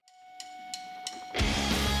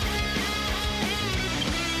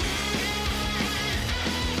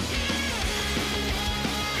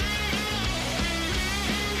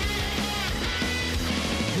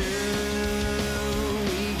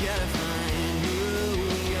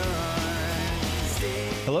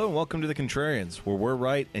Hello and welcome to The Contrarians, where we're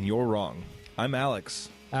right and you're wrong. I'm Alex.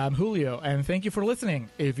 I'm Julio, and thank you for listening.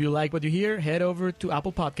 If you like what you hear, head over to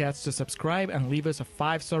Apple Podcasts to subscribe and leave us a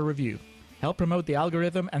 5-star review. Help promote the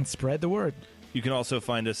algorithm and spread the word. You can also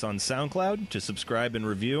find us on SoundCloud to subscribe and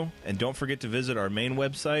review, and don't forget to visit our main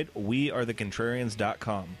website,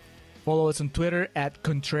 wearethecontrarians.com. Follow us on Twitter at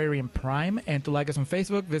Contrarian Prime, and to like us on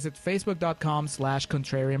Facebook, visit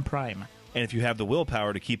facebook.com/Contrarian Prime. And if you have the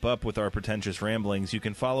willpower to keep up with our pretentious ramblings, you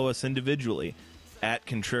can follow us individually at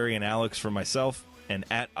Contrarian Alex for myself and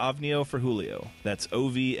at Ovnio for Julio. That's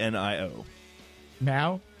OVNIO.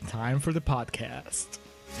 Now, time for the podcast.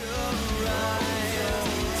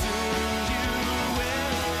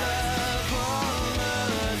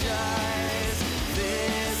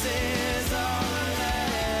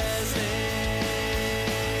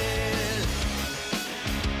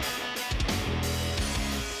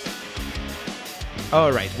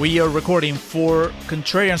 All right, we are recording for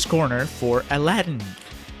Contrarian's Corner for Aladdin.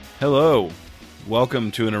 Hello.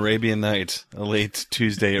 Welcome to an Arabian night, a late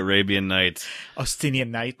Tuesday Arabian night. Austinian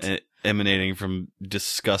night. Emanating from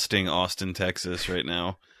disgusting Austin, Texas right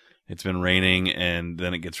now. It's been raining and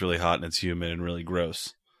then it gets really hot and it's humid and really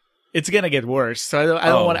gross. It's going to get worse. So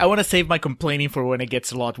I want to save my complaining for when it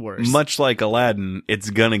gets a lot worse. Much like Aladdin, it's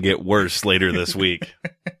going to get worse later this week.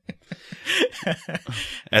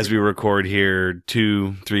 As we record here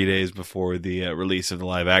 2-3 days before the release of the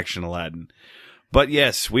live-action Aladdin. But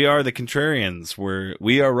yes, we are the Contrarians.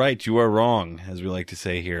 We are right, you are wrong, as we like to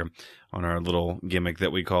say here on our little gimmick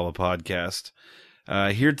that we call a podcast.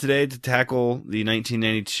 Here today to tackle the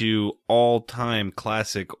 1992 all-time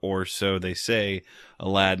classic, or so they say,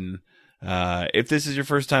 Aladdin. If this is your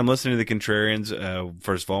first time listening to the Contrarians,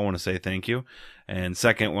 first of all, I want to say thank you. And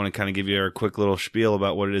second, I want to kind of give you our quick little spiel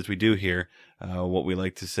about what it is we do here. What we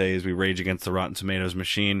like to say is we rage against the Rotten Tomatoes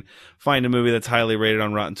machine, find a movie that's highly rated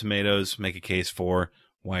on Rotten Tomatoes, make a case for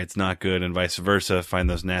why it's not good, and vice versa, find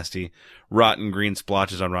those nasty, rotten green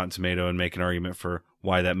splotches on Rotten Tomato and make an argument for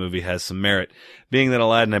why that movie has some merit. Being that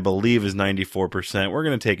Aladdin, I believe, is 94%, we're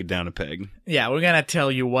going to take it down a peg. Yeah, we're going to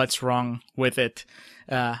tell you what's wrong with it,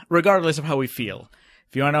 regardless of how we feel.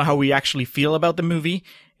 If you want to know how we actually feel about the movie,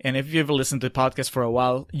 and if you've listened to the podcast for a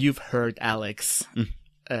while, you've heard Alex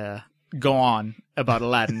go on about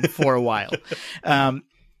Aladdin for a while.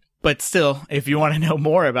 But still, if you want to know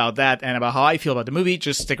more about that and about how I feel about the movie,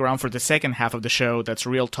 just stick around for the second half of the show. That's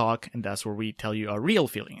Real Talk, and that's where we tell you our real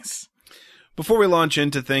feelings. Before we launch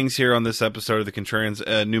into things here on this episode of The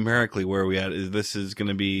Contrarians, numerically, where are we at? This is going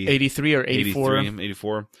to be 83 or 84.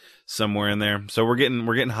 84, somewhere in there. So we're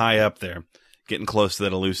getting high up there, getting close to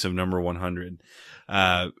that elusive number 100.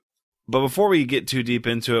 But before we get too deep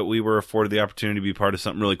into it, we were afforded the opportunity to be part of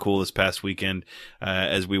something really cool this past weekend,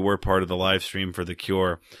 as we were part of the live stream for The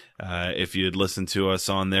Cure. If you had listened to us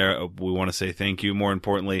on there, we want to say thank you. More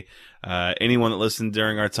importantly, anyone that listened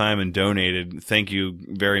during our time and donated, thank you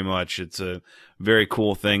very much. It's a very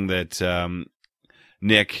cool thing that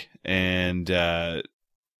Nick and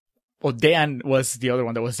well, Dan was the other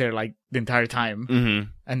one that was there like the entire time. Mm-hmm.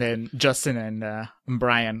 And then Justin and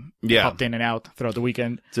Brian popped in and out throughout the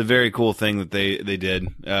weekend. It's a very cool thing that they did.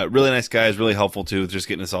 Really nice guys, really helpful too, with just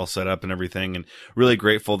getting us all set up and everything. And really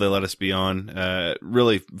grateful they let us be on.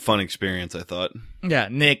 Really fun experience, I thought. Yeah,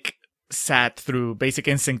 Nick sat through Basic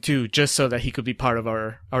Instinct 2 just so that he could be part of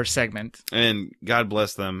our segment. And God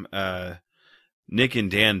bless them. Nick and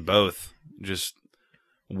Dan both just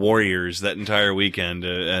warriors that entire weekend,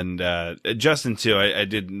 and Justin too. I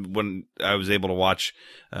did when I was able to watch,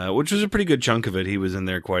 which was a pretty good chunk of it. He was in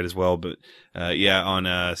there quite as well, but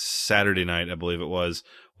on Saturday night, I believe it was,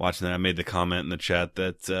 watching that, I made the comment in the chat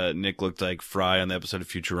that Nick looked like Fry on the episode of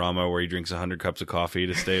Futurama where he drinks 100 cups of coffee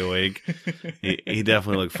to stay awake. he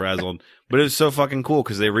definitely looked frazzled, but it was so fucking cool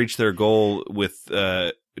because they reached their goal with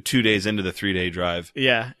 2 days into the 3-day drive.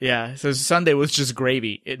 Yeah. So Sunday was just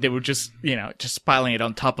gravy. They were just piling it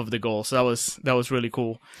on top of the goal. So that was really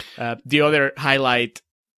cool. The other highlight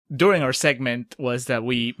during our segment was that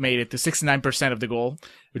we made it to 69% of the goal,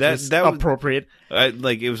 which was appropriate.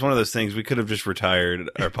 It was one of those things, we could have just retired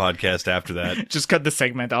our podcast after that. Just cut the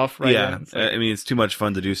segment off, right? Yeah, I mean, it's too much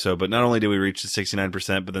fun to do so, but not only did we reach the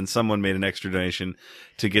 69%, but then someone made an extra donation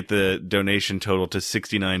to get the donation total to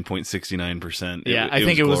 69.69%. Yeah, I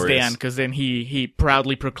think it was Dan, because then he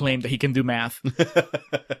proudly proclaimed that he can do math.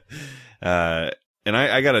 And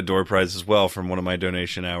I got a door prize as well from one of my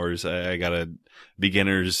donation hours. I got a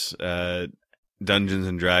beginner's Dungeons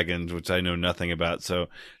and Dragons, which I know nothing about, so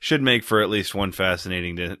should make for at least one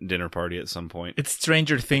fascinating dinner party at some point. It's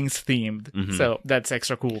Stranger Things themed, so that's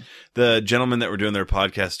extra cool. The gentlemen that were doing their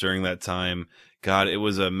podcast during that time, God, it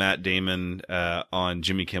was a Matt Damon on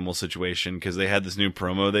Jimmy Kimmel situation, because they had this new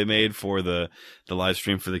promo they made for the live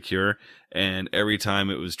stream for The Cure, and every time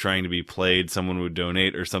it was trying to be played, someone would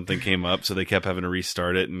donate or something came up, so they kept having to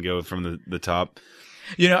restart it and go from the top.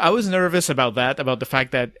 You know, I was nervous about that, about the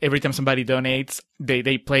fact that every time somebody donates,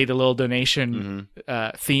 they play the little donation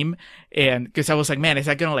theme. And because I was like, man, is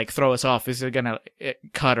that going to like throw us off? Is it going to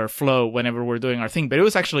cut our flow whenever we're doing our thing? But it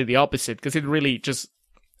was actually the opposite, because it really just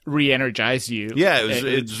re-energized you. Yeah,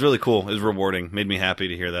 it was really cool. It was rewarding. Made me happy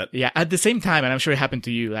to hear that. Yeah, at the same time, and I'm sure it happened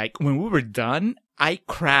to you, like when we were done, I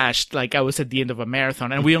crashed like I was at the end of a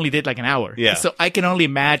marathon, and we only did like an hour. Yeah. So I can only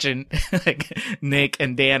imagine like Nick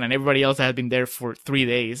and Dan and everybody else that had been there for 3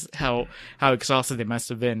 days, how exhausted they must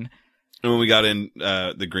have been. And when we got in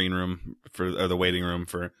the green room or the waiting room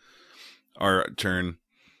for our turn,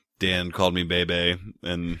 Dan called me Bebe,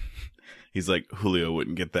 and he's like, Julio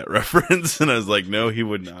wouldn't get that reference. And I was like, no, he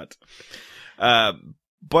would not.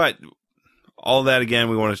 But all that, again,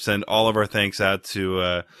 we want to send all of our thanks out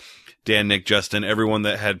to Dan, Nick, Justin, everyone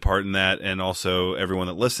that had part in that, and also everyone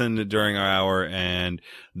that listened during our hour, and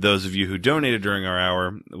those of you who donated during our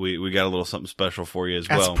hour. We got a little something special for you as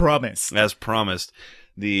well. As promised.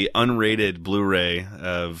 The unrated Blu-ray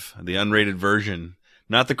of the unrated version,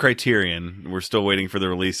 not the Criterion. We're still waiting for the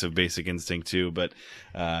release of Basic Instinct 2, but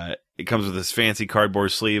it comes with this fancy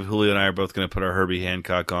cardboard sleeve. Julio and I are both going to put our Herbie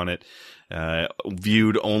Hancock on it.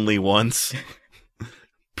 Viewed only once.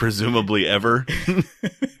 Presumably ever.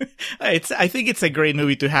 I think it's a great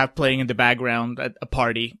movie to have playing in the background at a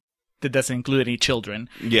party that doesn't include any children.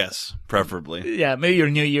 Yes, preferably. Yeah, maybe your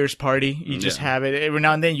New Year's party. You just have it. Every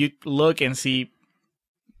now and then you look and see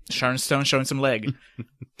Sharon Stone showing some leg.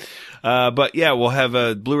 But yeah, we'll have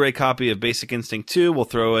a Blu-ray copy of Basic Instinct 2. We'll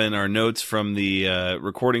throw in our notes from the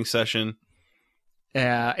recording session.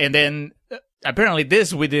 And then apparently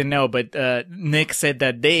this we didn't know, but Nick said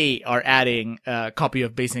that they are adding a copy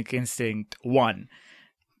of Basic Instinct 1.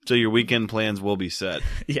 So your weekend plans will be set.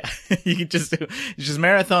 Yeah, you can just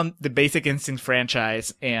marathon the Basic Instinct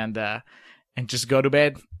franchise and just go to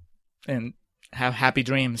bed and have happy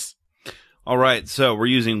dreams. All right, so we're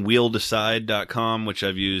using wheeldecide.com, which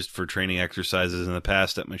I've used for training exercises in the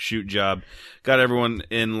past at my shoot job. Got everyone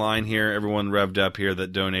in line here, everyone revved up here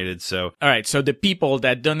that donated. So, all right, so the people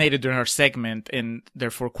that donated during our segment and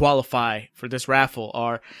therefore qualify for this raffle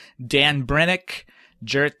are Dan Brennick,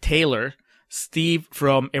 Jared Taylor, Steve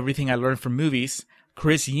from Everything I Learned from Movies,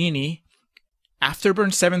 Chris Yini,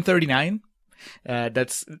 Afterburn 739. That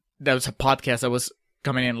was a podcast that was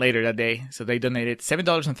coming in later that day, so they donated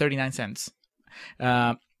 $7.39.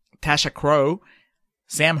 Tasha Crow,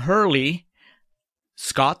 Sam Hurley,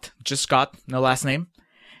 Scott, just Scott, no last name,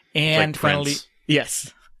 and like finally, Prince.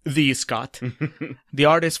 Yes, the Scott, the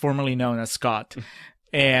artist formerly known as Scott,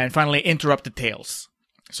 and finally, Interrupted Tales.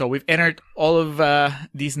 So we've entered all of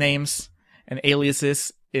these names and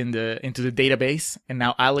aliases into the database, and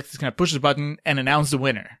now Alex is gonna push the button and announce the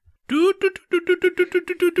winner.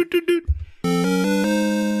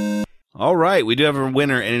 All right, we do have a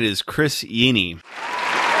winner, and it is Chris Yini.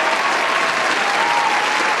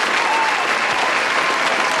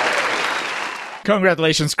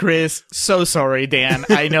 Congratulations, Chris. So sorry, Dan.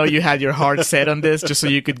 I know you had your heart set on this just so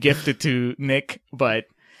you could gift it to Nick, but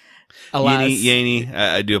alas. Yini,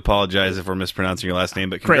 I do apologize if we're mispronouncing your last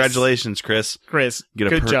name, but congratulations, Chris. Chris, Get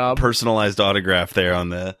good job. Personalized autograph there on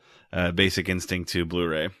the Basic Instinct 2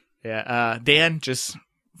 Blu-ray. Yeah, Dan, just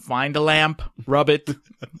find a lamp, rub it.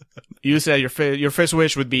 Use your first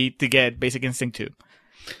wish would be to get Basic Instinct 2.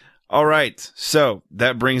 All right, so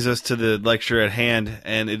that brings us to the lecture at hand,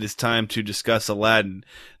 and it is time to discuss Aladdin,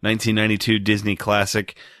 1992 Disney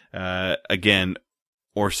classic. Again,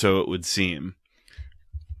 or so it would seem.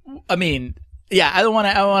 I mean, yeah, I don't want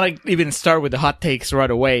to even start with the hot takes right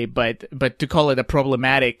away, but to call it a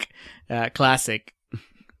problematic classic,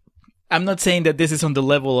 I'm not saying that this is on the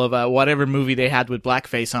level of whatever movie they had with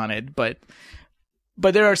blackface on it, but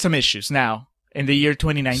there are some issues now in the year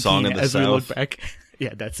 2019 as we look back.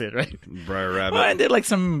 Yeah, that's it, right? Briar Rabbit. Well, and there like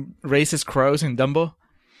some racist crows in Dumbo.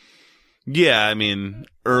 Yeah, I mean,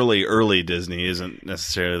 early Disney isn't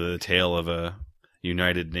necessarily the tale of a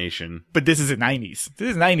united nation. But this is the 90s. This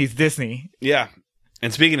is 90s Disney. Yeah.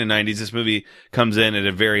 And speaking of 90s, this movie comes in at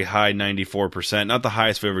a very high 94%. Not the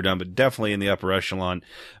highest we've ever done, but definitely in the upper echelon,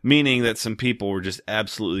 meaning that some people were just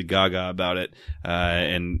absolutely gaga about it.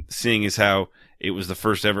 And seeing as how It was the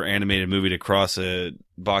first ever animated movie to cross a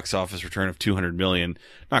box office return of 200 million.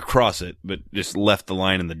 Not cross it, but just left the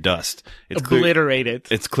line in the dust. Obliterate it.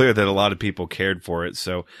 It's clear that a lot of people cared for it.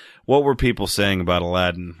 So what were people saying about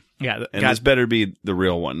Aladdin? Yeah, and this better be the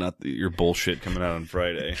real one, not your bullshit coming out on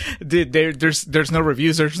Friday. Dude, there's no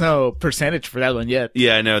reviews, there's no percentage for that one yet.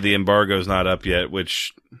 Yeah, I know, the embargo's not up yet,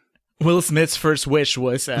 which... Will Smith's first wish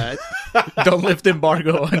was, don't lift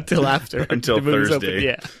embargo until after. Until the movie's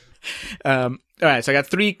Thursday. Open. Yeah. All right, so I got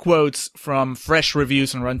 3 quotes from fresh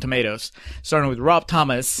reviews on Rotten Tomatoes. Starting with Rob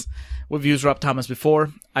Thomas. We've used Rob Thomas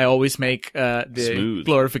before. I always make the Smooth.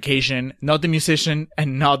 glorification, not the musician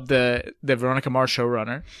and not the Veronica Mars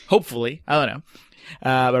showrunner. Hopefully. I don't know.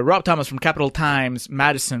 But Rob Thomas from Capital Times,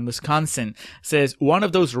 Madison, Wisconsin, says, one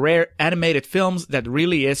of those rare animated films that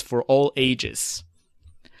really is for all ages.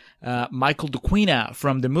 Michael DeQuina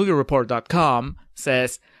from themoviereport.com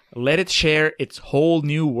says, let it share its whole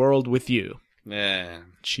new world with you. Yeah.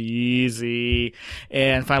 Cheesy.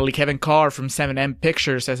 And finally, Kevin Carr from 7M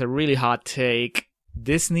Pictures has a really hot take.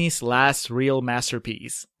 Disney's last real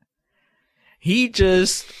masterpiece. He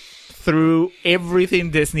just threw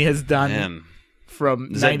everything Disney has done. Man.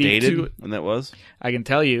 From Is that 92. dated when that was? I can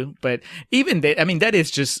tell you, but even that, I mean, that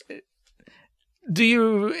is just. Do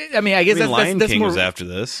you? I mean, I guess Lion that's King more. was after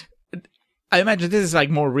this. I imagine this is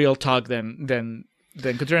like more real talk than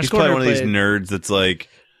Contrarian's He's Corner. probably one of these nerds that's like,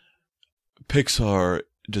 Pixar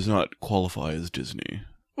does not qualify as Disney.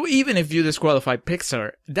 Well, even if you disqualify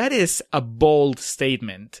Pixar, that is a bold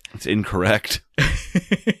statement. It's incorrect.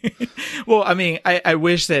 Well, I mean, I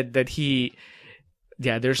wish that he.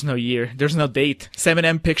 Yeah, there's no year, there's no date.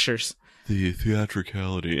 7M Pictures. The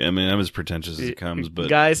theatricality. I mean, I'm as pretentious as it comes, but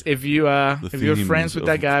guys, if you're friends with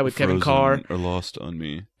that guy, with Kevin Carr, are lost on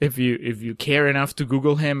me. If you care enough to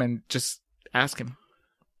Google him and just ask him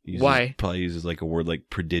why, probably uses like a word like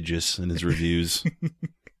prodigious in his reviews.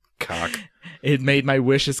 Cock. It made my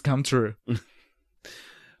wishes come true.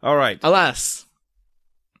 All right. Alas.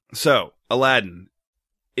 So Aladdin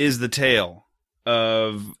is the tale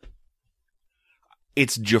of.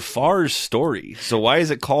 It's Jafar's story. So why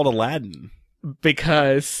is it called Aladdin?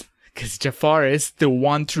 Because Jafar is the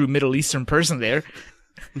one true Middle Eastern person there.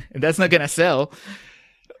 And that's not going to sell.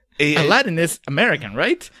 Aladdin is American,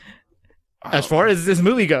 right? As far as this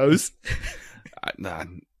movie goes.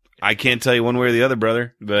 I can't tell you one way or the other,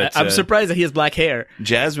 brother. But I'm surprised that he has black hair.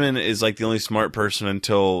 Jasmine is like the only smart person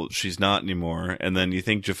until she's not anymore. And then you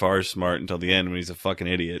think Jafar's smart until the end when he's a fucking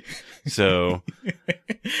idiot. So...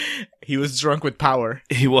 He was drunk with power.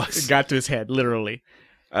 He was. It got to his head, literally.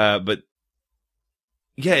 But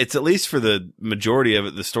yeah, it's at least for the majority of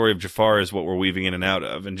it, the story of Jafar is what we're weaving in and out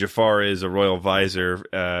of. And Jafar is a royal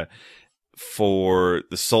visor for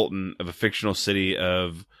the Sultan of a fictional city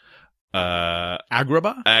of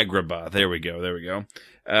Agrabah? Agrabah. There we go.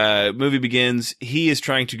 Movie begins. He is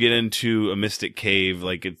trying to get into a mystic cave,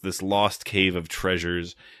 like it's this lost cave of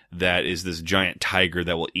treasures that is this giant tiger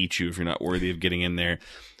that will eat you if you're not worthy of getting in there.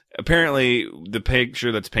 Apparently, the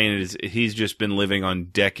picture that's painted is he's just been living on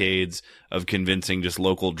decades of convincing just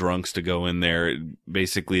local drunks to go in there.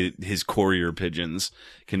 Basically, his courier pigeons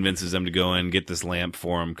convinces them to go in, get this lamp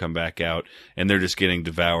for him, come back out, and they're just getting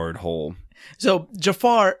devoured whole. So,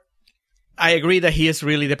 Jafar, I agree that he is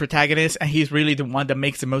really the protagonist, and he's really the one that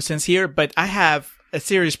makes the most sense here, but I have a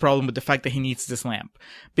serious problem with the fact that he needs this lamp.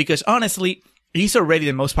 Because, honestly, he's already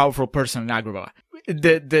the most powerful person in Agrabah.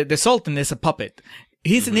 The Sultan is a puppet.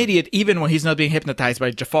 He's an idiot even when he's not being hypnotized by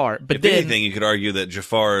Jafar. But if then, anything, you could argue that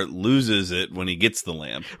Jafar loses it when he gets the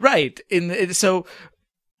lamp. Right. So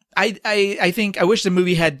I think I wish the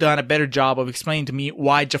movie had done a better job of explaining to me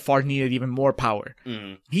why Jafar needed even more power.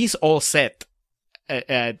 He's all set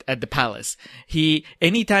at the palace.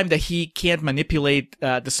 Anytime that he can't manipulate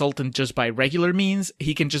the Sultan just by regular means,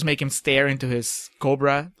 he can just make him stare into his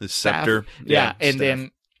cobra, his staff. scepter. Yeah, and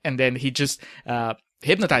then he just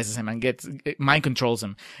hypnotizes him and mind controls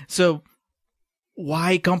him. So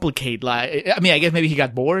why complicate? I guess maybe he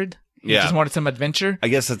got bored. He just wanted some adventure. I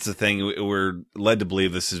guess that's the thing. We're led to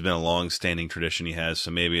believe this has been a long-standing tradition he has. So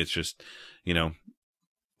maybe it's just, the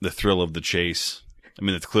thrill of the chase. I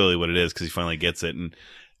mean, that's clearly what it is because he finally gets it and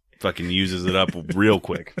fucking uses it up real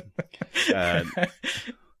quick.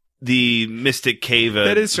 The Mystic Cave.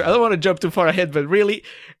 That is true. I don't want to jump too far ahead, but really,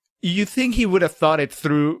 you think he would have thought it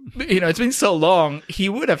through? It's been so long. He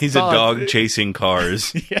would have. He's a dog chasing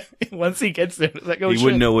cars. Yeah. Once he gets there, it's like, he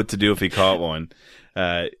wouldn't know what to do if he caught one.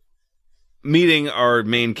 Meeting our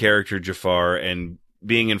main character Jafar and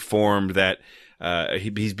being informed that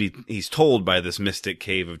he's told by this mystic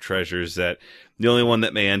cave of treasures that the only one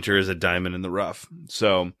that may enter is a diamond in the rough.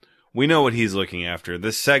 So We know what he's looking after.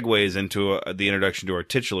 This segues into the introduction to our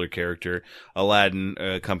titular character, Aladdin,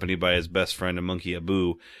 accompanied by his best friend, a monkey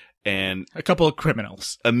Abu, and a couple of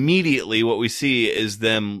criminals. Immediately, what we see is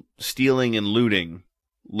them stealing and looting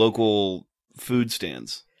local food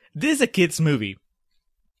stands. This is a kid's movie,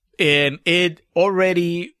 and it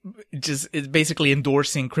already just is basically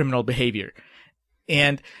endorsing criminal behavior.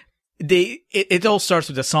 And it all starts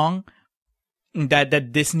with a song,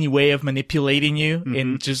 that Disney way of manipulating you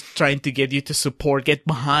and just trying to get you to get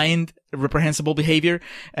behind reprehensible behavior.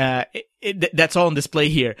 That's all on display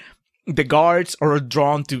here. The guards are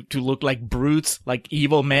drawn to look like brutes, like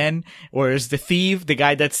evil men, whereas the thief, the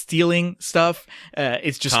guy that's stealing stuff,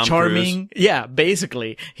 is just Tom charming. Cruise. Yeah,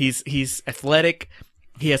 basically. He's athletic.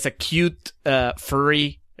 He has a cute,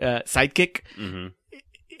 furry, sidekick. Mm-hmm.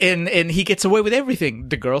 And he gets away with everything.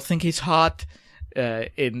 The girls think he's hot.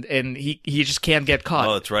 And he just can't get caught.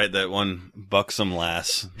 Oh, that's right. That one buxom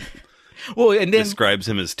lass. Well, and then describes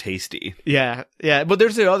him as tasty. Yeah. But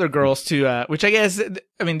there's the other girls too, which I guess,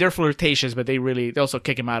 I mean, they're flirtatious, but they also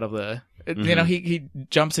kick him out of the. You know, he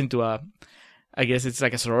jumps into I guess it's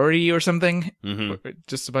like a sorority or something. Mm-hmm.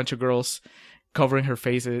 Just a bunch of girls covering their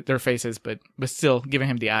faces, but still giving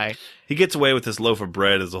him the eye. He gets away with this loaf of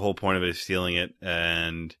bread as the whole point of it is stealing it,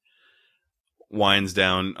 and winds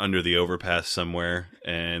down under the overpass somewhere,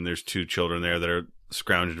 and there's two children there that are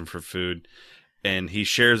scrounging for food, and he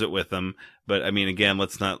shares it with them. But I mean, again,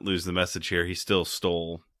 let's not lose the message here. He still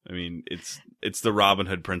stole. I mean, it's the Robin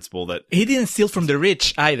Hood principle that he didn't steal from the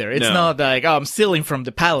rich either. It's not like, oh, I'm stealing from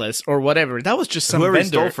the palace or whatever. That was just some whoever vendor. He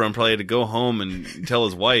stole from probably had to go home and tell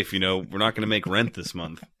his wife, we're not going to make rent this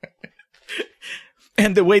month.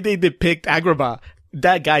 And the way they depict Agrabah,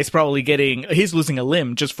 that guy's probably he's losing a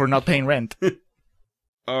limb just for not paying rent.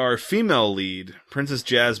 Our female lead, Princess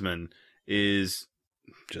Jasmine, is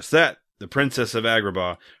just that, the Princess of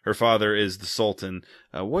Agrabah. Her father is the Sultan.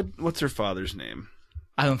 What's her father's name?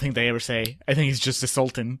 I don't think they ever say. I think he's just the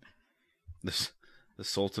Sultan. The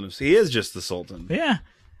Sultan of... He is just the Sultan. Yeah.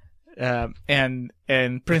 And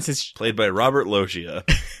Princess... Played by Robert Loggia.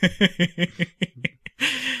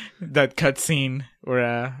 That cutscene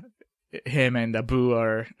where him and Abu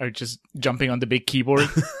are just jumping on the big keyboard.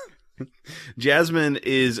 Jasmine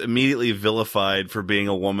is immediately vilified for being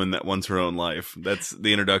a woman that wants her own life. That's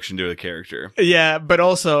the introduction to a character. Yeah, but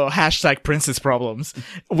also #princess problems.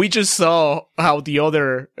 We just saw how the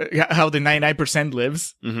 99%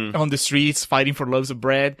 lives on the streets fighting for loaves of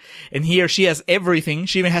bread. And here she has everything.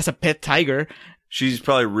 She even has a pet tiger. She's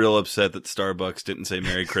probably real upset that Starbucks didn't say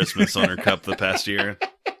Merry Christmas on her cup the past year.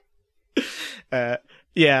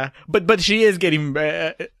 Yeah, but she is getting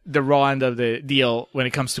the raw end of the deal when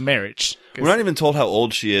it comes to marriage. We're not even told how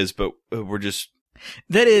old she is, but we're just...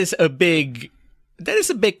 That is a big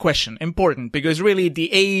question, important, because really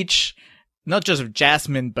the age, not just of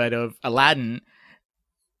Jasmine, but of Aladdin,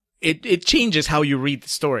 it changes how you read the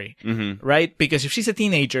story, right? Because if she's a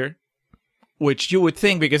teenager, which you would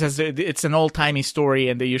think, because it's an old-timey story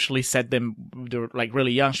and they usually set them, they're like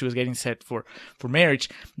really young, she was getting set for marriage,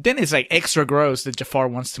 then it's like extra gross that Jafar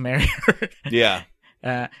wants to marry her. Yeah.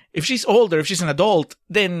 If she's older, if she's an adult,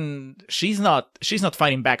 then she's not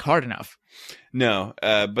fighting back hard enough. No,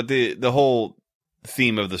 but the whole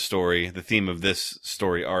theme of the story, the theme of this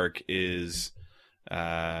story arc is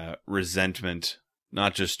resentment,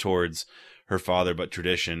 not just towards her father, but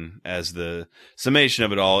tradition, as the summation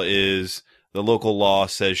of it all is... The local law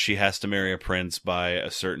says she has to marry a prince by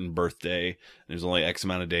a certain birthday. There's only X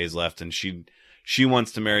amount of days left, and she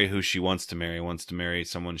wants to marry who she wants to marry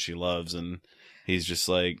someone she loves, and he's just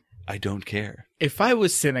like, I don't care. If I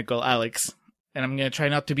was cynical, Alex, and I'm going to try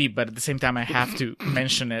not to be, but at the same time I have to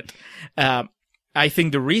mention it, I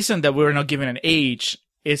think the reason that we're not given an age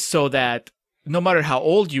is so that no matter how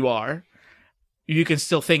old you are, you can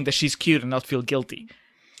still think that she's cute and not feel guilty.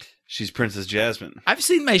 She's Princess Jasmine. I've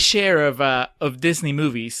seen my share of Disney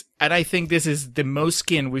movies, and I think this is the most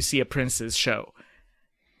skin we see a princess show.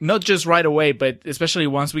 Not just right away, but especially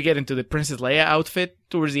once we get into the Princess Leia outfit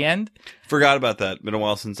towards the end. Forgot about that. Been a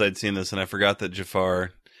while since I'd seen this, and I forgot that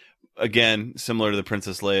Jafar, again, similar to the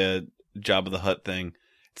Princess Leia Jabba the Hutt thing,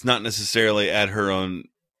 it's not necessarily at her own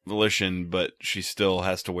volition, but she still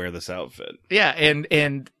has to wear this outfit. Yeah,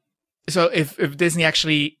 and so if Disney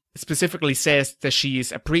actually specifically says that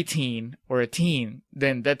she's a preteen or a teen,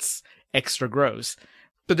 then that's extra gross.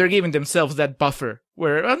 But they're giving themselves that buffer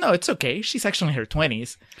where, oh no, it's okay. She's actually in her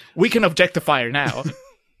 20s. We can objectify her now.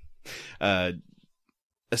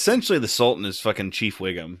 essentially the Sultan is fucking Chief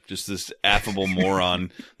Wiggum, just this affable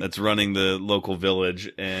moron that's running the local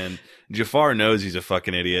village, and Jafar knows he's a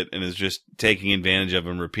fucking idiot and is just taking advantage of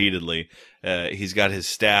him repeatedly. He's got his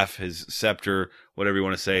staff, his scepter, whatever you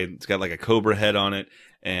want to say. It's got like a cobra head on it,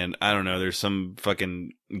 and I don't know, there's some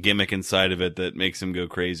fucking gimmick inside of it that makes him go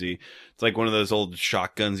crazy. It's like one of those old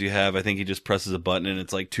shotguns you have. I think he just presses a button and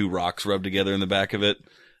it's like 2 rocks rubbed together in the back of it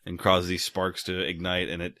and causes these sparks to ignite,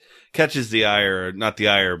 and it catches the ire, not the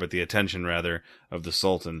ire, but the attention, rather, of the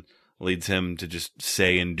Sultan. Leads him to just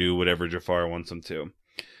say and do whatever Jafar wants him to.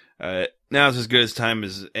 Now is as good as time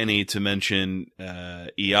as any to mention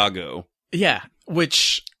Iago. Yeah,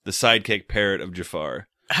 which... the sidekick parrot of Jafar.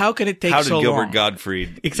 How could it take so long? How did Gilbert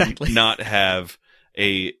Gottfried exactly not have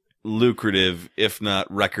a lucrative, if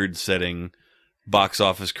not record-setting, box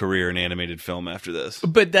office career in animated film after this?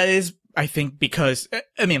 But that is... I think because,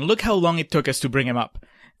 I mean, look how long it took us to bring him up,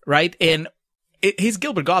 right? And he's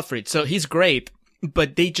Gilbert Gottfried, so he's great,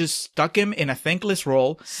 but they just stuck him in a thankless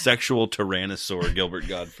role. Sexual tyrannosaur Gilbert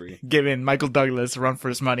Gottfried. Giving Michael Douglas a run for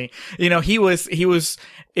his money. You know,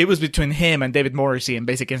 it was between him and David Morrissey in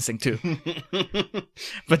Basic Instinct too.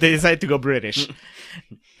 But they decided to go British.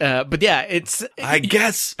 But yeah, I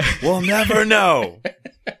guess we'll never know.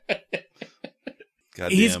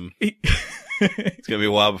 Goddamn. It's going to be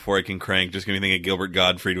a while before I can crank. Just going to be thinking of Gilbert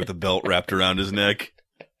Gottfried with a belt wrapped around his neck.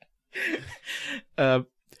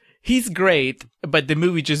 He's great, but the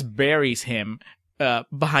movie just buries him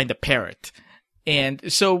behind a parrot.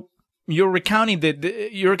 And so you're recounting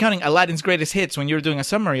you're recounting Aladdin's greatest hits when you're doing a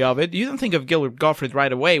summary of it. You don't think of Gilbert Gottfried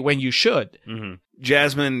right away when you should. Mm-hmm.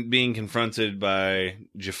 Jasmine being confronted by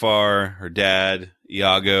Jafar, her dad,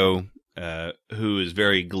 Iago, who is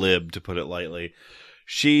very glib, to put it lightly.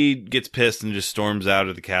 She gets pissed and just storms out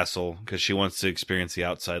of the castle because she wants to experience the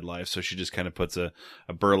outside life. So she just kind of puts a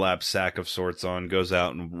burlap sack of sorts on, goes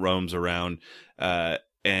out and roams around.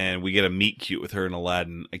 And we get a meet cute with her and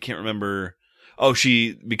Aladdin. I can't remember. Oh,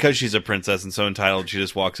 because she's a princess and so entitled, she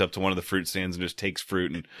just walks up to one of the fruit stands and just takes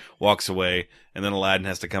fruit and walks away. And then Aladdin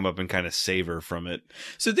has to come up and kind of save her from it.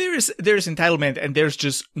 So there's entitlement, and there's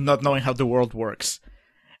just not knowing how the world works.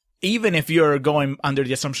 Even if you're going under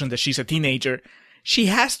the assumption that she's a teenager, she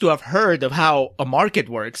has to have heard of how a market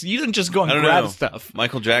works. You don't just go and grab stuff.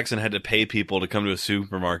 Michael Jackson had to pay people to come to a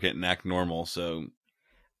supermarket and act normal, so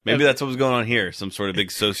maybe that's what was going on here. Some sort of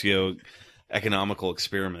big socio-economical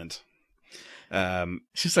experiment.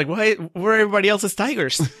 She's like, why? Where are everybody else's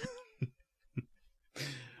tigers?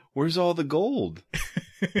 Where's all the gold?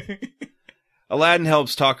 Aladdin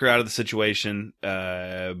helps talk her out of the situation,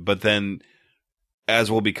 but then,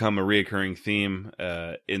 as will become a reoccurring theme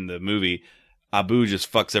in the movie, Abu just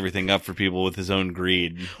fucks everything up for people with his own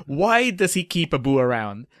greed. Why does he keep Abu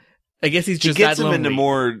around? I guess he's just gets that lonely. him into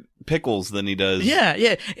more pickles than he does.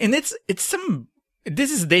 Yeah, and this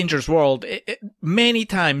is a dangerous world. Many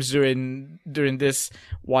times during this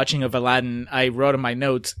watching of Aladdin, I wrote in my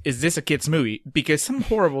notes, "Is this a kid's movie?" Because some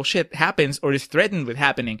horrible shit happens or is threatened with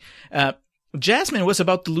happening. Jasmine was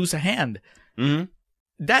about to lose a hand. Mm-hmm.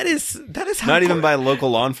 That is how not even by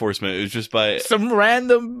local law enforcement. It was just by some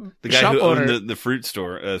random the guy shop who owner owned the fruit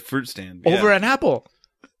store, fruit stand over an apple.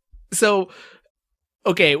 So,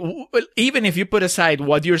 okay, even if you put aside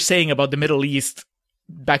what you're saying about the Middle East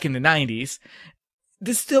back in the 90s,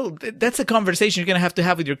 that's a conversation you're gonna have to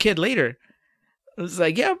have with your kid later. It's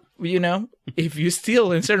like, yeah, you know, if you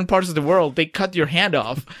steal in certain parts of the world, they cut your hand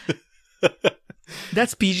off.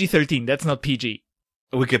 That's PG-13. That's not PG.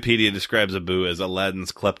 Wikipedia describes Abu as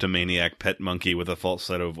Aladdin's kleptomaniac pet monkey with a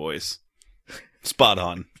falsetto voice. Spot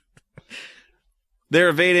on. They're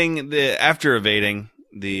after evading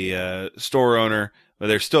the store owner, but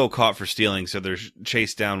they're still caught for stealing, so they're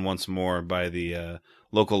chased down once more by the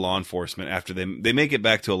local law enforcement after they make it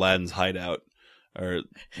back to Aladdin's hideout or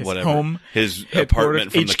his whatever. Home, his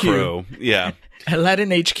apartment from HQ. The Crow. Yeah.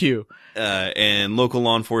 Aladdin HQ. And local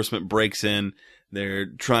law enforcement breaks in. They're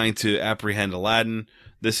trying to apprehend Aladdin.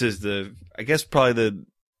 This is I guess probably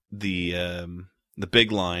the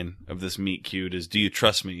big line of this meet cute is, "Do you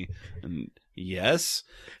trust me?" And yes.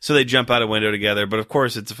 So they jump out a window together, but of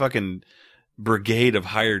course it's a fucking brigade of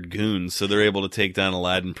hired goons, so they're able to take down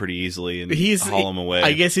Aladdin pretty easily and haul him away.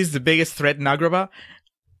 I guess he's the biggest threat in Agrabah.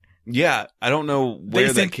 Yeah, I don't know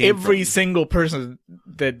where that came from. Every single person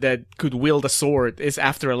that could wield a sword is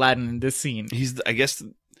after Aladdin in this scene. I guess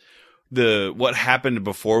what happened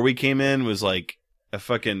before we came in was like a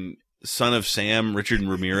fucking Son of Sam, Richard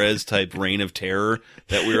Ramirez type reign of terror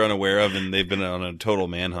that we were unaware of, and they've been on a total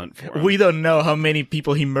manhunt for him. We don't know how many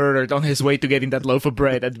people he murdered on his way to getting that loaf of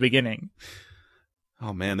bread at the beginning.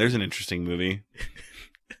 Oh man, there's an interesting movie.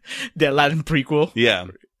 The Aladdin prequel. Yeah.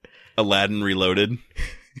 Aladdin Reloaded.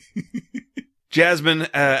 Jasmine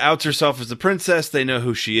outs herself as the princess. They know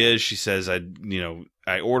who she is. She says,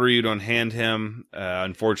 I order you to unhand him.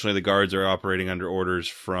 Unfortunately, the guards are operating under orders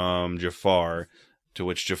from Jafar, to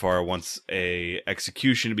which Jafar wants a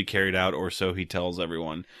execution to be carried out, or so he tells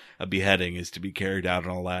everyone. A beheading is to be carried out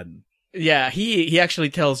on Aladdin. Yeah, he actually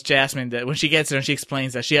tells Jasmine that when she gets there and she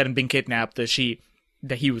explains that she hadn't been kidnapped, that he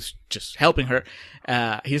was just helping her.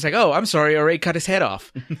 He's like, "Oh, I'm sorry, I already cut his head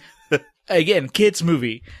off." Again, kids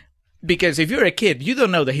movie. Because if you're a kid, you don't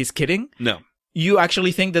know that he's kidding. No. You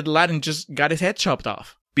actually think that Aladdin just got his head chopped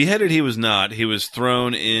off. Beheaded he was not. He was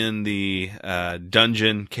thrown in the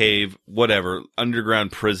dungeon, cave, whatever,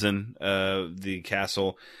 underground prison, the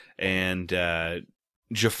castle, and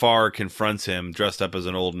Jafar confronts him dressed up as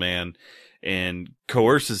an old man and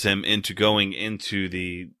coerces him into going into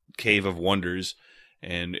the Cave of Wonders.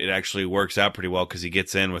 And it actually works out pretty well because he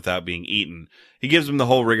gets in without being eaten. He gives him the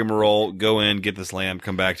whole rigmarole. Go in, get this lamp,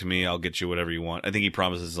 come back to me. I'll get you whatever you want. I think he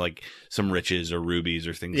promises like some riches or rubies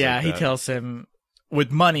or things like that. Yeah, he tells him, with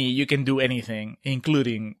money, you can do anything,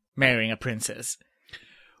 including marrying a princess.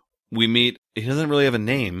 We meet, he doesn't really have a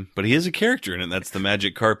name, but he is a character in it. That's the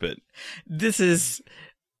magic carpet. This is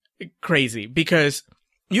crazy because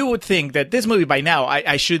you would think that this movie by now,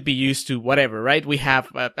 I should be used to whatever, right? We have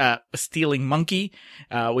a stealing monkey.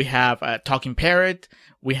 We have a talking parrot.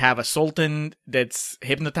 We have a sultan that's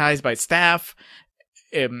hypnotized by staff.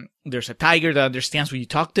 There's a tiger that understands when you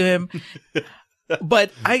talk to him.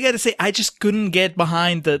 But I gotta say, I just couldn't get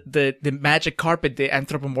behind the magic carpet, the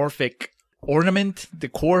anthropomorphic ornament,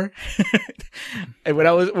 decor. And when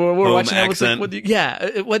we were watching, I was like,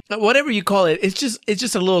 whatever you call it, it's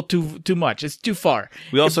just a little too much. It's too far.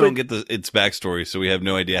 We also don't get its backstory, so we have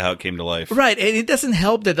no idea how it came to life. Right, and it doesn't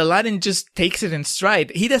help that Aladdin just takes it in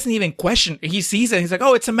stride. He doesn't even question. He sees it, and he's like,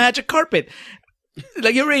 "Oh, it's a magic carpet."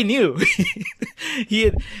 Like, you already knew.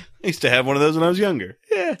 I used to have one of those when I was younger.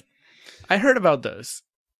 Yeah, I heard about those.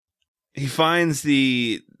 He finds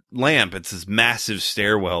the lamp. It's this massive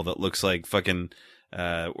stairwell that looks like fucking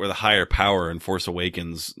where the higher power in Force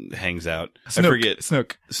Awakens hangs out. Snook, I forget.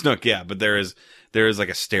 Snook, yeah, but there is like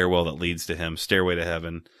a stairwell that leads to him. Stairway to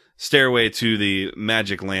heaven. Stairway to the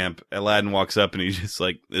magic lamp. Aladdin walks up and he's just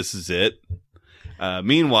like, this is it.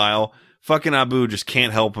 Meanwhile, fucking Abu just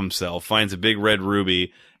can't help himself. Finds a big red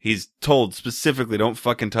ruby. He's told specifically, don't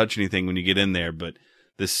fucking touch anything when you get in there, but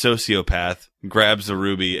this sociopath grabs the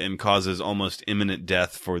ruby and causes almost imminent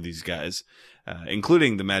death for these guys,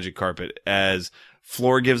 including the magic carpet. As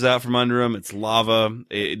floor gives out from under him, it's lava.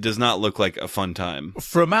 It does not look like a fun time.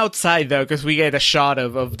 From outside, though, because we get a shot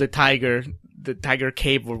of the tiger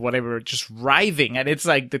cave or whatever, just writhing, and it's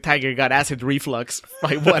like the tiger got acid reflux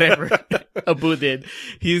by whatever Abu did.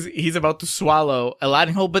 He's about to swallow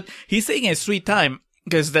Aladdin whole, but he's taking a sweet time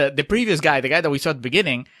because the previous guy, the guy that we saw at the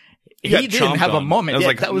beginning, he didn't have a moment.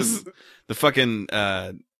 That was the fucking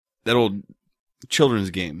that old children's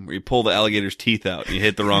game where you pull the alligator's teeth out and you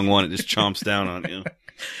hit the wrong one, it just chomps down on you.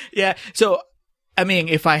 Yeah. So, I mean,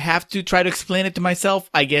 if I have to try to explain it to myself,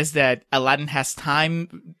 I guess that Aladdin has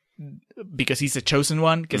time because he's the chosen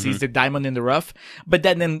one, because he's the diamond in the rough. But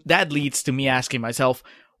then that leads to me asking myself,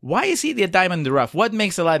 why is he the diamond in the rough? What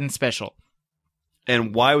makes Aladdin special?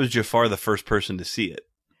 And why was Jafar the first person to see it?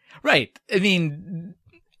 Right. I mean,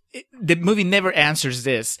 the movie never answers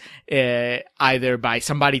this either by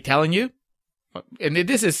somebody telling you, and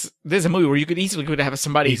this is a movie where you could have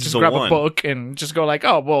somebody just grab a book and just go like,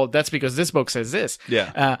 oh, well, that's because this book says this.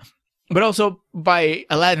 Yeah. But also by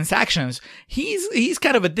Aladdin's actions, he's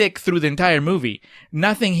kind of a dick through the entire movie.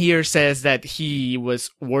 Nothing here says that he was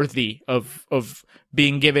worthy of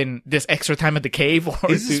being given this extra time at the cave.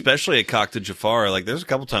 He's especially a cock to Jafar. Like, there's a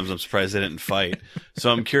couple times I'm surprised they didn't fight. So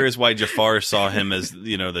I'm curious why Jafar saw him as,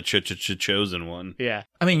 the chosen one. Yeah.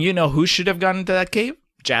 I mean, who should have gone into that cave?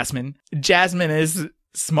 Jasmine. Jasmine is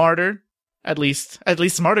smarter, at least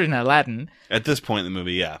smarter than Aladdin. At this point in the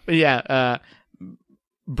movie, yeah. Yeah.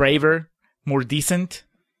 Braver, more decent.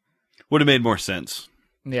 Would have made more sense.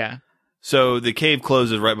 Yeah. So the cave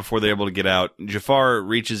closes right before they're able to get out. Jafar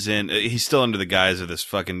reaches in. He's still under the guise of this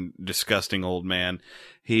fucking disgusting old man.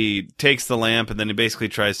 He takes the lamp and then he basically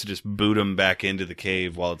tries to just boot him back into the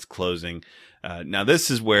cave while it's closing. Now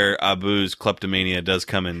this is where Abu's kleptomania does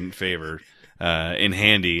come in favor, in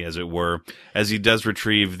handy, as it were, as he does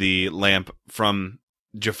retrieve the lamp from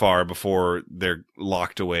Jafar before they're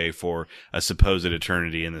locked away for a supposed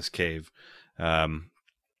eternity in this cave.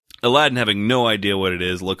 Aladdin, having no idea what it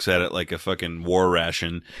is, looks at it like a fucking war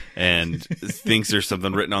ration and thinks there's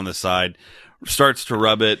something written on the side, starts to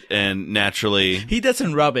rub it, and naturally... He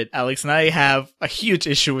doesn't rub it, Alex, and I have a huge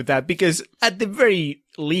issue with that, because at the very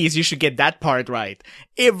least, you should get that part right.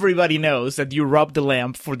 Everybody knows that you rub the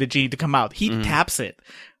lamp for the genie to come out. He taps it.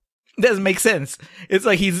 Doesn't make sense. It's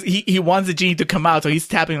like he wants the genie to come out, so he's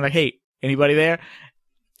tapping like, hey, anybody there?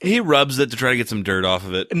 He rubs it to try to get some dirt off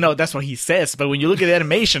of it. No, that's what he says. But when you look at the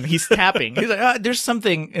animation, he's tapping. He's like, there's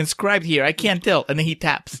something inscribed here. I can't tell. And then he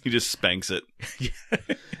taps. He just spanks it.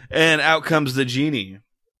 And out comes the genie.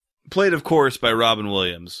 Played, of course, by Robin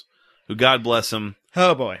Williams, who, God bless him,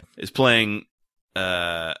 oh boy, is playing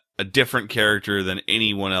a different character than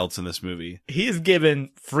anyone else in this movie. He is given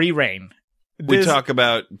free reign. We talk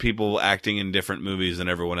about people acting in different movies than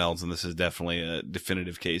everyone else, and this is definitely a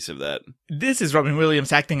definitive case of that. This is Robin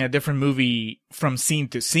Williams acting a different movie from scene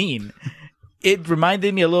to scene. It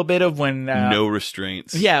reminded me a little bit of when... no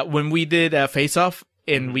restraints. Yeah, when we did Face Off,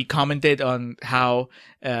 and we commented on how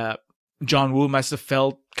John Woo must have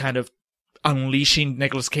felt kind of unleashing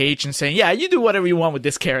Nicolas Cage and saying, yeah, you do whatever you want with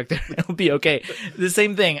this character. It'll be okay. The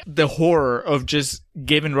same thing, the horror of just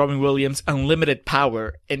giving Robin Williams unlimited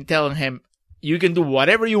power and telling him, you can do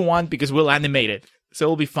whatever you want because we'll animate it. So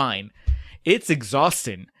it'll be fine. It's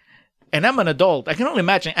exhausting. And I'm an adult. I can only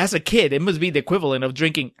imagine, as a kid, it must be the equivalent of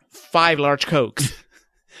drinking 5 large Cokes.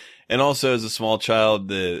 And also, as a small child,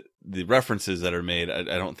 the references that are made, I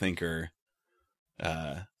don't think are...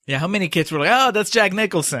 Yeah, how many kids were like, oh, that's Jack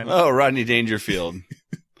Nicholson. Oh, Rodney Dangerfield.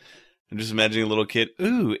 I'm just imagining a little kid,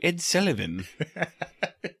 ooh, Ed Sullivan.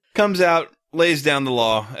 Comes out, lays down the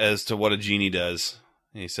law as to what a genie does.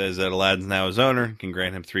 He says that Aladdin's now his owner, can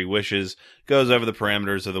grant him 3 wishes, goes over the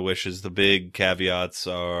parameters of the wishes. The big caveats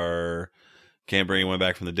are can't bring anyone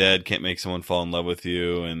back from the dead, can't make someone fall in love with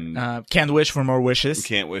you, and can't wish for more wishes.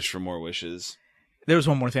 Can't wish for more wishes. There was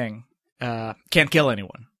one more thing. Can't kill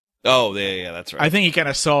anyone. Oh, yeah, that's right. I think he kind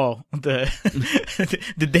of saw the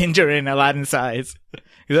the danger in Aladdin's eyes.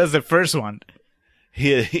 That's the first one.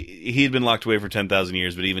 He'd been locked away for 10,000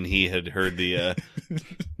 years, but even he had heard the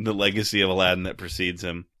the legacy of Aladdin that precedes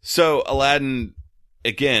him. So Aladdin,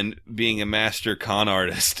 again, being a master con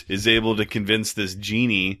artist, is able to convince this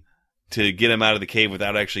genie to get him out of the cave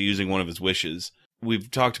without actually using one of his wishes. We've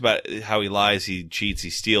talked about how he lies, he cheats, he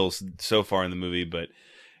steals so far in the movie, but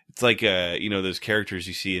it's like, those characters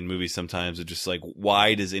you see in movies sometimes are just like,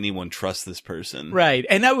 why does anyone trust this person? Right.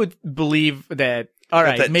 And I would believe that, all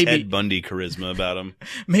right, that maybe Ted Bundy charisma about him.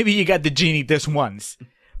 Maybe you got the genie this once,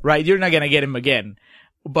 right? You're not going to get him again.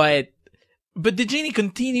 But the genie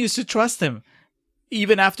continues to trust him,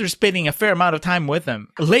 even after spending a fair amount of time with him.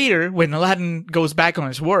 Later, when Aladdin goes back on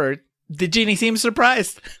his word, the genie seems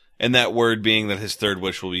surprised. And that word being that his third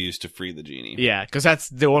wish will be used to free the genie. Yeah, because that's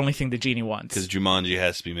the only thing the genie wants. Because Jumanji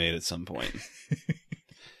has to be made at some point.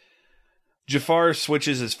 Jafar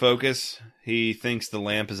switches his focus. He thinks the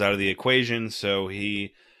lamp is out of the equation, so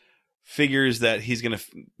he figures that he's going to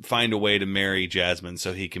find a way to marry Jasmine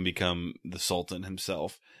so he can become the Sultan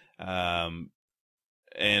himself.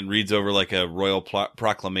 And reads over like a royal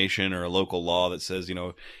proclamation or a local law that says,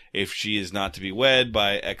 if she is not to be wed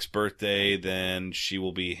by X birthday, then she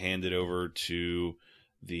will be handed over to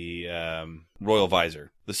the royal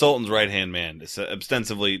visor, the Sultan's right-hand man,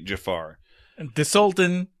 ostensibly Jafar. The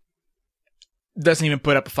Sultan doesn't even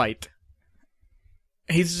put up a fight.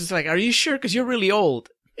 He's just like, are you sure? Because you're really old.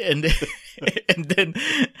 And and then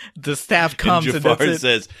the staff comes and Jafar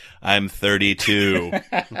says, I'm 32.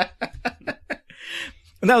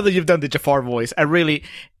 Now that you've done the Jafar voice,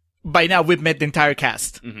 by now we've met the entire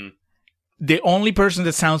cast. Mm-hmm. The only person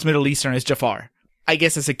that sounds Middle Eastern is Jafar. I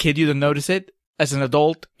guess as a kid you don't notice it. As an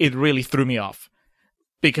adult, it really threw me off.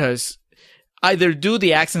 Because either do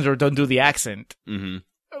the accent or don't do the accent. Mm-hmm.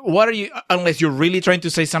 What are you, unless you're really trying to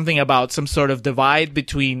say something about some sort of divide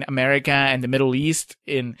between America and the Middle East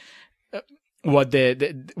in with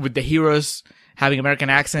the heroes having American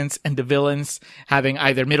accents and the villains having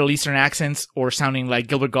either Middle Eastern accents or sounding like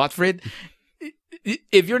Gilbert Gottfried.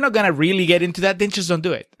 If you're not going to really get into that, then just don't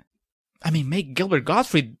do it. I mean, make Gilbert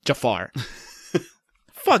Gottfried Jafar.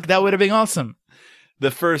 Fuck, that would have been awesome.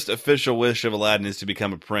 The first official wish of Aladdin is to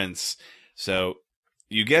become a prince. So,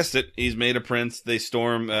 you guessed it, he's made a prince. They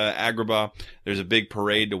storm Agrabah. There's a big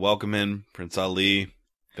parade to welcome him. Prince Ali,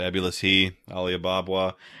 fabulous he, Ali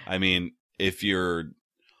Ababwa. I mean, if you're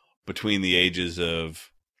between the ages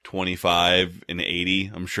of 25 and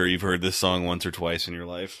 80, I'm sure you've heard this song once or twice in your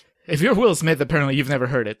life. If you're Will Smith, apparently you've never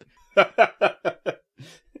heard it.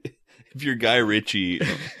 If you're Guy Ritchie,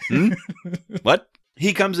 what?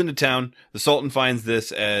 He comes into town. The Sultan finds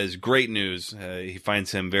this as great news. He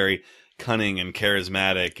finds him very cunning and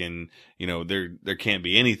charismatic, and there can't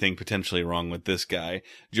be anything potentially wrong with this guy.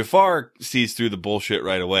 Jafar sees through the bullshit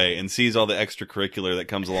right away and sees all the extracurricular that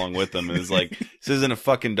comes along with them, and is like, "This isn't a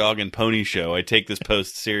fucking dog and pony show. I take this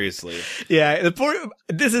post seriously." Yeah,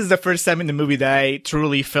 this is the first time in the movie that I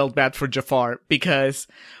truly felt bad for Jafar, because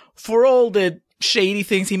for all the shady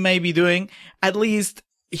things he may be doing, at least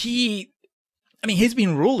he's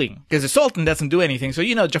been ruling, because the Sultan doesn't do anything. So,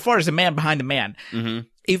 Jafar is a man behind a man. Mm-hmm.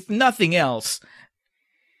 If nothing else,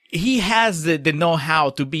 he has the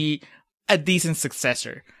know-how to be a decent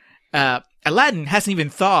successor. Aladdin hasn't even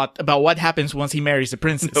thought about what happens once he marries the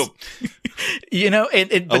princess. Nope.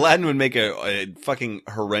 But Aladdin would make a fucking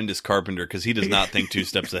horrendous carpenter, because he does not think 2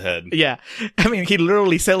 steps ahead. Yeah. He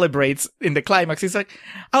literally celebrates in the climax. He's like,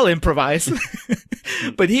 I'll improvise.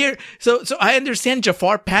 But here, so I understand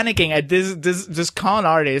Jafar panicking at this con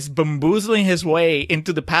artist bamboozling his way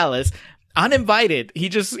into the palace, uninvited.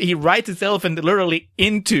 He rides his elephant literally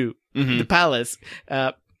into the palace.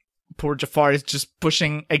 Poor Jafar is just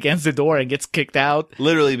pushing against the door and gets kicked out.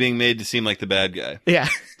 Literally being made to seem like the bad guy. Yeah.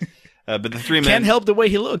 But the 3 men can't help the way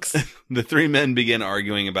he looks. The 3 men begin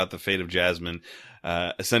arguing about the fate of Jasmine.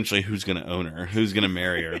 Essentially, who's going to own her? Who's going to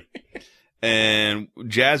marry her? And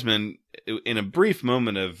Jasmine, in a brief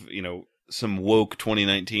moment of, some woke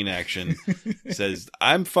 2019 action, says,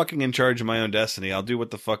 "I'm fucking in charge of my own destiny. I'll do what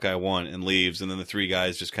the fuck I want," and leaves. And then the 3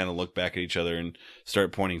 guys just kind of look back at each other and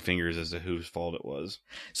start pointing fingers as to whose fault it was.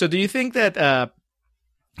 So do you think that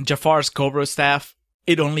Jafar's Cobra staff,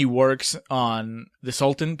 it only works on the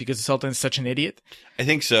Sultan because the Sultan is such an idiot? I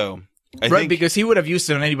think so. I Right, think because he would have used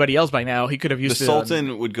it on anybody else by now. He could have used the it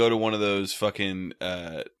Sultan would go to one of those fucking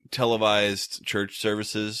televised church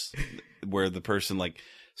services where the person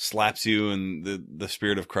slaps you and the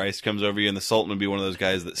spirit of Christ comes over you, and the Sultan would be one of those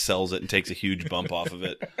guys that sells it and takes a huge bump off of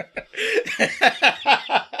it.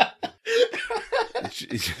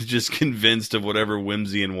 Just convinced of whatever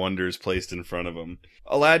whimsy and wonder is placed in front of him.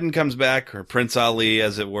 Aladdin comes back, or Prince Ali,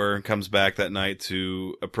 as it were, comes back that night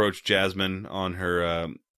to approach Jasmine on her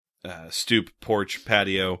stoop, porch,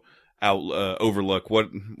 patio, overlook,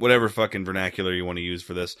 whatever fucking vernacular you want to use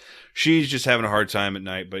for this. She's just having a hard time at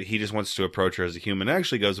night, but he just wants to approach her as a human.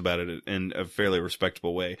 Actually goes about it in a fairly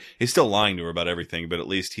respectable way. He's still lying to her about everything, but at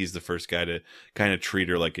least he's the first guy to kind of treat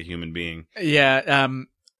her like a human being. Yeah.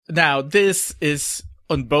 Now this is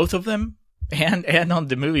on both of them and on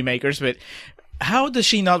the movie makers, but how does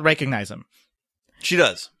she not recognize him? She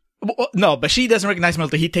does. No, but she doesn't recognize him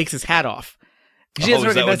until he takes his hat off. She is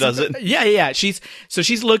that what does it? Yeah. She's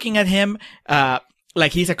looking at him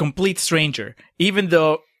like he's a complete stranger, even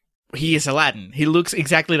though he is Aladdin. He looks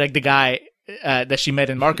exactly like the guy that she met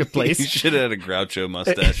in Marketplace. He should have had a Groucho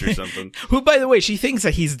mustache or something. Who, by the way, she thinks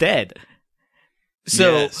that he's dead.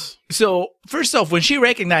 So first off, when she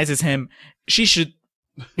recognizes him, she should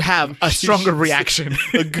have a stronger reaction.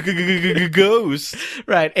 A ghost.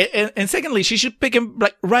 Right. And secondly, she should pick him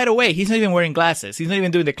right away. He's not even wearing glasses. He's not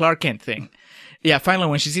even doing the Clark Kent thing. Yeah, finally,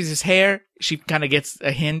 when she sees his hair, she kind of gets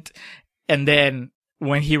a hint. And then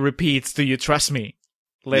when he repeats, "Do you trust me?"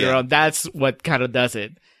 later on, that's what kind of does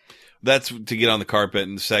it. That's to get on the carpet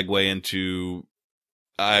and segue into,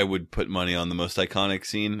 I would put money on the most iconic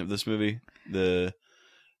scene of this movie.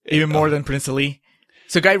 Even more than Prince Ali.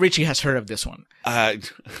 So Guy Ritchie has heard of this one. I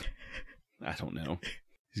don't know.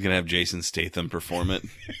 He's going to have Jason Statham perform it.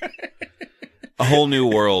 A Whole New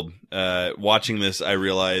World. Watching this, I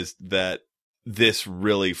realized that this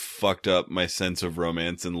really fucked up my sense of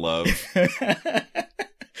romance and love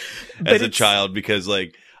as a child, because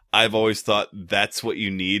I've always thought that's what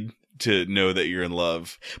you need to know that you're in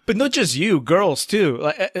love. But not just you, girls too.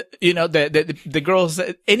 The girls,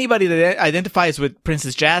 anybody that identifies with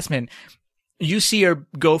Princess Jasmine, you see her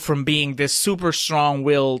go from being this super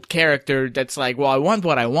strong-willed character that's like, well, I want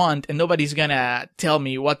what I want and nobody's gonna tell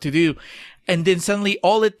me what to do. And then suddenly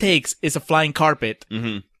all it takes is a flying carpet.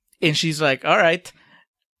 Mm-hmm. And she's like, all right.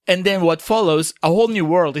 And then what follows, A Whole New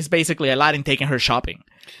World, is basically Aladdin taking her shopping.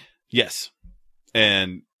 Yes.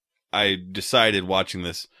 And I decided watching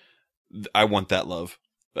this, I want that love.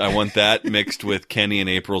 I want that mixed with Kenny and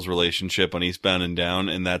April's relationship on Eastbound and Down,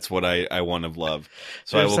 and that's what I want of love.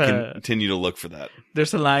 So I will continue to look for that.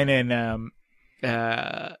 There's a line in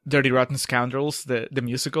Dirty Rotten Scoundrels, the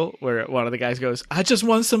musical, where one of the guys goes, "I just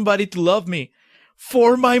want somebody to love me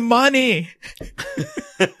for my money."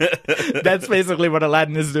 That's basically what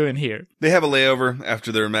Aladdin is doing here. They have a layover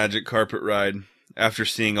after their magic carpet ride, after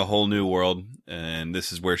seeing A Whole New World, and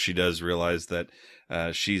this is where she does realize that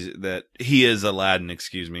he is Aladdin,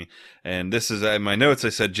 excuse me. And this is, in my notes, I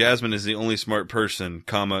said, Jasmine is the only smart person,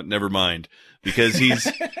 never mind. Because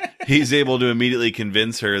he's able to immediately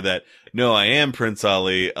convince her that, no, I am Prince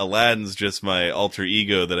Ali. Aladdin's just my alter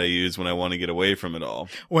ego that I use when I want to get away from it all.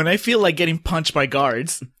 When I feel like getting punched by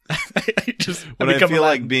guards, I When I feel Aladdin.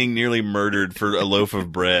 like being nearly murdered for a loaf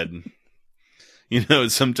of bread. You know,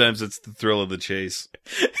 sometimes it's the thrill of the chase.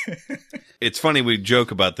 It's funny we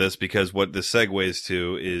joke about this because what this segues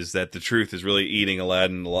to is that the truth is really eating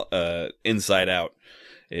Aladdin inside out.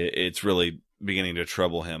 It's really beginning to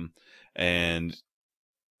trouble him. And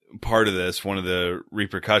part of this, one of the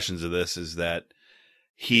repercussions of this is that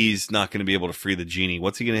he's not going to be able to free the genie.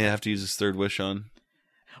 What's he going to have to use his third wish on?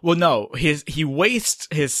 Well, no, he wastes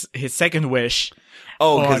his second wish.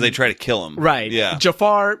 Oh, because they try to kill him. Right. Yeah.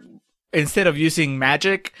 Jafar, instead of using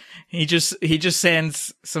magic, he just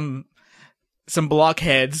sends some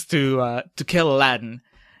blockheads to kill Aladdin.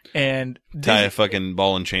 And tie a fucking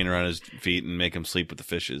ball and chain around his feet and make him sleep with the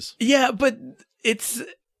fishes. Yeah, but it's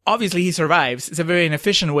obviously he survives. It's a very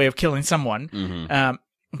inefficient way of killing someone. Mm-hmm.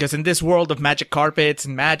 Because in this world of magic carpets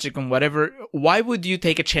and magic and whatever, why would you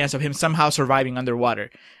take a chance of him somehow surviving underwater?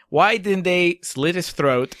 Why didn't they slit his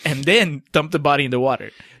throat and then dump the body in the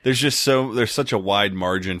water? There's such a wide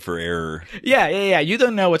margin for error. Yeah. You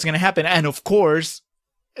don't know what's going to happen. And of course,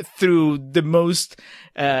 through the most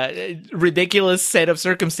ridiculous set of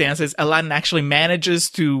circumstances, Aladdin actually manages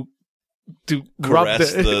to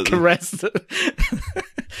caress the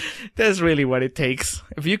That's really what it takes.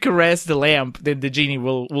 If you caress the lamp, then the genie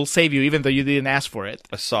will save you, even though you didn't ask for it.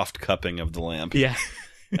 A soft cupping of the lamp. Yeah.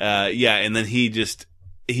 And then he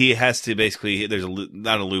has to basically, there's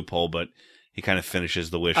not a loophole, but he kind of finishes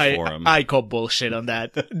the wish for him. I call bullshit on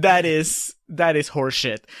that. That is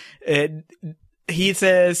horseshit. He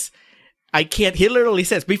says, I can't, he literally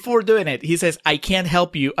says, before doing it, he says, I can't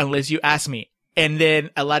help you unless you ask me. And then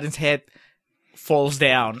Aladdin's head falls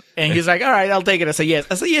down. And he's like, all right, I'll take it as a yes.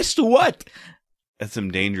 As a yes to what? That's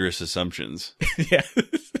some dangerous assumptions. Yeah.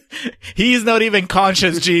 He's not even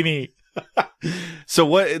conscious, genie. So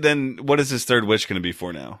what is his third wish going to be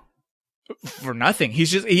for now? For nothing.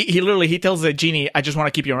 He's just, he literally tells the genie, I just want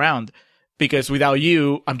to keep you around because without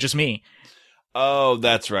you, I'm just me. Oh,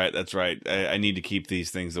 that's right. I need to keep these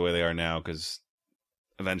things the way they are now because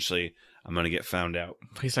eventually I'm going to get found out.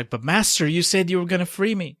 He's like, but master, you said you were going to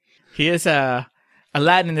free me. He is,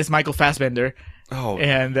 Aladdin is Michael Fassbender. Oh.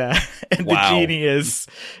 And wow. The genie is,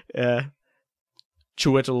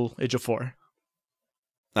 Chiwetel Ejiofor.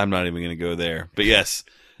 I'm not even going to go there, but yes.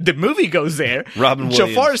 The movie goes there. Robin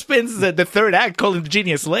Williams. Jafar spends the third act calling the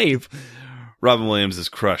genie a slave. Robin Williams is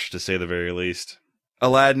crushed, to say the very least.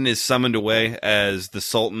 Aladdin is summoned away as the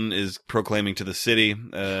Sultan is proclaiming to the city.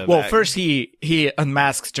 First he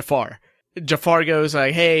unmasks Jafar. Jafar goes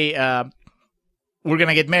like, hey, we're going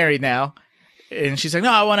to get married now. And she's like,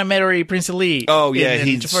 no, I want to marry Prince Ali. Oh, yeah.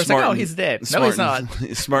 And Jafar's like, oh, he's dead. No, he's not. He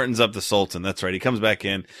smartens up the Sultan. That's right. He comes back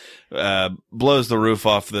in, blows the roof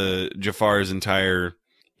off the Jafar's entire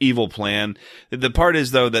evil plan. The part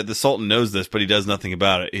is, though, that the Sultan knows this, but he does nothing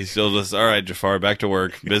about it. He's still just, all right, Jafar, back to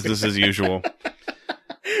work. Business as usual.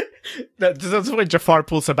 That's why Jafar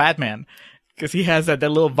pulls a Batman. Because he has that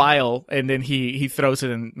little vial, and then he throws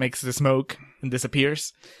it and makes the smoke and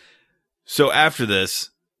disappears. So after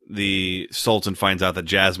this, the Sultan finds out that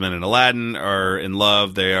Jasmine and Aladdin are in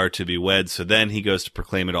love. They are to be wed. So then he goes to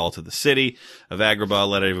proclaim it all to the city of Agrabah,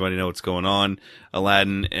 let everybody know what's going on.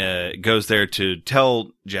 Aladdin goes there to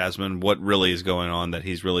tell Jasmine what really is going on, that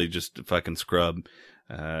he's really just a fucking scrub.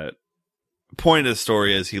 Point of the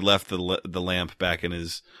story is he left the lamp back in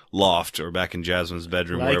his loft or back in Jasmine's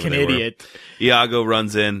bedroom. Like an idiot. Iago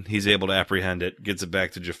runs in. He's able to apprehend it, gets it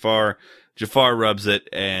back to Jafar. Jafar rubs it,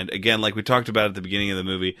 and again, like we talked about at the beginning of the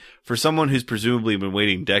movie, for someone who's presumably been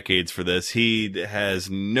waiting decades for this, he has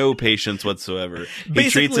no patience whatsoever. He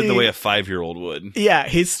treats it the way a 5-year-old would. Yeah,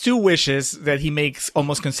 his two wishes that he makes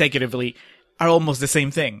almost consecutively are almost the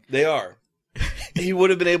same thing. They are. He would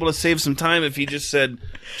have been able to save some time if he just said,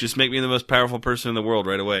 just make me the most powerful person in the world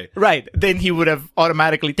right away. Right. Then he would have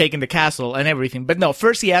automatically taken the castle and everything. But no,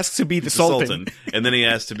 first he asks to be the Sultan. And then he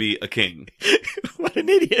asks to be a king. What an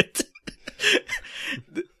idiot.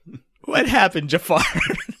 What happened, Jafar?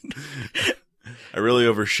 I really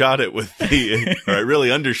overshot it with I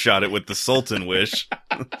really undershot it with the Sultan wish.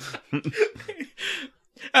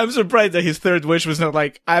 I'm surprised that his third wish was not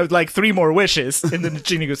like, I would like 3 more wishes. And then the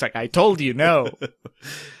genie goes like, I told you, no.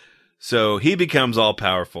 So he becomes all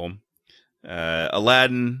powerful.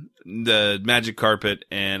 Aladdin, the magic carpet,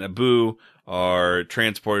 and Abu are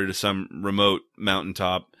transported to some remote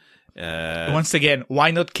mountaintop. Once again, why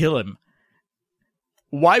not kill him?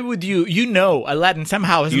 Why would you Aladdin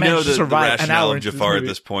somehow has managed to survive the an hour rationale of into Jafar this at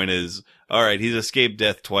this point is, all right, he's escaped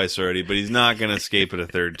death twice already, but he's not going to escape it a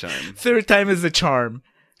third time. Third time is the charm.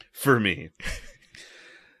 For me.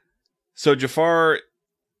 So Jafar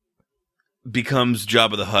becomes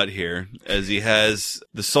Jabba the Hutt here, as he has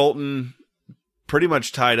the Sultan pretty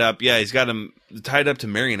much tied up. Yeah, he's got him tied up to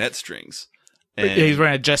marionette strings. And He's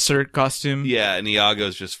wearing a jester costume. yeah, and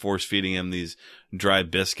Iago's just force-feeding him these dry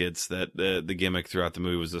biscuits that the gimmick throughout the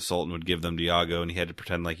movie was the Sultan would give them to Iago, and he had to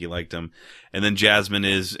pretend like he liked them. And then Jasmine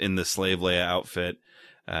is in the slave Leia outfit,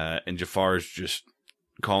 and Jafar's just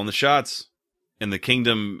calling the shots. And the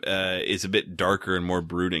kingdom is a bit darker and more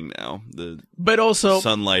brooding now. But also,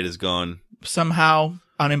 sunlight is gone. Somehow,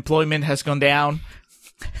 unemployment has gone down.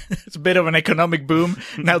 It's a bit of an economic boom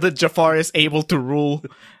now that Jafar is able to rule.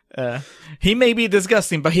 He may be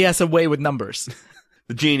disgusting, but he has a way with numbers.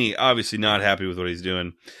 The genie, obviously not happy with what he's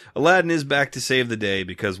doing. Aladdin is back to save the day,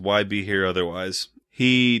 because why be here otherwise?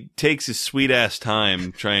 He takes his sweet-ass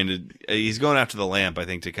time trying to... he's going after the lamp, I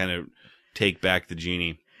think, to kind of take back the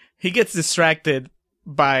genie. He gets distracted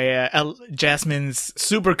by Jasmine's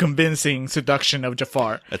super convincing seduction of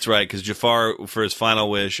Jafar. That's right, because Jafar, for his final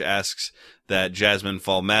wish, asks that Jasmine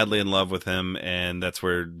fall madly in love with him, and that's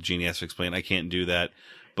where Genie has to explain, I can't do that.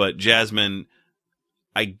 But Jasmine,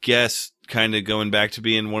 I guess, kind of going back to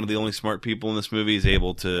being one of the only smart people in this movie, is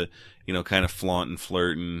able to, kind of flaunt and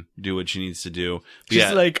flirt and do what she needs to do. But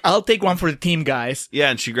She's like, I'll take one for the team, guys. Yeah,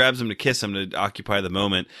 and she grabs him to kiss him to occupy the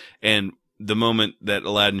moment, and the moment that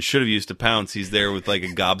Aladdin should have used to pounce, he's there with like a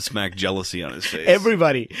gobsmacked jealousy on his face.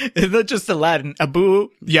 Everybody. It's not just Aladdin. Abu,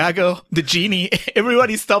 Iago, the genie.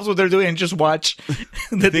 Everybody stops what they're doing and just watch.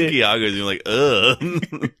 I think Iago's like,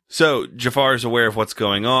 ugh. So Jafar is aware of what's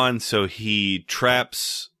going on, so he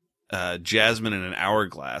traps Jasmine in an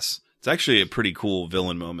hourglass. It's actually a pretty cool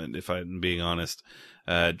villain moment, if I'm being honest.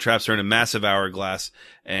 Traps her in a massive hourglass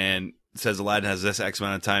and says Aladdin has this X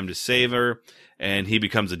amount of time to save her. And he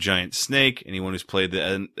becomes a giant snake. Anyone who's played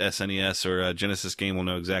the SNES or Genesis game will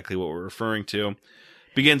know exactly what we're referring to.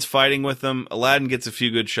 Begins fighting with them. Aladdin gets a few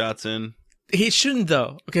good shots in. He shouldn't,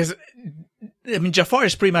 though, because, Jafar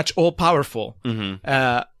is pretty much all-powerful.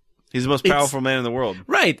 Mm-hmm. He's the most powerful man in the world.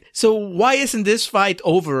 Right. So why isn't this fight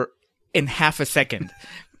over in half a second?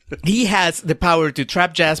 He has the power to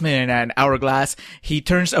trap Jasmine in an hourglass. He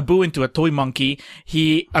turns Abu into a toy monkey.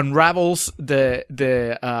 He unravels the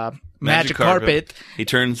magic carpet. He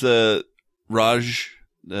turns Raj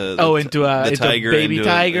into a tiger, baby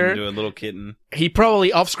tiger, into a little kitten. He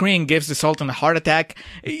probably off screen gives the Sultan a heart attack.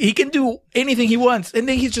 He can do anything he wants, and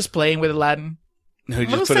then he's just playing with Aladdin. No,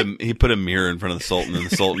 he put a mirror in front of the Sultan, and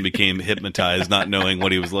the Sultan became hypnotized, not knowing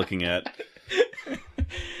what he was looking at.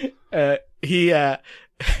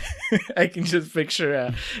 I can just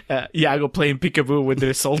picture Iago playing peekaboo with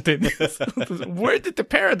the Sultan. Where did the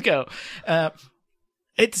parrot go?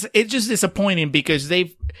 It's just disappointing because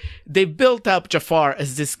they've built up Jafar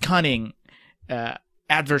as this cunning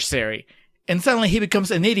adversary, and suddenly he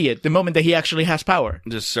becomes an idiot the moment that he actually has power.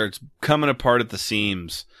 Just starts coming apart at the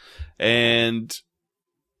seams, and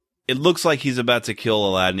it looks like he's about to kill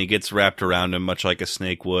Aladdin. He gets wrapped around him much like a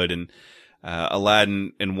snake would, and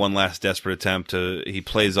Aladdin, in one last desperate attempt, he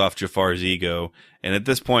plays off Jafar's ego, and at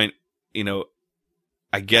this point,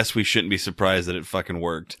 I guess we shouldn't be surprised that it fucking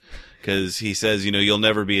worked. Because he says, you'll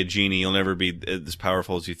never be a genie. You'll never be as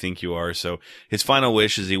powerful as you think you are. So his final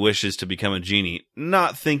wish is he wishes to become a genie,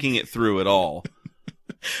 not thinking it through at all.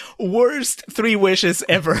 Worst 3 wishes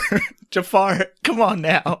ever. Jafar, come on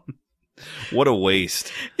now. What a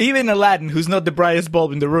waste. Even Aladdin, who's not the brightest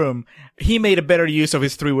bulb in the room, he made a better use of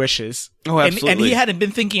his 3 wishes. Oh, absolutely. And he hadn't been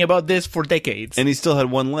thinking about this for decades. And he still had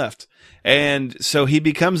 1 left. And so he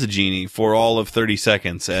becomes a genie for all of 30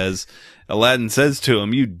 seconds as Aladdin says to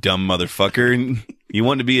him, you dumb motherfucker, you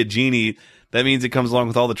want to be a genie, that means it comes along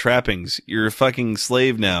with all the trappings. You're a fucking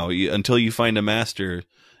slave now. Until you find a master,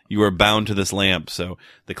 you are bound to this lamp. So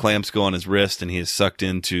the clamps go on his wrist, and he is sucked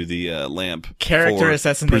into the lamp. Character for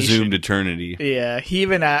assassination. Presumed eternity. Yeah, he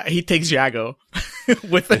even he takes Iago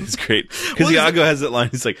with him. It's great. Because Iago has that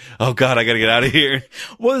line, he's like, oh god, I gotta get out of here.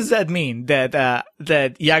 What does that mean? That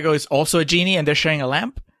Iago is also a genie and they're sharing a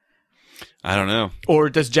lamp? I don't know. Or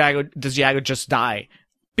does Iago just die?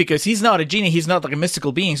 Because he's not a genie, he's not like a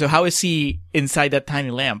mystical being, so how is he inside that tiny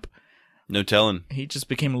lamp? No telling. He just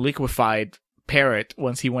became a liquefied parrot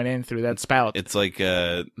once he went in through that spout. It's like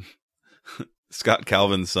Scott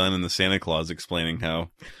Calvin's son in the Santa Claus explaining how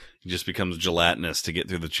he just becomes gelatinous to get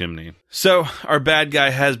through the chimney. So, our bad guy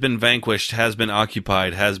has been vanquished, has been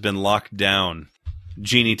occupied, has been locked down.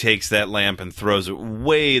 Genie takes that lamp and throws it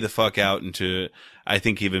way the fuck out into, I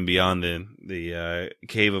think, even beyond the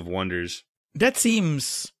Cave of Wonders. That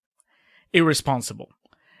seems irresponsible.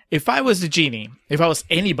 If I was the genie, if I was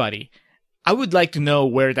anybody, I would like to know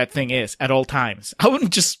where that thing is at all times. I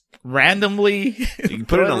wouldn't just randomly... You can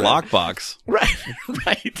put it in a lockbox. Right,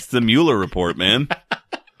 right. It's the Mueller report, man.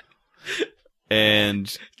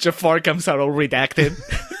 And Jafar comes out all redacted.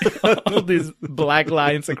 All these black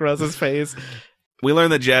lines across his face. we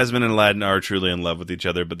learn that Jasmine and Aladdin are truly in love with each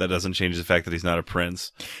other, but that doesn't change the fact that he's not a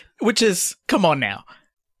prince. Which is, come on now.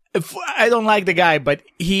 I don't like the guy, but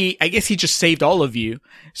I guess he just saved all of you.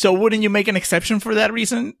 So wouldn't you make an exception for that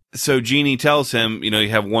reason? So Genie tells him, you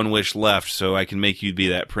have one wish left, so I can make you be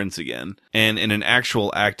that prince again. And in an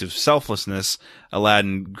actual act of selflessness,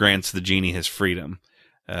 Aladdin grants the genie his freedom.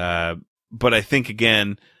 But I think,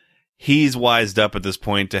 again, he's wised up at this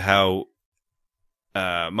point to how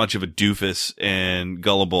much of a doofus and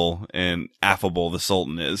gullible and affable the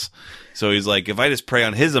Sultan is. So he's like, if I just prey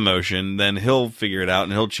on his emotion, then he'll figure it out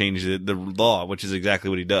and he'll change the law, which is exactly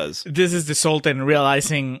what he does. This is the Sultan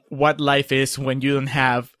realizing what life is when you don't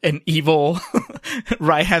have an evil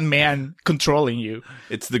right-hand man controlling you.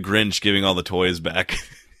 It's the Grinch giving all the toys back.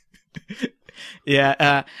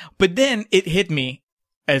 Yeah, but then it hit me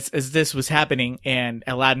as this was happening, and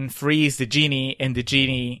Aladdin frees the genie, and the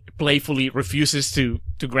genie playfully refuses to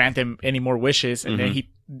grant him any more wishes, and then he,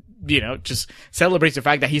 just celebrates the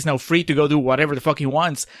fact that he's now free to go do whatever the fuck he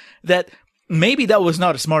wants. That maybe that was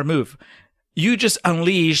not a smart move. You just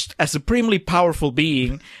unleashed a supremely powerful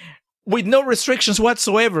being with no restrictions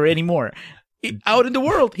whatsoever anymore. Out in the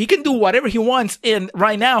world, he can do whatever he wants, and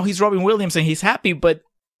right now he's Robin Williams and he's happy, but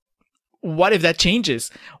what if that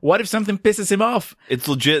changes? What if something pisses him off? It's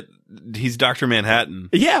legit. He's Dr. Manhattan.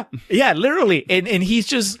 Yeah, literally. And he's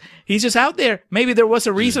just out there. Maybe there was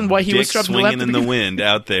a reason why he was strapped to the swinging in the wind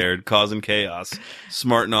out there, causing chaos,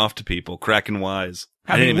 smarting off to people, cracking wise.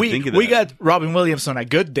 I didn't even think of that. We got Robin Williams on a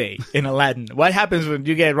good day in Aladdin. What happens when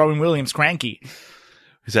you get Robin Williams cranky?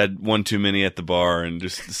 He's had one too many at the bar, and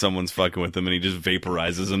just someone's fucking with him, and he just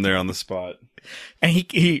vaporizes him there on the spot. And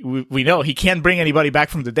we know he can't bring anybody back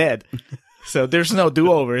from the dead. So there's no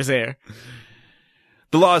do-overs there.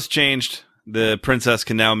 The law's changed. The princess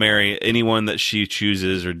can now marry anyone that she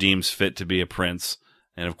chooses or deems fit to be a prince.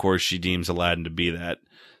 And of course, she deems Aladdin to be that.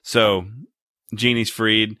 So, Genie's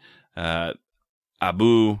freed.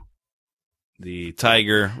 Abu, the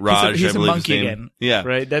tiger, Raj, he's I believe a monkey his name. again. Yeah.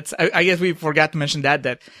 Right? I guess we forgot to mention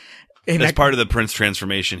that. As part of the prince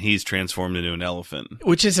transformation, he's transformed into an elephant.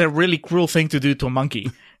 Which is a really cruel thing to do to a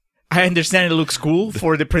monkey. I understand it looks cool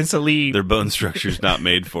for the Prince Ali. Their bone structure's not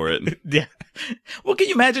made for it. Yeah. Well, can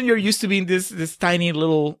you imagine you're used to being this tiny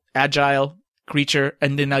little agile creature,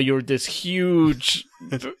 and then now you're this huge.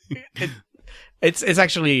 It's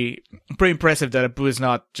actually pretty impressive that Abu is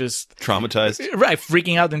not just traumatized, right?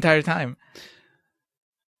 Freaking out the entire time.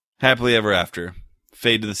 Happily ever after.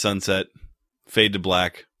 Fade to the sunset. Fade to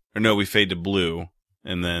black. Or no, we fade to blue,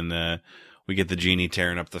 and then we get the genie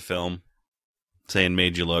tearing up the film, saying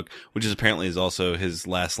 "Made you look," which is apparently is also his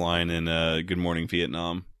last line in "Good Morning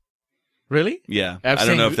Vietnam." Really? Yeah. I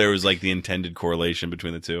don't know if there was like the intended correlation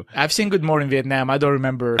between the two. I've seen Good Morning Vietnam. I don't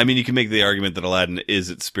remember. I mean, you can make the argument that Aladdin is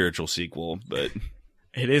its spiritual sequel, but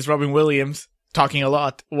it is Robin Williams talking a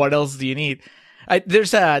lot. What else do you need?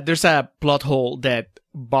 There's a plot hole that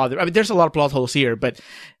bothers. I mean, there's a lot of plot holes here, but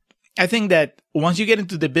I think that once you get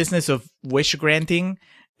into the business of wish granting,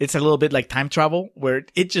 it's a little bit like time travel, where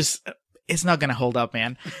it's not gonna hold up,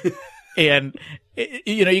 man. And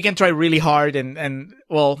you can try really hard, and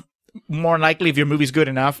well, more likely if your movie's good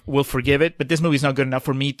enough, we'll forgive it. But this movie's not good enough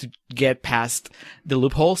for me to get past the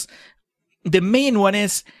loopholes. The main one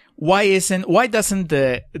is why doesn't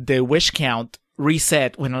the wish count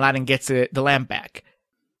reset when Aladdin gets the lamp back?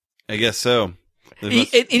 I guess so. And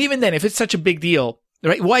even then, if it's such a big deal.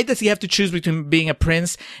 Right? Why does he have to choose between being a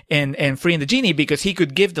prince and freeing the genie? Because he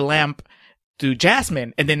could give the lamp to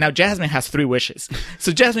Jasmine, and then now Jasmine has 3 wishes.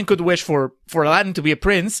 So Jasmine could wish for Aladdin to be a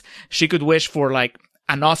prince. She could wish for like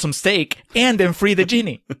an awesome steak, and then free the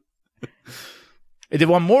genie. If they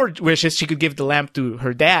want more wishes, she could give the lamp to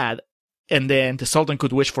her dad, and then the Sultan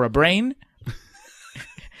could wish for a brain.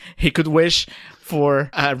 He could wish for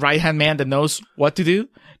a right-hand man that knows what to do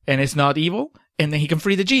and is not evil, and then he can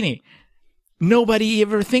free the genie. Nobody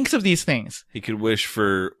ever thinks of these things. He could wish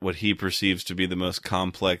for what he perceives to be the most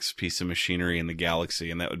complex piece of machinery in the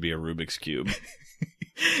galaxy, and that would be a Rubik's Cube.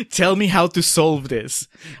 Tell me how to solve this.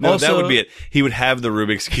 No, that would be it. He would have the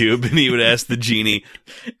Rubik's Cube, and he would ask the genie,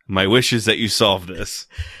 "My wish is that you solve this."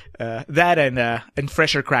 That and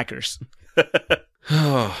fresher crackers.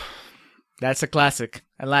 That's a classic.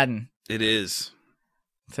 Aladdin. It is.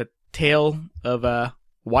 It's a tale of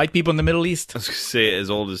white people in the Middle East. I was going to say as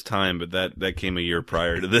old as time, but that came a year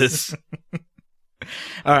prior to this.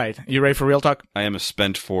 All right. You ready for real talk? I am a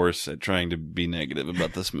spent force at trying to be negative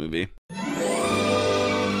about this movie.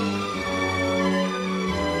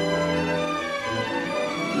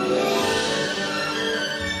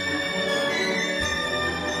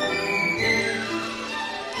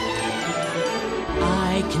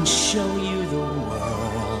 I can show you the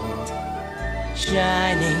world,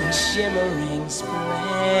 shining, shimmering,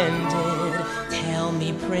 splendid. Tell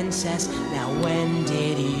me, princess, now when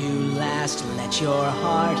did you last let your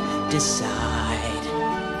heart decide?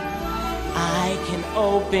 I can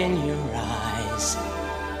open your eyes,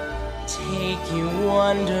 take you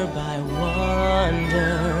wonder by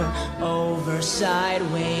wonder, over,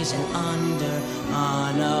 sideways, and under,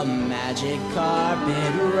 on a magic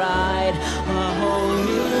carpet ride, a whole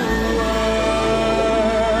new world,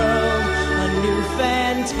 a new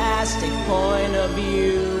fantastic point of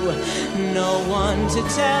view. No one to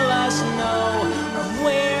tell us no, or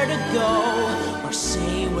where to go, or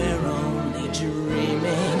say we're only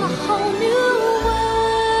dreaming. A whole new world,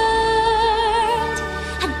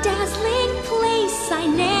 a dazzling place I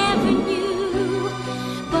never knew.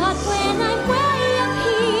 But when I'm way up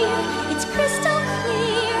here, it's crystal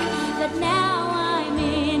clear that now I'm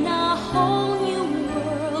in a whole new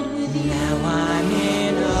world with you. Now I'm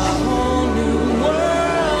in a whole new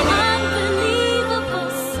world.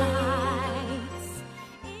 Unbelievable sights.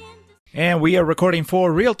 And we are recording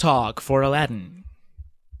for Real Talk for Aladdin.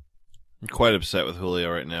 I'm quite upset with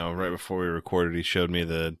Julio right now. Right before we recorded, he showed me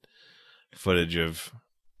the footage of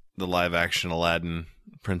the live-action Aladdin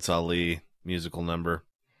Prince Ali musical number.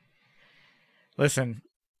 Listen,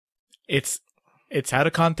 it's out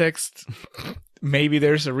of context. Maybe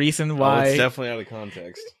there's a reason why. It's definitely out of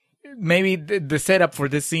context. Maybe the setup for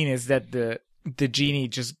this scene is that the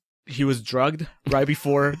genie he was drugged right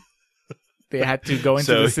before they had to go into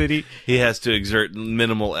So the city. He has to exert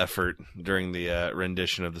minimal effort during the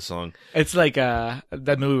rendition of the song. It's like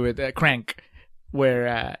that movie with Crank,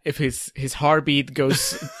 where if his heartbeat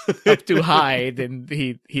goes up too high, then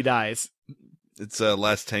he dies. It's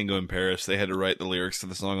Last Tango in Paris. They had to write the lyrics to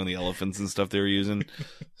the song on the elephants and stuff they were using,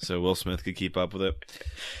 so Will Smith could keep up with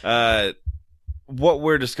it. What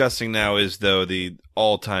we're discussing now is, though, the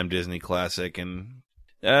all-time Disney classic, and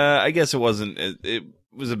I guess it wasn't. It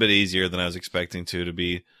was a bit easier than I was expecting to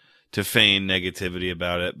feign negativity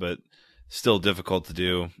about it, but still difficult to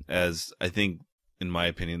do. As I think, in my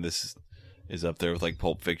opinion, this is up there with like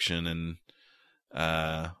Pulp Fiction and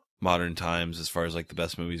Modern Times as far as like the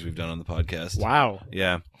best movies we've done on the podcast. Wow.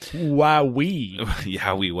 Yeah. Wowee.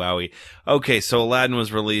 Yowie. Okay, so Aladdin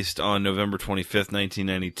was released on November 25th,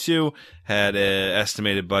 1992, had an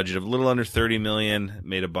estimated budget of a little under $30 million,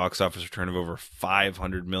 made a box office return of over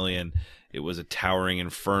 $500 million. It was a towering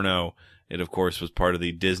inferno. It, of course, was part of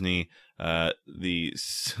the Disney, the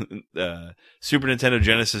Super Nintendo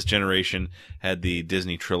Genesis generation had the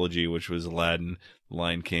Disney trilogy, which was Aladdin,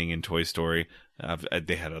 Lion King, and Toy Story.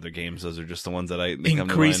 They had other games. Those are just the ones that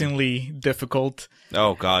increasingly difficult.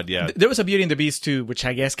 Oh God, yeah. There was a Beauty and the Beast too, which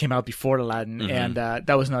I guess came out before Aladdin, and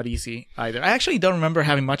that was not easy either. I actually don't remember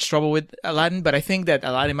having much trouble with Aladdin, but I think that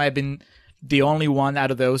Aladdin might have been the only one out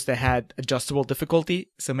of those that had adjustable difficulty.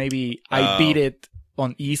 So maybe I beat it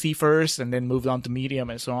on easy first, and then moved on to medium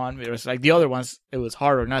and so on. It was like the other ones, it was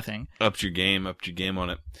hard or nothing. Upped your game on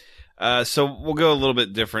it. So we'll go a little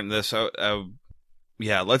bit different in this.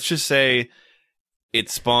 Yeah, let's just say it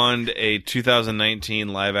spawned a 2019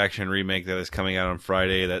 live-action remake that is coming out on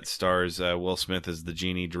Friday that stars Will Smith as the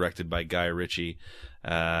genie, directed by Guy Ritchie.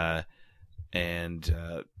 And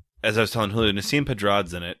as I was telling Julio, Nasim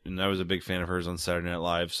Pedrad's in it, and I was a big fan of hers on Saturday Night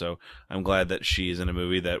Live, so I'm glad that she's in a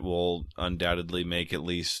movie that will undoubtedly make at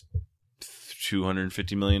least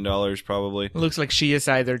 $250 million, probably. It looks like she is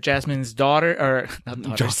either Jasmine's daughter, or not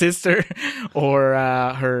daughter, sister, or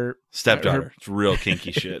her stepdaughter. It's real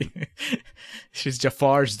kinky shit. She's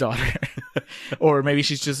Jafar's daughter. Or maybe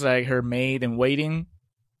she's just like her maid in waiting.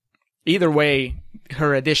 Either way,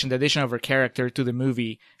 the addition of her character to the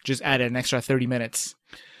movie just added an extra 30 minutes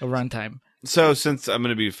of runtime. So since I'm going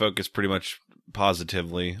to be focused pretty much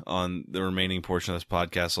positively on the remaining portion of this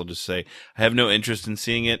podcast, I'll just say I have no interest in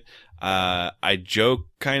seeing it. I joke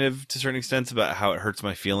kind of to certain extents about how it hurts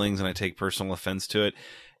my feelings and I take personal offense to it.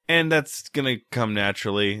 And that's going to come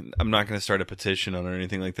naturally. I'm not going to start a petition on it or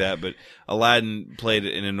anything like that. But Aladdin played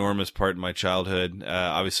an enormous part in my childhood.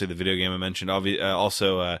 Obviously, the video game I mentioned.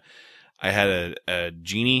 Also, I had a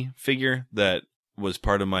genie figure that was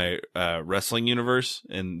part of my wrestling universe,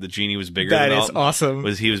 and the genie was bigger. That than is awesome.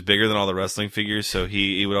 He was bigger than all the wrestling figures, so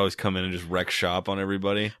he would always come in and just wreck shop on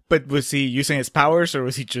everybody. But was he using his powers, or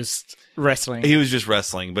was he just wrestling? He was just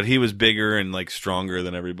wrestling, but he was bigger and like stronger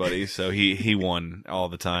than everybody, so he won all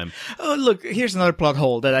the time. Oh, look, here's another plot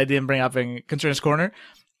hole that I didn't bring up in Concerns Corner.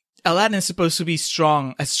 Aladdin is supposed to be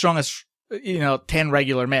strong as 10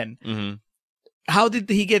 regular men. Mm-hmm. How did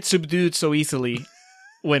he get subdued so easily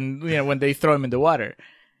when they throw him in the water?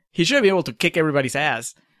 He should be able to kick everybody's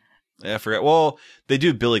ass. Yeah, I forgot. Well, they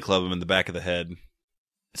do billy club him in the back of the head.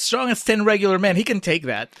 Strong as 10 regular men. He can take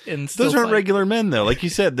that. And Those aren't regular men, though. Like you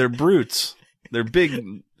said, they're brutes. They're big.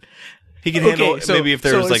 He can handle maybe if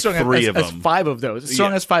there was like 3 of them. As 5 of those. As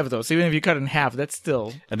strong as 5 of those. Even if you cut it in half, that's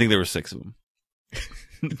still... I think there were 6 of them.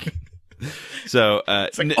 So,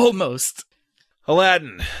 it's like almost.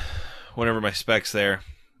 Aladdin. Whenever my specs there,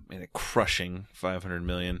 made a crushing $500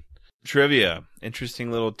 million. Trivia.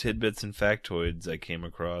 Interesting little tidbits and factoids I came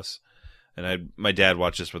across. And my dad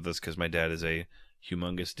watched this with us because my dad is a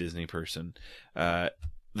humongous Disney person. The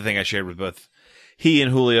thing I shared with both he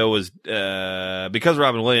and Julio was because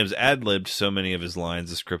Robin Williams ad-libbed so many of his lines,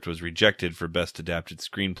 the script was rejected for Best Adapted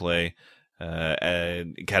Screenplay,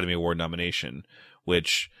 an Academy Award nomination,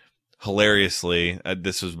 which hilariously,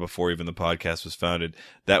 this was before even the podcast was founded,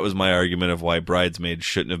 that was my argument of why Bridesmaids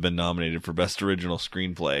shouldn't have been nominated for Best Original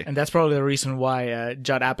Screenplay. And that's probably the reason why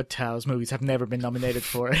Judd Apatow's movies have never been nominated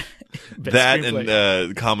for Best that Screenplay.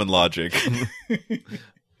 And Common Logic.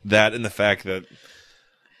 That and the fact that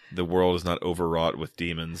the world is not overwrought with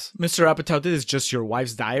demons. Mr. Apatow, this is just your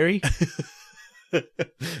wife's diary?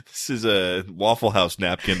 This is a Waffle House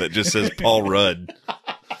napkin that just says Paul Rudd.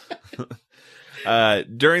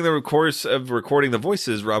 During the course of recording the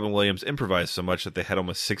voices, Robin Williams improvised so much that they had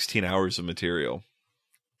almost 16 hours of material.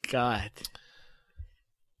 God.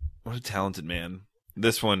 What a talented man.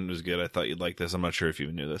 This one was good. I thought you'd like this. I'm not sure if you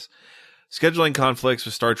even knew this. Scheduling conflicts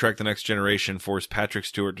with Star Trek The Next Generation forced Patrick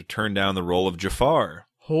Stewart to turn down the role of Jafar.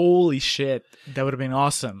 Holy shit. That would have been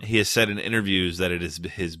awesome. He has said in interviews that it is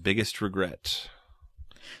his biggest regret.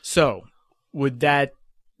 So, would that...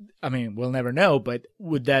 I mean, we'll never know, but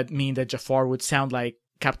would that mean that Jafar would sound like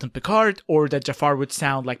Captain Picard, or that Jafar would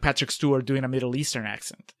sound like Patrick Stewart doing a Middle Eastern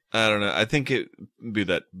accent? I don't know. I think it would be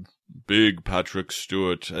that big Patrick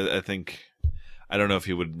Stewart. I don't know if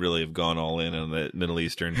he would really have gone all in on the Middle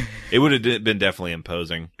Eastern. It would have been definitely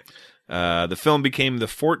imposing. The film became the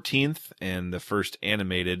 14th and the first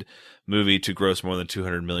animated movie to gross more than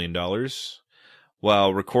 $200 million.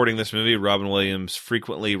 While recording this movie, Robin Williams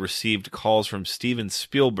frequently received calls from Steven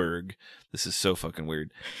Spielberg. This is so fucking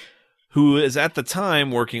weird. Who is at the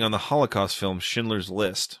time working on the Holocaust film Schindler's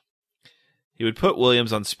List. He would put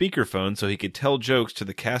Williams on speakerphone so he could tell jokes to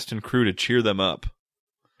the cast and crew to cheer them up.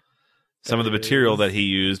 Some of the material that he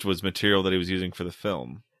used was material that he was using for the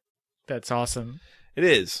film. That's awesome. It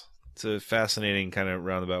is. It's a fascinating kind of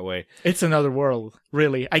roundabout way. It's another world,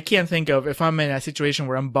 really. I can't think of, if I'm in a situation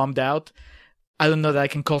where I'm bummed out, I don't know that I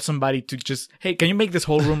can call somebody to just, hey, can you make this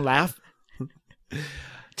whole room laugh?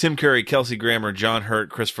 Tim Curry, Kelsey Grammer, John Hurt,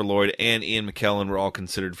 Christopher Lloyd, and Ian McKellen were all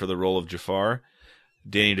considered for the role of Jafar.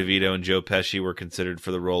 Danny DeVito and Joe Pesci were considered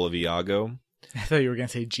for the role of Iago. I thought you were going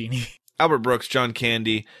to say Genie. Albert Brooks, John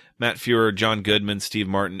Candy, Matt Fuhrer, John Goodman, Steve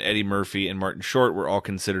Martin, Eddie Murphy, and Martin Short were all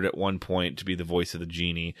considered at one point to be the voice of the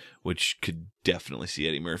genie, which could definitely see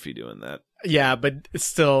Eddie Murphy doing that. Yeah, but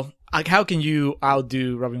still, like, how can you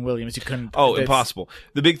outdo Robin Williams? You couldn't. Oh, impossible.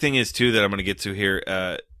 The big thing is, too, that I'm going to get to here,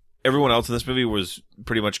 everyone else in this movie was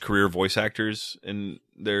pretty much career voice actors in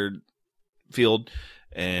their field,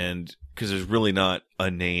 and because there's really not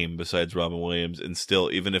a name besides Robin Williams, and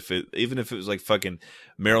still, even if it was like fucking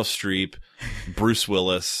Meryl Streep, Bruce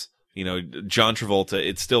Willis, John Travolta,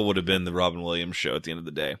 it still would have been the Robin Williams show at the end of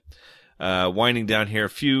the day. Winding down here, a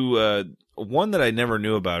few, one that I never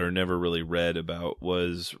knew about or never really read about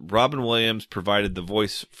was Robin Williams provided the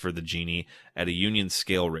voice for the genie at a union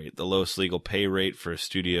scale rate, the lowest legal pay rate for a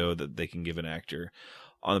studio that they can give an actor,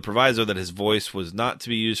 on the proviso that his voice was not to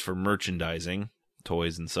be used for merchandising,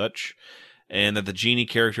 toys and such, and that the genie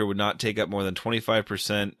character would not take up more than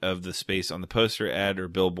 25% of the space on the poster, ad, or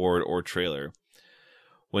billboard or trailer.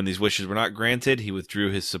 When these wishes were not granted, he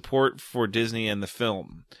withdrew his support for Disney and the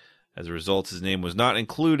film. As a result, his name was not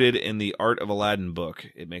included in the Art of Aladdin book.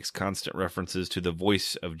 It makes constant references to the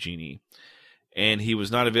voice of Genie. And he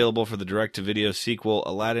was not available for the direct-to-video sequel,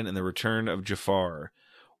 Aladdin and the Return of Jafar,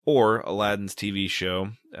 or Aladdin's TV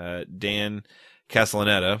show. Dan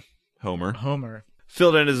Castellaneta, Homer,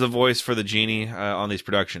 filled in as the voice for the genie on these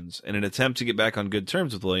productions. In an attempt to get back on good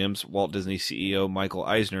terms with Williams, Walt Disney CEO Michael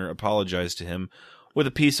Eisner apologized to him with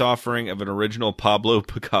a peace offering of an original Pablo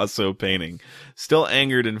Picasso painting. Still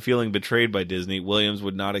angered and feeling betrayed by Disney, Williams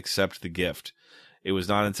would not accept the gift. It was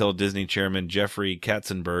not until Disney chairman Jeffrey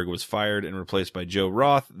Katzenberg was fired and replaced by Joe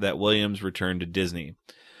Roth that Williams returned to Disney.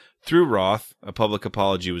 Through Roth, a public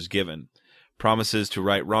apology was given. Promises to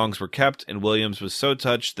right wrongs were kept, and Williams was so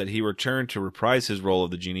touched that he returned to reprise his role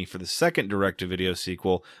of the genie for the second direct-to-video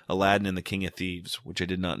sequel, Aladdin and the King of Thieves, which I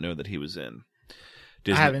did not know that he was in.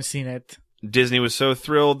 I haven't seen it. Disney was so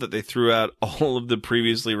thrilled that they threw out all of the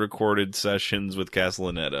previously recorded sessions with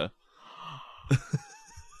Castellaneta.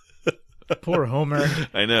 Poor Homer.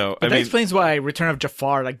 I know. But that explains why Return of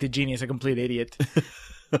Jafar, like the genie, is a complete idiot.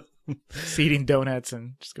 He's eating donuts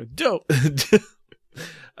and just go, dope.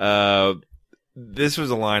 This was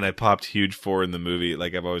a line I popped huge for in the movie.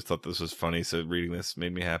 Like, I've always thought this was funny, so reading this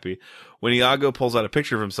made me happy. When Iago pulls out a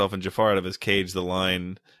picture of himself and Jafar out of his cage,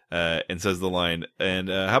 and says the line, and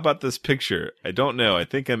how about this picture? I don't know. I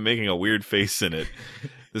think I'm making a weird face in it.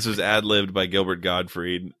 This was ad-libbed by Gilbert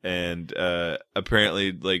Gottfried, and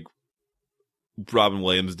apparently, like, Robin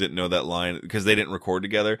Williams didn't know that line because they didn't record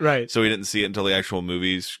together. Right. So he didn't see it until the actual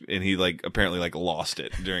movies, and he, like, apparently, like, lost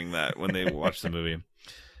it during that when they watched the movie.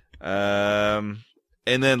 And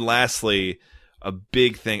then lastly, a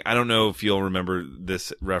big thing. I don't know if you'll remember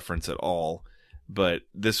this reference at all, but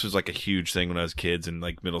this was like a huge thing when I was kids in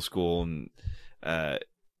like middle school, and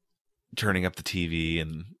turning up the TV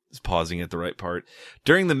and pausing at the right part.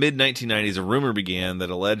 During the mid-1990s, a rumor began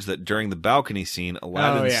that alleged that during the balcony scene,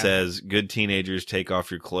 Aladdin says, "Good teenagers, take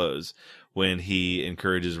off your clothes," when he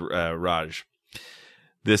encourages Raj.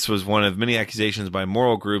 This was one of many accusations by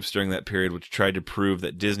moral groups during that period which tried to prove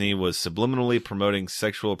that Disney was subliminally promoting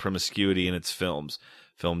sexual promiscuity in its films.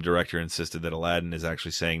 Film director insisted that Aladdin is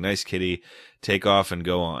actually saying, "Nice kitty, take off and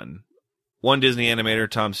go on." One Disney animator,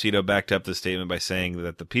 Tom Cito, backed up the statement by saying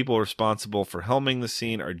that the people responsible for helming the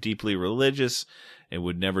scene are deeply religious and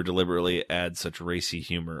would never deliberately add such racy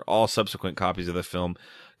humor. All subsequent copies of the film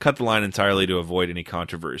cut the line entirely to avoid any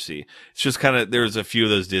controversy. It's just kind of, there's a few of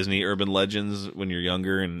those Disney urban legends when you're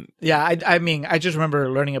younger. And yeah, I mean, I just remember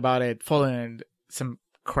learning about it following some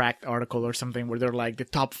cracked article or something where they're like the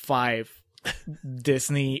top 5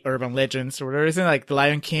 Disney urban legends, or there isn't like the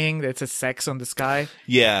Lion King that says sex on the sky.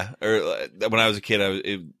 Yeah, or when I was a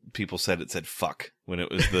kid, people said it said fuck when it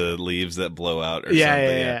was the leaves that blow out or something.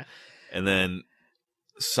 Yeah. And then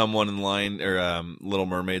someone in line, or Little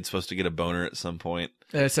Mermaid's supposed to get a boner at some point.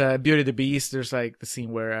 There's Beauty and the Beast. There's like the scene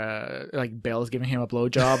where like Belle's giving him a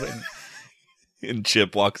blowjob and and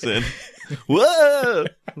Chip walks in. Whoa!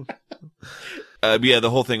 Yeah, the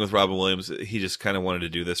whole thing with Robin Williams, he just kind of wanted to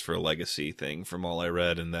do this for a legacy thing from all I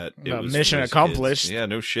read, and that it was mission accomplished. Yeah,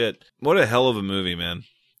 no shit. What a hell of a movie, man.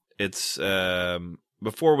 It's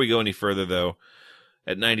before we go any further though,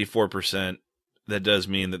 at 94%, that does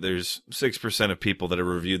mean that there's 6% of people that have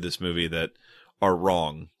reviewed this movie that are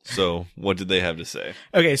wrong. So what did they have to say?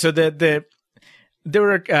 Okay, so there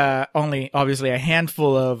were only obviously a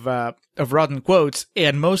handful of rotten quotes,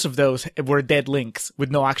 and most of those were dead links with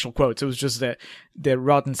no actual quotes. It was just the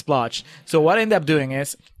rotten splotch. So what I ended up doing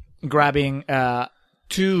is grabbing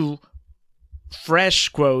 2 fresh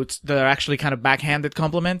quotes that are actually kind of backhanded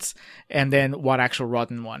compliments, and then one actual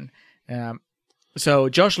rotten one. So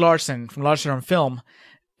Josh Larsen from Larsen on Film,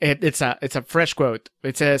 it's a fresh quote.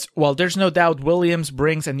 It says, "While there's no doubt Williams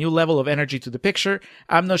brings a new level of energy to the picture,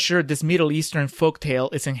 I'm not sure this Middle Eastern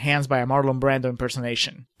folktale is enhanced by a Marlon Brando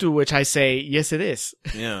impersonation." To which I say, yes, it is.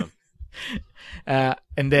 Yeah.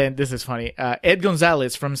 And then this is funny. Ed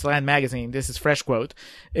Gonzalez from Slant Magazine. This is fresh quote.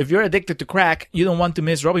 "If you're addicted to crack, you don't want to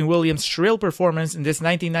miss Robin Williams' shrill performance in this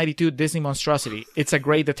 1992 Disney monstrosity. It's a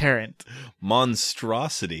great deterrent."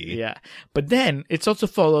 Monstrosity? Yeah. But then it's also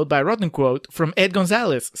followed by a rotten quote from Ed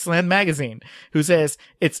Gonzalez, Slant Magazine, who says,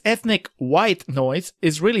 "Its ethnic white noise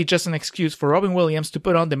is really just an excuse for Robin Williams to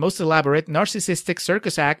put on the most elaborate narcissistic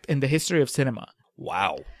circus act in the history of cinema."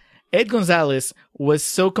 Wow. Ed Gonzalez was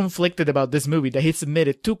so conflicted about this movie that he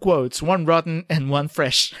submitted 2 quotes, one rotten and one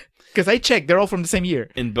fresh. Because I checked, they're all from the same year.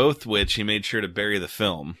 In both which he made sure to bury the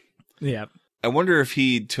film. Yeah. I wonder if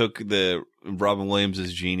he took the Robin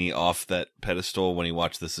Williams' genie off that pedestal when he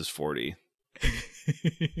watched This Is 40.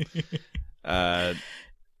 Of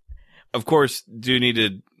course, do need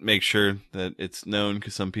to make sure that it's known,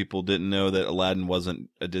 because some people didn't know that Aladdin wasn't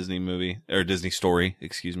a Disney movie, or a Disney story,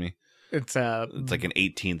 excuse me. It's like an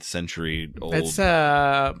 18th century old. It's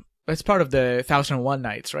part of the 1001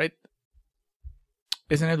 Nights, right?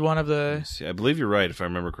 Isn't it one of the? I believe you're right, if I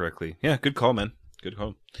remember correctly. Yeah, good call, man. Good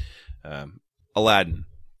call. Aladdin,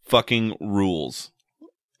 fucking rules.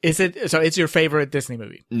 Is it? So it's your favorite Disney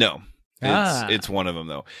movie? No, it's one of them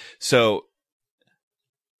though. So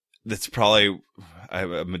that's probably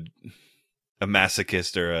I'm a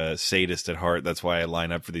masochist or a sadist at heart. That's why I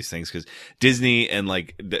line up for these things, because Disney and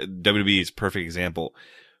like WWE is a perfect example.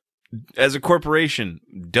 As a corporation,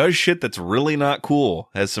 does shit that's really not cool,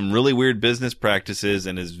 has some really weird business practices,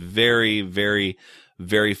 and is very, very,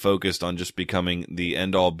 very focused on just becoming the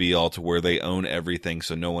end-all be-all to where they own everything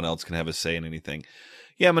so no one else can have a say in anything.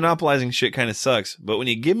 Yeah, monopolizing shit kind of sucks, but when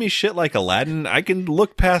you give me shit like Aladdin, I can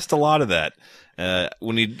look past a lot of that.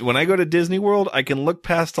 When I go to Disney World, I can look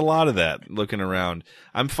past a lot of that, looking around.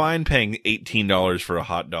 I'm fine paying $18 for a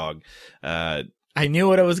hot dog. I knew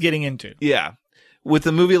what I was getting into. Yeah. With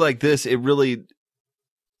a movie like this, they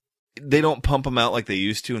don't pump them out like they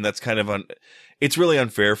used to, and that's kind of it's really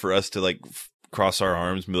unfair for us to like cross our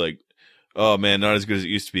arms and be like, oh man, not as good as it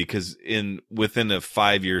used to be, because within a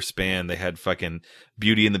 5-year span, they had fucking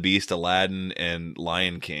Beauty and the Beast, Aladdin, and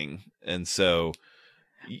Lion King, and so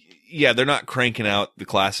yeah, they're not cranking out the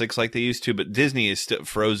classics like they used to, but Disney is still.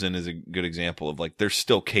 Frozen is a good example of like they're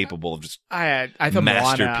still capable of just I thought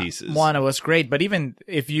masterpieces. Moana was great, but even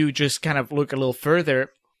if you just kind of look a little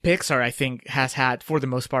further, Pixar I think has had for the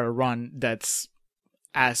most part a run that's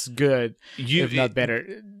as good, if not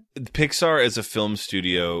better. Pixar as a film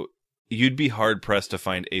studio, you'd be hard pressed to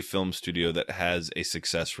find a film studio that has a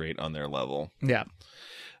success rate on their level. Yeah.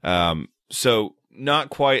 So not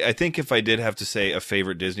quite. I think if I did have to say a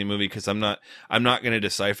favorite Disney movie, because I'm not going to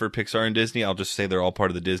decipher Pixar and Disney. I'll just say they're all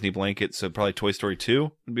part of the Disney blanket. So probably Toy Story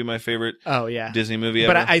 2 would be my favorite. Oh yeah, Disney movie.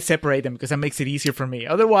 But ever. I separate them because that makes it easier for me.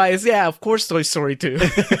 Otherwise, yeah, of course, Toy Story 2.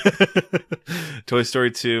 Toy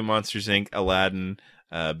Story 2, Monsters Inc., Aladdin,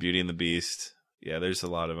 Beauty and the Beast. Yeah, there's a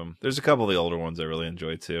lot of them. There's a couple of the older ones I really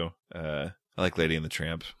enjoy too. I like Lady and the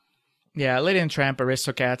Tramp. Yeah, Lady and the Tramp,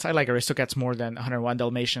 Aristocats. I like Aristocats more than 101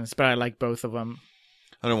 Dalmatians, but I like both of them.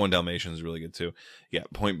 101 Dalmatians is really good too. Yeah,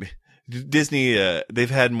 Disney, they've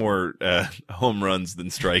had more home runs than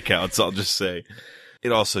strikeouts, I'll just say.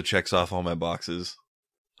 It also checks off all my boxes.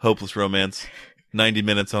 Hopeless Romance, 90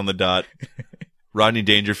 minutes on the dot, Rodney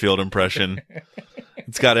Dangerfield impression.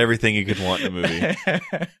 It's got everything you could want in a movie.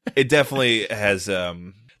 It definitely has...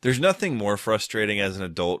 there's nothing more frustrating as an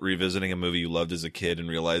adult revisiting a movie you loved as a kid and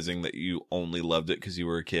realizing that you only loved it because you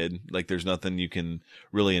were a kid. Like, there's nothing you can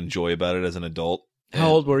really enjoy about it as an adult. How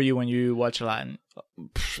old were you when you watched Aladdin?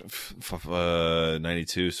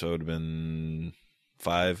 92, so it would have been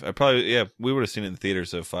 5. We would have seen it in the theater,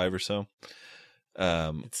 so 5 or so.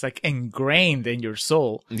 It's like ingrained in your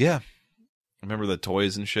soul. Yeah. I remember the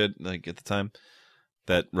toys and shit, like, at the time.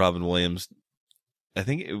 That Robin Williams, I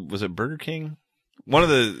think was it Burger King?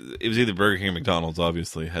 It was either Burger King or McDonald's,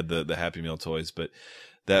 obviously, had the Happy Meal toys, but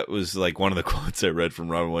that was like one of the quotes I read from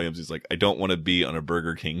Robin Williams. He's like, I don't want to be on a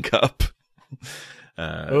Burger King cup.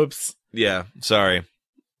 Oops. Yeah, sorry.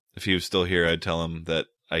 If he was still here, I'd tell him that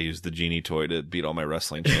I used the Genie toy to beat all my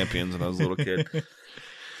wrestling champions when I was a little kid.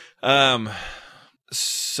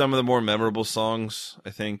 Some of the more memorable songs, I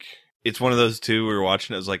think. It's one of those two we were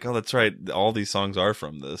watching. It was like, oh, that's right. All these songs are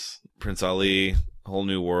from this. Prince Ali, Whole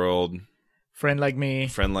New World. Friend Like Me.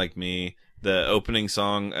 The opening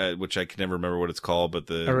song, which I can never remember what it's called, but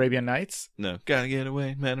the... Arabian Nights? No. Gotta get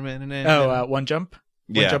away. One Jump?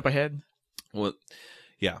 One Jump Ahead? Well,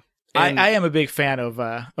 yeah. I am a big fan of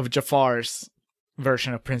Jafar's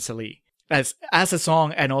version of Prince Ali. As a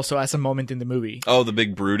song and also as a moment in the movie. Oh, the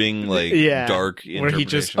big brooding, dark interpretation. Where he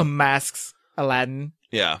just unmasks Aladdin.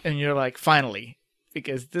 Yeah. And you're like, finally.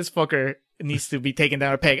 Because this fucker needs to be taken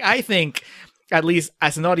down a peg. I think, at least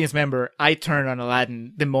as an audience member, I turn on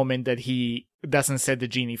Aladdin the moment that he doesn't set the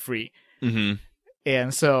genie free. Mm-hmm.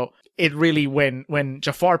 And so it really, when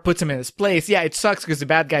Jafar puts him in his place, yeah, it sucks because the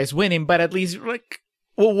bad guy's winning, but at least, like,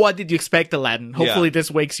 well, what did you expect, Aladdin? Hopefully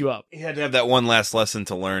this wakes you up. He had to have that one last lesson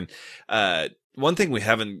to learn. One thing we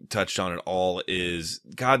haven't touched on at all is,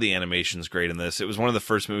 God, the animation's great in this. It was one of the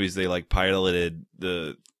first movies they, like, piloted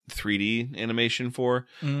the 3D animation for.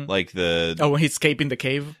 Mm. Like the... Oh, when he's escaping the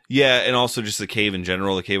cave? Yeah, and also just the cave in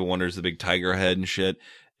general. The Cave of Wonders, the big tiger head and shit.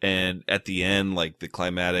 And at the end, like, the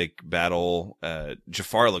climatic battle,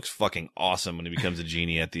 Jafar looks fucking awesome when he becomes a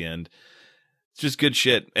genie at the end. It's just good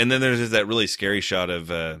shit. And then there's just that really scary shot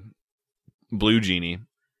of Blue Genie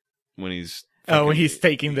when he's... when he's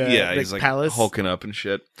taking the he's like palace, hulking up and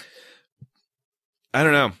shit. I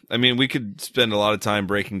don't know. I mean, we could spend a lot of time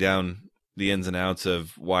breaking down the ins and outs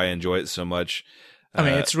of why I enjoy it so much. I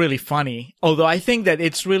mean, it's really funny. Although I think that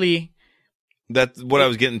it's really... That's what I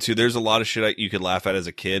was getting to. There's a lot of shit you could laugh at as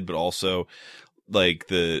a kid, but also like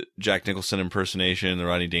the Jack Nicholson impersonation, the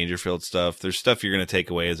Rodney Dangerfield stuff. There's stuff you're going to take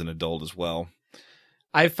away as an adult as well.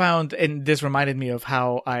 I found, and this reminded me of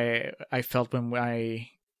how I felt when I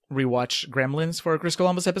rewatch Gremlins for a Chris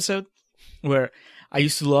Columbus episode, where I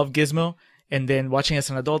used to love Gizmo, and then watching as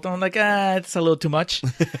an adult, I'm like, it's a little too much.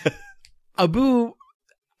 Abu,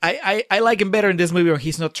 I like him better in this movie where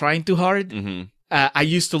he's not trying too hard. Mm-hmm.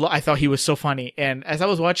 I thought he was so funny, and as I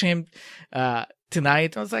was watching him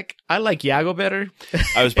tonight, I was like, I like Iago better.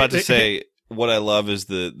 I was about to say, what I love is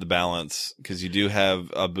the balance, because you do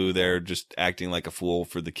have Abu there just acting like a fool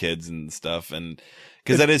for the kids and stuff, and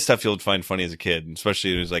because that is stuff you'll find funny as a kid,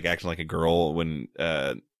 especially if he's like acting like a girl when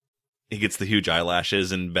he gets the huge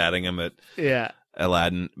eyelashes and batting him at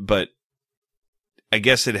Aladdin. But I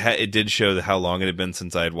guess it did show how long it had been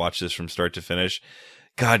since I had watched this from start to finish.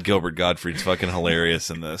 God, Gilbert Gottfried's fucking hilarious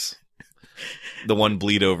in this. The one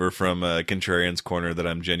bleed over from Contrarian's Corner that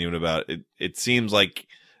I'm genuine about. It seems like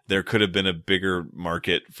there could have been a bigger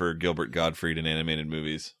market for Gilbert Gottfried in animated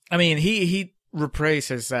movies. I mean, he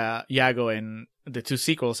reprises Iago in the 2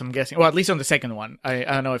 sequels, I'm guessing. Well, at least on the second one. I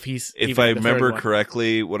don't know if he's... If I remember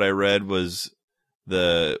correctly, what I read was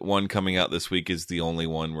the one coming out this week is the only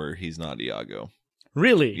one where he's not Iago.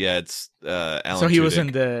 Really? Yeah, it's Alan So he Tudyk.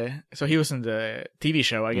 was in the TV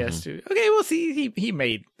show, I guess. Too. Okay, well, see, he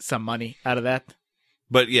made some money out of that.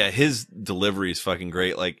 But yeah, his delivery is fucking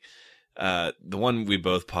great. Like, the one we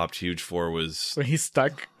both popped huge for was when he's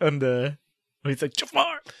stuck on the... When he's like,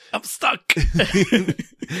 Jafar, I'm stuck.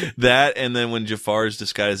 that, and then when Jafar's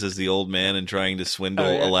disguised as the old man and trying to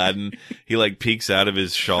swindle Aladdin, he like peeks out of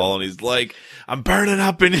his shawl and he's like, "I'm burning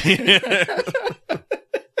up in here."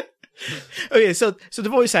 Okay, so the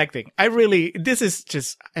voice acting, I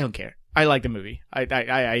don't care. I like the movie. I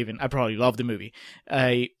probably love the movie.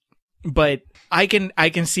 But I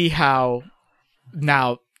can see how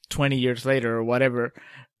now 20 years later or whatever,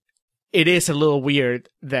 it is a little weird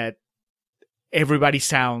that everybody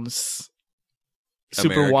sounds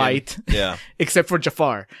super American. white, Yeah. except for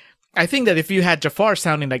Jafar. I think that if you had Jafar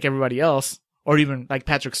sounding like everybody else, or even like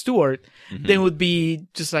Patrick Stewart, then it would be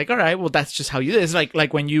just like, all right, well, that's just how you do it. It's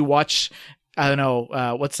like when you watch, I don't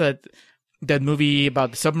know, what's that movie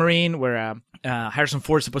about the submarine where Harrison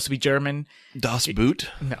Ford's supposed to be German? Das Boot?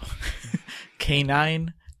 No.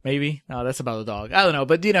 K9, maybe? No, that's about a dog. I don't know,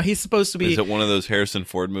 but he's supposed to be... Is it one of those Harrison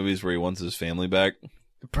Ford movies where he wants his family back?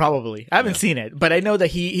 Probably. I haven't seen it, but I know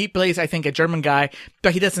that he plays, I think, a German guy,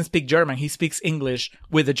 but he doesn't speak German. He speaks English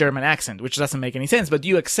with a German accent, which doesn't make any sense, but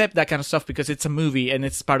you accept that kind of stuff because it's a movie and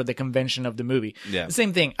it's part of the convention of the movie. Yeah. The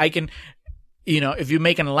same thing. I can, if you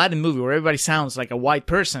make an Aladdin movie where everybody sounds like a white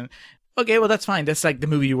person, okay, well, that's fine. That's like the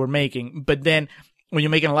movie you were making. But then when you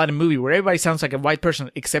make an Aladdin movie where everybody sounds like a white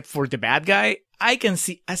person except for the bad guy, I can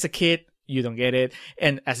see, as a kid, you don't get it.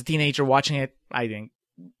 And as a teenager watching it, I think,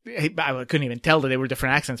 I couldn't even tell that they were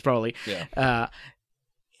different accents, probably. Yeah.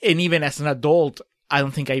 And even as an adult, I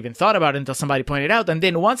don't think I even thought about it until somebody pointed out. And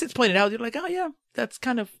then once it's pointed out, you're like, oh, yeah, that's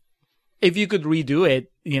kind of... If you could redo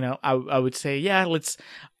it, I would say, yeah, let's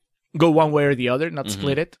go one way or the other, not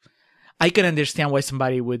split it. I can understand why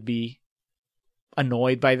somebody would be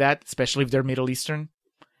annoyed by that, especially if they're Middle Eastern.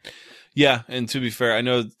 Yeah, and to be fair, I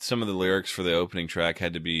know some of the lyrics for the opening track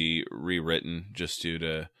had to be rewritten just due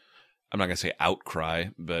to... I'm not going to say outcry,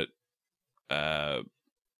 but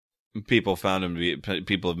people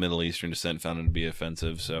of Middle Eastern descent found him to be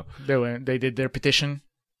offensive. So they did their petition.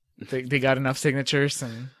 They got enough signatures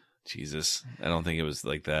and... Jesus, I don't think it was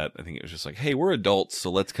like that. I think it was just like, hey, we're adults,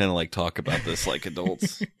 so let's kind of like talk about this like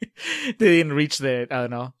adults. They didn't reach the, I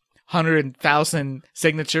don't know, 100,000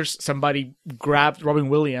 signatures. Somebody grabbed Robin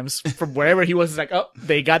Williams from wherever he was. It's like, oh,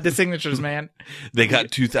 they got the signatures, man. They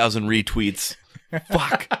got 2,000 retweets.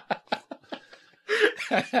 Fuck.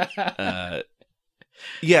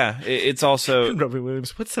 Yeah, it's also... Robin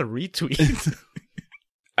Williams, what's a retweet?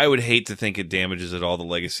 I would hate to think it damages at all the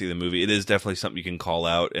legacy of the movie. It is definitely something you can call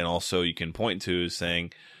out, and also you can point to as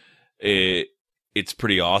saying it's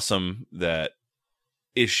pretty awesome that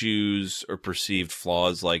issues or perceived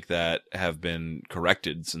flaws like that have been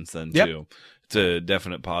corrected since then, too. It's a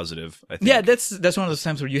definite positive, I think. Yeah, that's one of those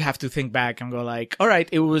times where you have to think back and go like, all right,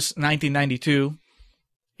 it was 1992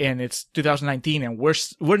 and it's 2019 and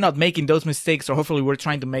we're not making those mistakes, or hopefully we're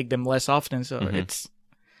trying to make them less often, so it's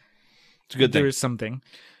a good thing. There is something.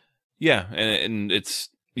 Yeah, and it's,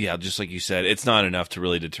 yeah, just like you said, it's not enough to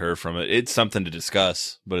really deter from it. It's something to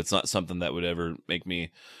discuss, but it's not something that would ever make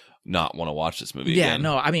me not want to watch this movie again.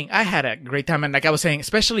 No, I mean, I had a great time, and like I was saying,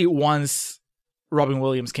 especially once Robin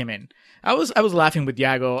Williams came in. I was laughing with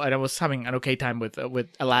Iago, and I was having an okay time with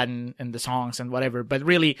Aladdin and the songs and whatever, but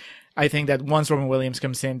really, I think that once Robin Williams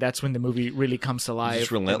comes in, that's when the movie really comes alive.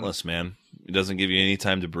 It's relentless, man. It doesn't give you any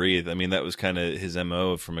time to breathe. I mean, that was kind of his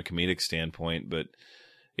MO from a comedic standpoint, but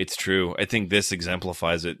it's true. I think this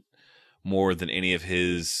exemplifies it more than any of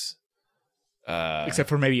his except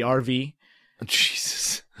for maybe RV.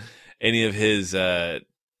 Jesus. Any of his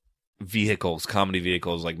vehicles, comedy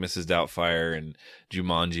vehicles like Mrs. Doubtfire and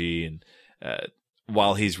Jumanji, and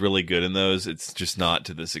while he's really good in those, it's just not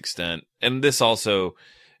to this extent. And this also,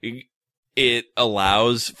 it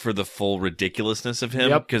allows for the full ridiculousness of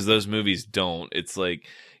him, because those movies don't. It's like,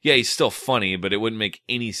 yeah, he's still funny, but it wouldn't make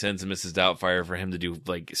any sense in Mrs. Doubtfire for him to do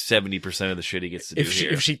like 70% of the shit he gets to do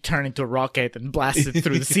here. If she turned into a rocket and blasted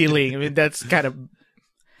through the ceiling, I mean, that's kind of...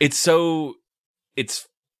 It's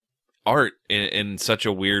art in such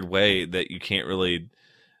a weird way that you can't really...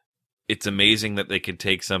 It's amazing that they can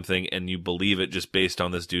take something and you believe it just based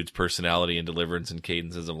on this dude's personality and deliverance and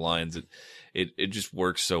cadences of lines. It just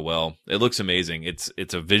works so well. It looks amazing.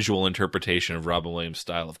 It's a visual interpretation of Robin Williams'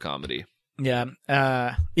 style of comedy. Yeah.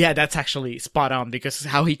 That's actually spot on, because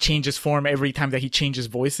how he changes form every time that he changes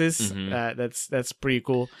voices. That's pretty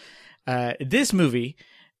cool. This movie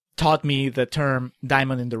taught me the term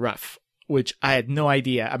diamond in the rough, which I had no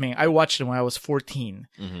idea. I mean, I watched it when I was 14.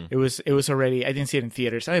 It was already, I didn't see it in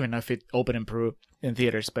theaters. I don't even know if it opened in Peru in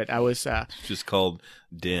theaters, but I was... It's just called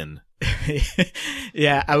Din.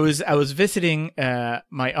 Yeah, I was visiting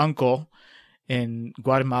my uncle in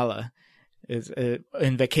Guatemala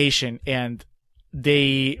in vacation, and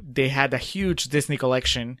they had a huge Disney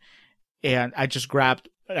collection, and I just grabbed,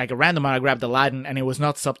 like a random amount, I grabbed Aladdin, and it was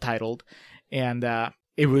not subtitled, and I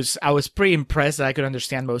was pretty impressed that I could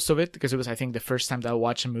understand most of it, because it was, I think, the first time that I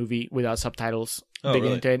watched a movie without subtitles.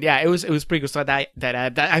 Really? Into it. Yeah, it was pretty good. So that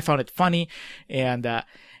I found it funny and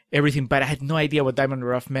everything, but I had no idea what Diamond in the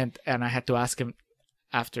Rough meant, and I had to ask him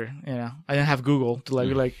after. I didn't have Google to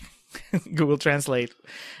like Google Translate,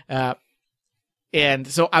 and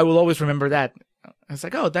so I will always remember that. I was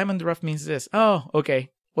like, oh, Diamond in the Rough means this. Oh, okay.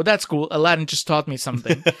 Well, that's cool. Aladdin just taught me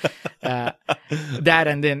something. That,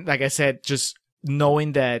 and then, like I said, just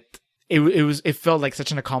knowing that it felt like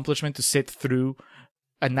such an accomplishment to sit through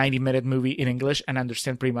a 90-minute movie in English and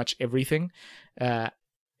understand pretty much everything. And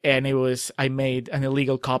I made an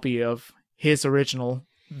illegal copy of his original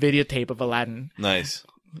videotape of Aladdin. Nice.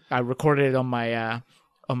 I recorded it on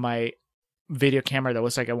my video camera that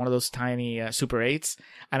was like one of those tiny Super 8s,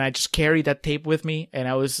 and I just carried that tape with me, and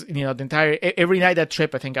I was, every night that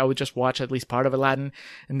trip, I think I would just watch at least part of Aladdin,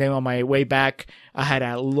 and then on my way back, I had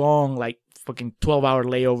a long, like, fucking 12-hour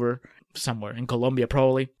layover somewhere in Colombia,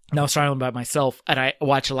 probably. And I was traveling by myself, and I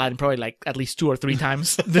watched Aladdin probably like at least 2 or 3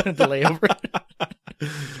 times during the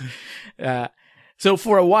layover. So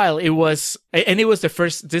for a while, it was the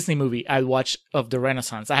first Disney movie I watched of the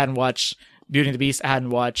Renaissance. I hadn't watched Beauty and the Beast. I hadn't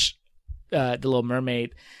watched The Little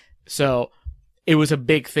Mermaid. So it was a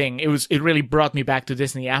big thing. It really brought me back to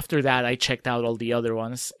Disney. After that, I checked out all the other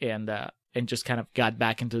ones and just kind of got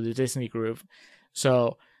back into the Disney groove.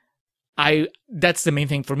 So that's the main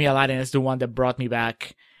thing for me. Aladdin is the one that brought me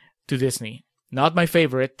back to Disney. Not my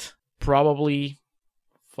favorite. Probably,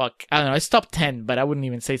 I don't know. It's top 10, but I wouldn't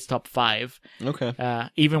even say it's top 5. Okay.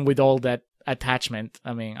 Even with all that attachment.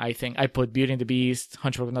 I mean, I think I put Beauty and the Beast,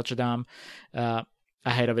 Hunchback of Notre Dame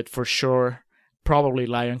ahead of it for sure. Probably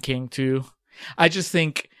Lion King too. I just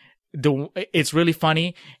think it's really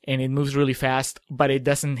funny and it moves really fast, but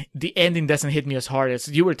the ending doesn't hit me as hard as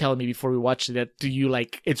you were telling me before we watched it. That to you,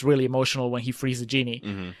 like, it's really emotional when he frees the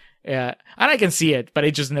genie. And I can see it, but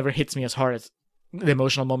it just never hits me as hard as the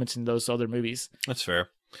emotional moments in those other movies. That's fair.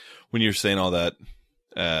 When you were saying all that,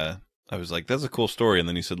 I was like, that's a cool story. And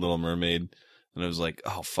then you said Little Mermaid, and I was like,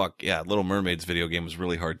 oh, fuck, yeah, Little Mermaid's video game was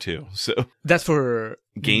really hard too. So that's for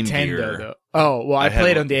Game Nintendo, Gear. though. Oh, well, I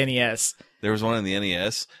played on the NES. There was one on the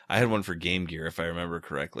NES. I had one for Game Gear, if I remember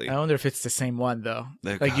correctly. I wonder if it's the same one, though.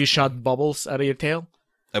 Like you shot bubbles out of your tail?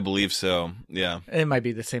 I believe so, yeah. It might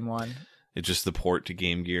be the same one. It's just the port to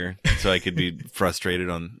Game Gear, so I could be frustrated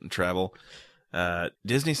on travel.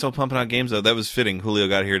 Disney's still pumping out games, though. That was fitting. Julio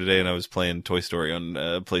got here today, and I was playing Toy Story on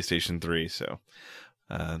PlayStation 3, so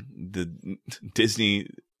the Disney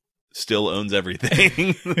still owns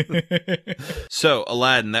everything. So,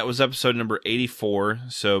 Aladdin, that was episode number 84.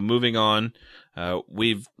 So, moving on,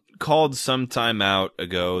 we've called some time out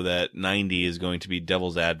ago that 90 is going to be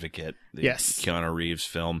Devil's Advocate, the Keanu Reeves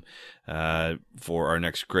film, for our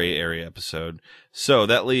next Gray Area episode. So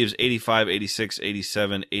that leaves 85, 86,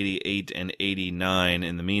 87, 88, and 89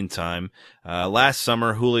 in the meantime. Last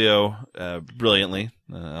summer, Julio, brilliantly,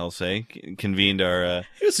 I'll say, convened our...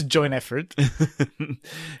 It was a joint effort.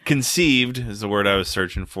 Conceived is the word I was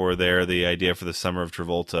searching for there, the idea for the Summer of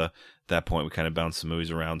Travolta. At that point, we kind of bounced the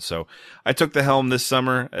movies around. So I took the helm this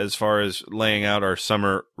summer as far as laying out our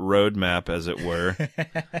summer roadmap, as it were,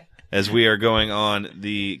 as we are going on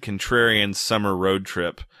the Contrarian summer road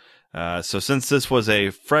trip. So since this was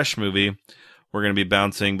a fresh movie, we're going to be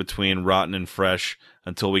bouncing between rotten and fresh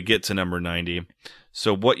until we get to number 90.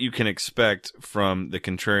 So what you can expect from the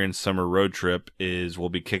Contrarian Summer Road Trip is we'll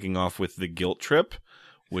be kicking off with The Guilt Trip,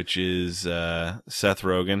 which is Seth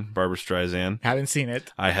Rogen, Barbra Streisand. Haven't seen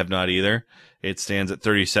it. I have not either. It stands at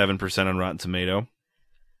 37% on Rotten Tomato.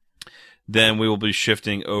 Then we will be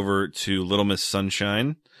shifting over to Little Miss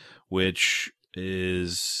Sunshine, which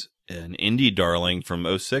is an indie darling from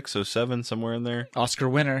 06, 07, somewhere in there. Oscar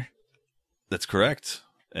winner. That's correct.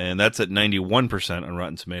 And that's at 91% on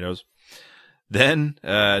Rotten Tomatoes. Then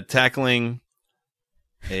tackling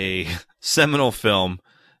a seminal film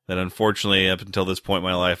that unfortunately up until this point in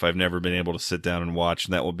my life I've never been able to sit down and watch,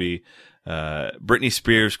 and that will be Britney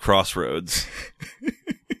Spears' Crossroads.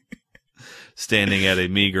 Standing at a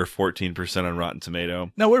meager 14% on Rotten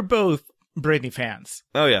Tomato. Now, we're both Britney fans.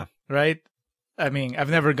 Oh, yeah. Right? I mean,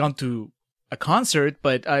 I've never gone to a concert,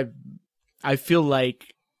 but I feel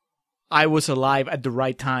like I was alive at the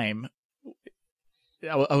right time.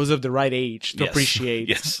 I was of the right age to appreciate.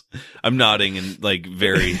 Yes. I'm nodding and like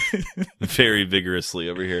very, very vigorously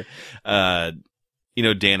over here. Dan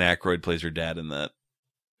Aykroyd plays her dad in that.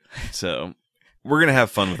 So we're going to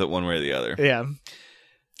have fun with it one way or the other. Yeah.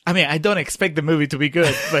 I mean, I don't expect the movie to be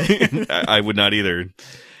good, but I would not either.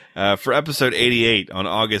 For episode 88 on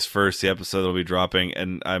August 1st, the episode will be dropping,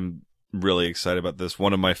 and I'm really excited about this.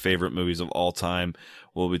 One of my favorite movies of all time.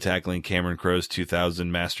 We'll be tackling Cameron Crowe's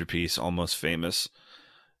 2000 masterpiece, Almost Famous,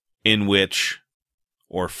 in which,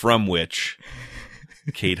 or from which,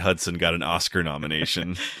 Kate Hudson got an Oscar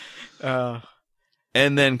nomination. And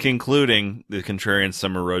then concluding the Contrarian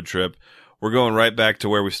Summer Road Trip, we're going right back to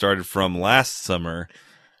where we started from last summer,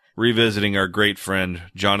 revisiting our great friend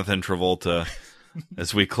Jonathan Travolta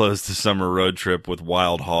as we close the summer road trip with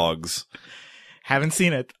Wild Hogs. Haven't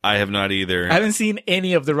seen it. I have not either. I haven't seen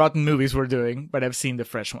any of the rotten movies we're doing, but I've seen the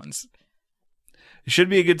fresh ones. It should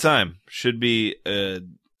be a good time. Should be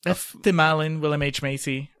That's Tim Allen, William H.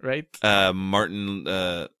 Macy, right? Martin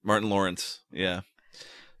Lawrence. Yeah.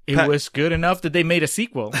 It was good enough that they made a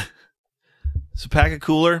sequel. So pack a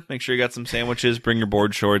cooler, make sure you got some sandwiches, bring your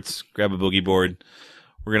board shorts, grab a boogie board.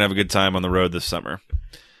 We're going to have a good time on the road this summer.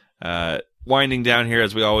 Winding down here,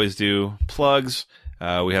 as we always do, plugs.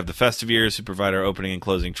 We have the Festive Years who provide our opening and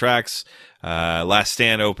closing tracks. Last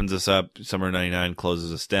Stand opens us up. Summer 99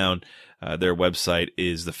 closes us down. Their website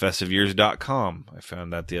is thefestiveyears.com. I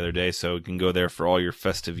found that the other day, so you can go there for all your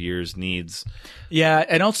Festive Years needs. Yeah,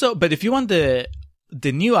 and also, but if you want the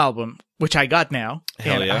new album, which I got now,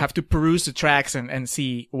 Hell and yeah. I have to peruse the tracks and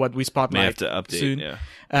see what we spotlight May have to update, soon. yeah.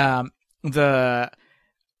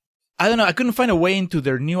 I don't know, I couldn't find a way into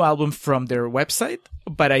their new album from their website,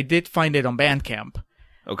 but I did find it on Bandcamp.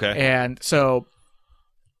 Okay. And so,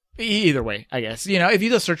 either way, I guess. If you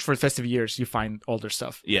just search for Festive Years, you find all their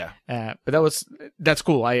stuff. Yeah. But that's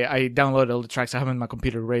cool. I downloaded all the tracks. I have them on my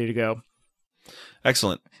computer ready to go.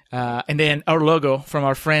 Excellent. And then our logo from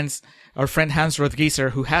our friend Hans Rothgieser,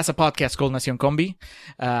 who has a podcast called Nacion Combi,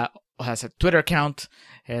 has a Twitter account,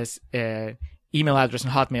 has email address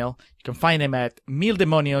and Hotmail. You can find him at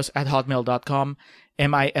mildemonios@hotmail.com,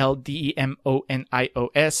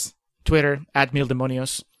 MILDEMONIOS, Twitter at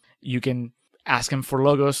mildemonios. You can ask him for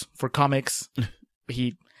logos, for comics.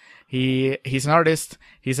 He's an artist.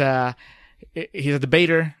 He's a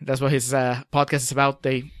debater. That's what his podcast is about.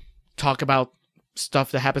 They talk about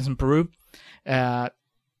stuff that happens in Peru.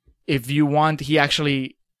 If you want, he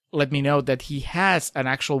actually let me know that he has an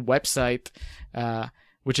actual website,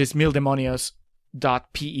 which is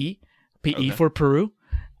mildemonios.pe, PE for Peru.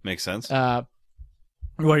 Makes sense.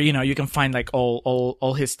 Where you can find like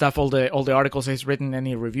all his stuff, all the articles he's written,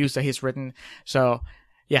 any reviews that he's written. So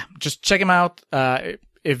yeah, just check him out.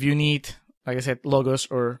 If you need, like I said, logos,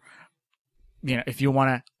 or if you want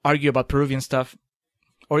to argue about Peruvian stuff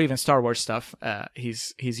or even Star Wars stuff,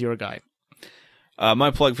 he's your guy.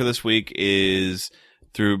 My plug for this week is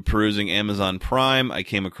through perusing Amazon Prime. I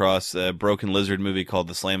came across a Broken Lizard movie called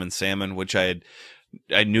The Slammin' Salmon, which I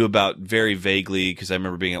knew about very vaguely because I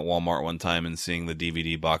remember being at Walmart one time and seeing the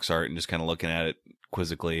DVD box art and just kind of looking at it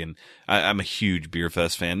quizzically. And I'm a huge Beer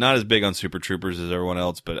Fest fan. Not as big on Super Troopers as everyone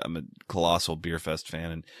else, but I'm a colossal Beer Fest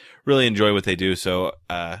fan and really enjoy what they do. So,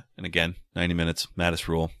 and again, 90 minutes, Mattis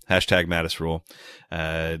Rule, hashtag Mattis Rule.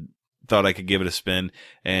 Thought I could give it a spin.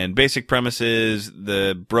 And basic premise is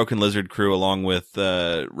the Broken Lizard crew, along with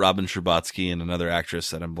Robin Scherbatsky and another actress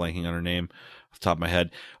that I'm blanking on her name off the top of my head,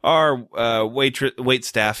 are wait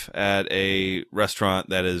staff at a restaurant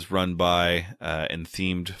that is run by and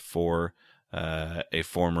themed for a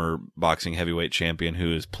former boxing heavyweight champion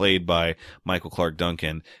who is played by Michael Clark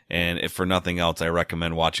Duncan. And if for nothing else, I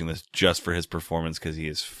recommend watching this just for his performance because he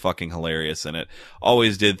is fucking hilarious in it.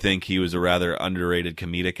 Always did think he was a rather underrated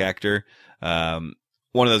comedic actor.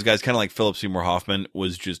 One of those guys, kind of like Philip Seymour Hoffman,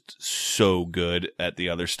 was just so good at the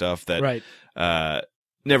other stuff that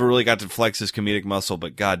never really got to flex his comedic muscle,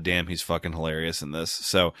 but goddamn, he's fucking hilarious in this.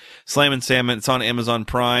 So, Slam and Salmon, it's on Amazon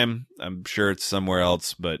Prime. I'm sure it's somewhere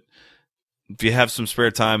else, but if you have some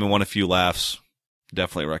spare time and want a few laughs,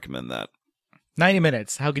 definitely recommend that. 90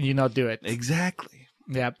 minutes. How can you not do it? Exactly.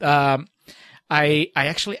 Yeah. I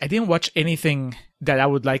didn't watch anything that I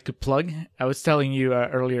would like to plug. I was telling you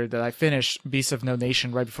earlier that I finished Beasts of No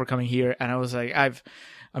Nation right before coming here, and I was like,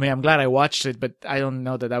 I'm glad I watched it, but I don't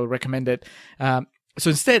know that I would recommend it. So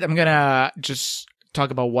instead, I'm gonna just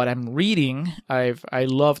talk about what I'm reading. I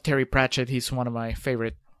love Terry Pratchett. He's one of my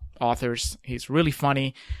favorite authors. He's really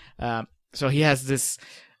funny. So he has this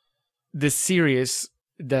series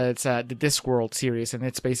that's the Discworld series, and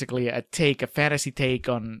it's basically a fantasy take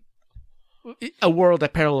on a world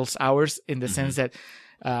that parallels ours in the sense that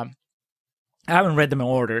I haven't read them in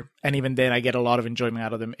order, and even then I get a lot of enjoyment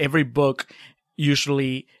out of them. Every book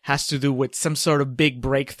usually has to do with some sort of big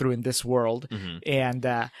breakthrough in this world, and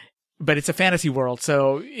but it's a fantasy world,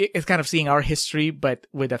 so it's kind of seeing our history, but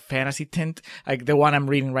with a fantasy tint. Like the one I'm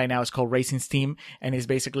reading right now is called Racing Steam, and is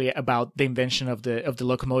basically about the invention of the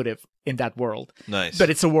locomotive in that world. Nice, but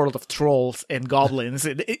it's a world of trolls and goblins,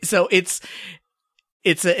 so it's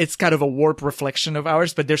kind of a warped reflection of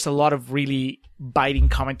ours, but there's a lot of really biting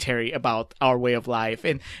commentary about our way of life.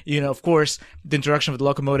 And, of course, the introduction of the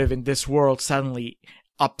locomotive in this world suddenly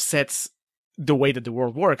upsets the way that the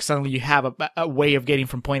world works. Suddenly you have a way of getting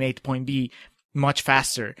from point A to point B much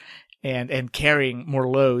faster and carrying more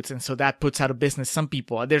loads. And so that puts out of business some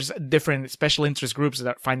people. There's different special interest groups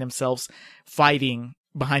that find themselves fighting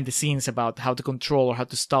behind the scenes about how to control or how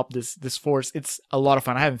to stop this force. It's a lot of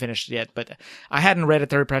fun. I haven't finished it yet, but I hadn't read a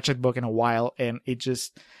Terry Pratchett book in a while, and it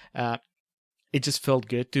just felt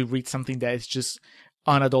good to read something that is just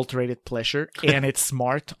unadulterated pleasure, and it's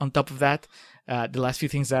smart on top of that. The last few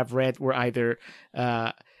things that I've read were either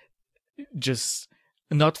just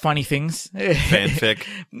not funny things. Fanfic?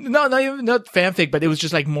 No, not fanfic, but it was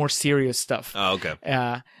just like more serious stuff. Oh, okay.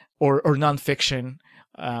 Or nonfiction.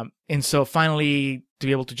 And so finally to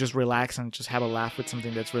be able to just relax and just have a laugh with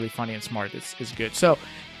something that's really funny and smart is good. So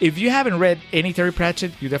if you haven't read any Terry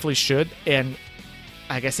Pratchett, you definitely should. And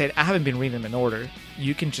like I said, I haven't been reading them in order.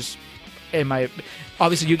 You can just,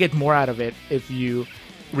 obviously you get more out of it if you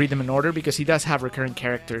read them in order, because he does have recurring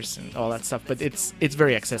characters and all that stuff, but it's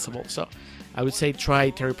very accessible. So I would say try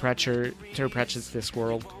Terry Pratchett's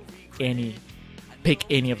Discworld. Pick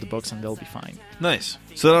any of the books and they'll be fine. Nice.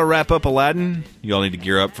 So that'll wrap up Aladdin. You all need to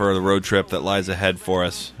gear up for the road trip that lies ahead for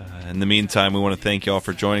us. In the meantime, we want to thank you all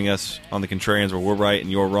for joining us on The Contrarians, where we're right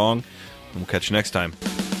and you're wrong. And we'll catch you next time.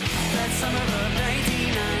 That summer of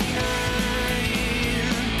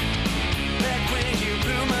 1999, back when you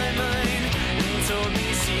blew my mind and told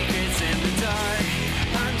me secrets in the dark.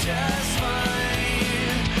 I'm just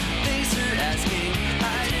fine. Thanks for asking.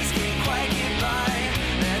 I just can't quite get by.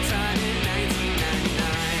 That time in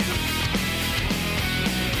 1999.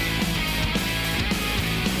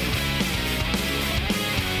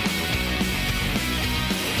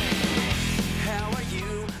 How are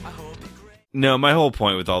you? I hope you're great. No, my whole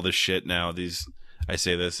point with all this shit now, I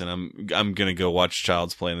say this, and I'm gonna go watch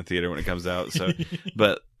Child's Play in the theater when it comes out. So,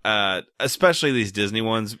 but especially these Disney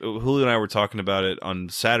ones. Julio and I were talking about it on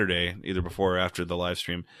Saturday, either before or after the live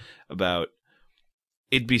stream, about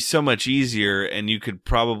it'd be so much easier, and you could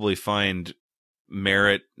probably find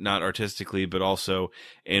merit, not artistically, but also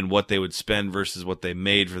in what they would spend versus what they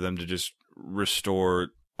made for them to just restore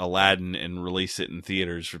Aladdin and release it in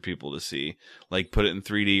theaters for people to see. Like put it in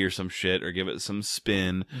 3D or some shit, or give it some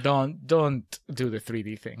spin. Don't do the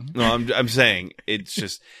 3D thing. No, I'm saying it's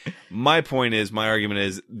just my argument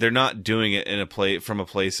is they're not doing it from a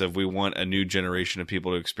place of we want a new generation of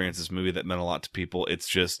people to experience this movie that meant a lot to people. It's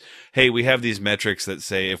just, hey, we have these metrics that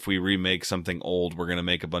say if we remake something old, we're going to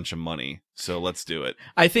make a bunch of money. So let's do it.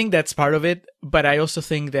 I think that's part of it, but I also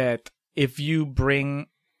think that if you bring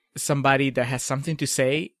somebody that has something to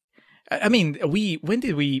say, I mean, when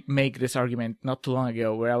did we make this argument? Not too long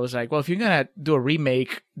ago, where I was like, well, if you're gonna do a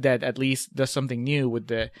remake that at least does something new with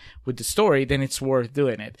the story, then it's worth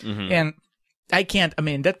doing it. Mm-hmm. And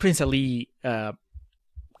that Prince Ali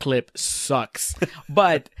clip sucks,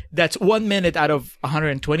 but that's 1 minute out of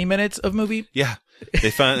 120 minutes of movie. Yeah,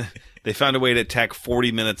 they found a way to tack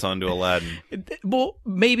 40 minutes onto Aladdin. Well,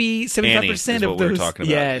 maybe 75% of those. We were talking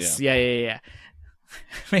about. Yes, yeah.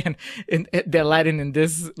 Man, the Aladdin in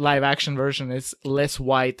this live action version is less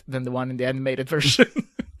white than the one in the animated version.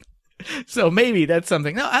 So maybe that's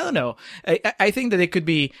something. No, I don't know. I think that it could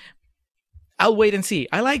be. I'll wait and see.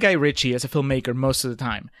 I like Guy Ritchie as a filmmaker most of the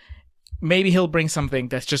time. Maybe he'll bring something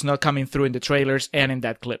that's just not coming through in the trailers and in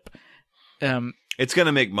that clip. It's going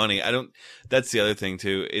to make money. That's the other thing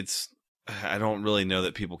too. I don't really know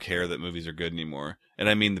that people care that movies are good anymore. And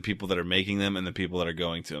I mean the people that are making them and the people that are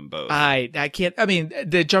going to them both. I can't. I mean,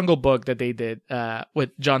 the Jungle Book that they did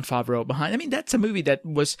with Jon Favreau behind. I mean, that's a movie that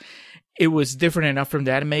was different enough from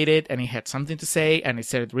the animated, and it had something to say, and it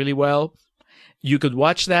said it really well. You could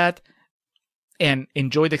watch that and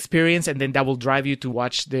enjoy the experience, and then that will drive you to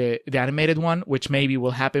watch the animated one, which maybe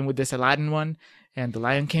will happen with this Aladdin one and the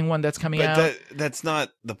Lion King one that's coming out. But that's not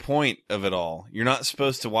the point of it all. You're not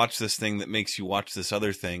supposed to watch this thing that makes you watch this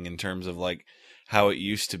other thing in terms of like how it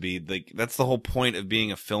used to be. Like that's the whole point of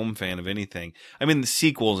being a film fan of anything. I mean, the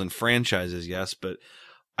sequels and franchises, yes, but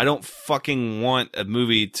I don't fucking want a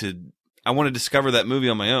movie I want to discover that movie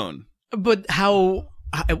on my own. But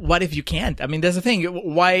what if you can't? I mean, that's the thing.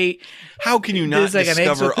 Why? How can you not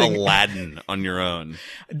discover Aladdin on your own?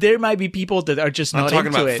 There might be people that are just not into it.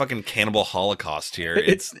 I'm talking about fucking Cannibal Holocaust here.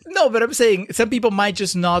 No, but I'm saying some people might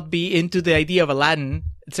just not be into the idea of Aladdin.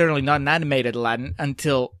 Certainly not an animated Aladdin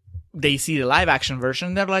until they see the live action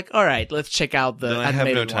version. They're like, all right, let's check out the animated one. I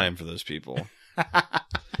have no time for those people.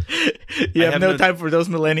 You have no time for those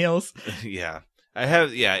millennials? Yeah. I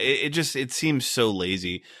have, yeah, it seems so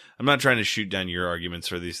lazy. I'm not trying to shoot down your arguments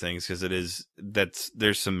for these things because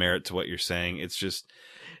there's some merit to what you're saying. It's just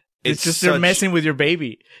they're messing with your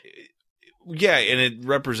baby. Yeah, and it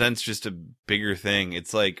represents just a bigger thing.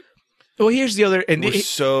 It's like, well, here's the other, and we're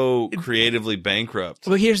so creatively bankrupt.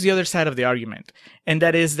 Well, here's the other side of the argument, and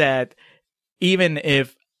that is that even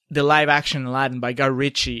if the live action Aladdin by Guy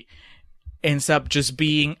Ritchie ends up just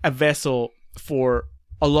being a vessel for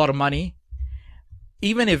a lot of money,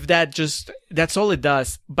 even if that's all it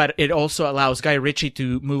does, but it also allows Guy Ritchie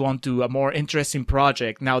to move on to a more interesting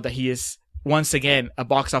project now that he is once again a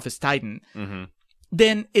box office titan,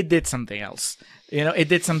 then it did something else. You know, it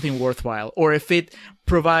did something worthwhile. Or if it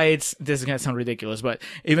provides, this is going to sound ridiculous, but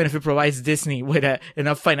even if it provides Disney with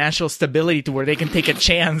enough financial stability to where they can take a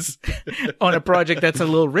chance on a project that's a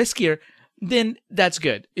little riskier, then that's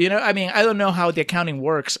good. You know, I mean, I don't know how the accounting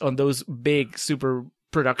works on those big super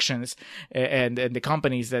productions and the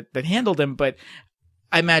companies that handle them, but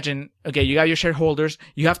I imagine, okay, you got your shareholders,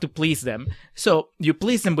 you have to please them. So you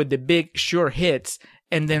please them with the big sure hits,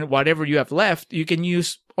 and then whatever you have left, you can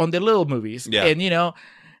use on the little movies. Yeah. And, you know,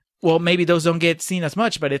 well, maybe those don't get seen as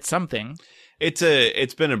much, but it's something.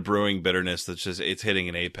 It's been a brewing bitterness it's hitting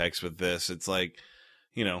an apex with this. It's like,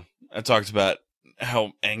 you know, I talked about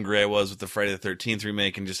how angry I was with the Friday the 13th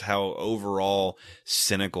remake and just how overall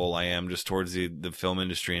cynical I am just towards the film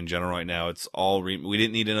industry in general right now. It's all we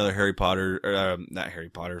didn't need another Harry Potter, not Harry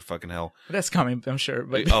Potter, fucking hell. That's coming, I'm sure.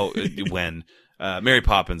 But when? Mary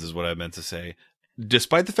Poppins is what I meant to say.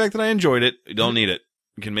 Despite the fact that I enjoyed it, you don't need it.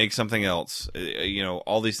 You can make something else. You know,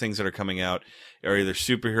 all these things that are coming out are either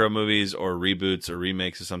superhero movies or reboots or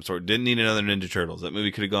remakes of some sort. Didn't need another Ninja Turtles. That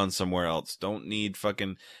movie could have gone somewhere else. Don't need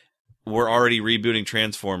fucking... We're already rebooting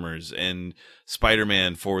Transformers and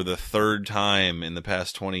Spider-Man for the third time in the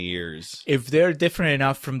past 20 years. If they're different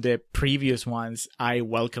enough from the previous ones, I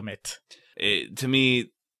welcome it. To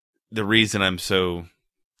me, the reason I'm so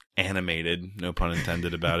animated, no pun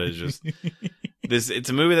intended, about it is just it's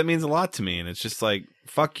a movie that means a lot to me, and it's just like,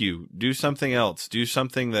 fuck you, do something else, do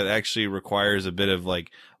something that actually requires a bit of like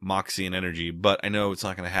moxie and energy. But I know it's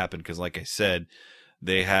not going to happen because, like I said,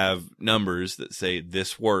 they have numbers that say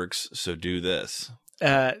this works, so do this.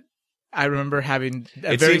 I remember having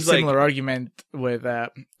a very similar argument with a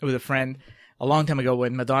friend a long time ago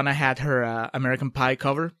when Madonna had her American Pie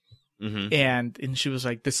cover, and she was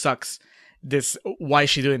like, "This sucks. Why is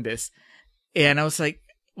she doing this?" And I was like,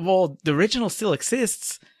 "Well, the original still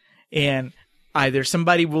exists, and either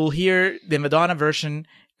somebody will hear the Madonna version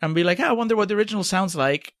and be like, I wonder what the original sounds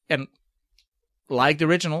like,' and like the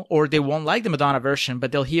original, or they won't like the Madonna version,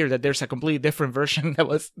 but they'll hear that there's a completely different version that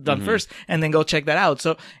was done first, and then go check that out."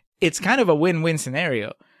 So it's kind of a win-win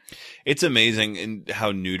scenario. It's amazing in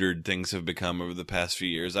how neutered things have become over the past few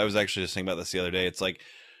years. I was actually just thinking about this the other day. It's like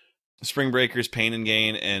Spring Breakers, Pain and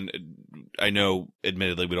Gain, and I know,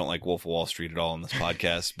 admittedly, we don't like Wolf of Wall Street at all on this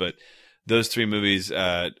podcast, but those three movies,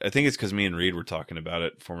 I think it's because me and Reed were talking about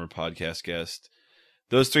it, former podcast guest.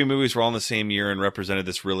 Those three movies were all in the same year and represented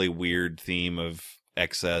this really weird theme of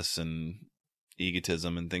excess and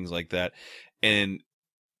egotism and things like that. And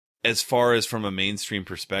as far as from a mainstream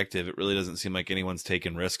perspective, it really doesn't seem like anyone's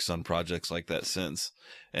taken risks on projects like that since.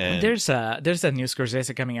 And There's that new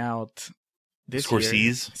Scorsese coming out this year.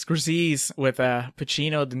 Scorsese with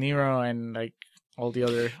Pacino, De Niro, and like all the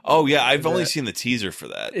other. Oh yeah, I've only seen the teaser for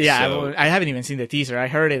that. Yeah, so. I haven't even seen the teaser. I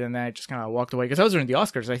heard it and then I just kind of walked away because I was during the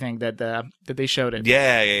Oscars. I think that they showed it.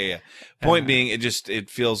 Yeah. Point being, it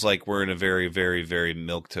feels like we're in a very, very, very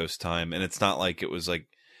milquetoast time, and it's not like it was like.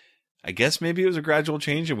 I guess maybe it was a gradual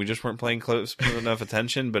change and we just weren't paying close enough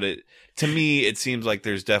attention. But to me, it seems like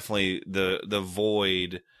there's definitely the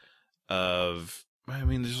void of. I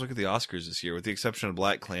mean, just look at the Oscars this year. With the exception of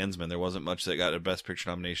Black Klansman, there wasn't much that got a Best Picture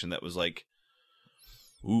nomination that was like,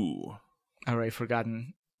 ooh. Already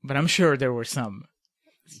forgotten, but I'm sure there were some.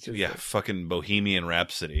 Yeah, fucking Bohemian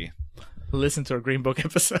Rhapsody. Listen to our Green Book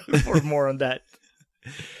episode for more on that.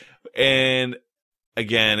 And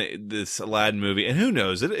again, this Aladdin movie, and who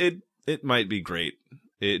knows, it might be great.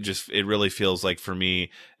 It really feels like for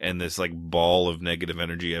me, and this like ball of negative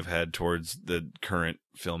energy I've had towards the current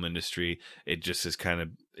film industry, it just is kind of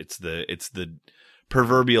it's the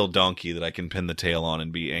proverbial donkey that I can pin the tail on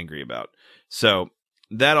and be angry about. So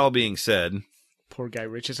that all being said, poor Guy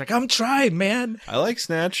Ritchie's like, I'm trying, man. I like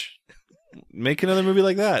Snatch. Make another movie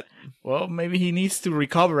like that. Well, maybe he needs to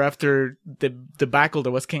recover after the debacle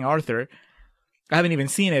that was King Arthur. I haven't even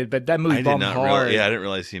seen it, but that movie bombed hard. I didn't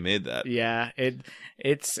realize he made that. Yeah,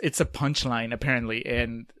 it's a punchline apparently,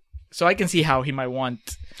 and so I can see how he might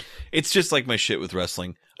want. It's just like my shit with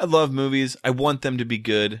wrestling. I love movies. I want them to be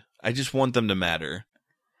good. I just want them to matter.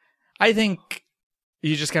 I think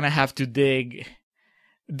you just kind of have to dig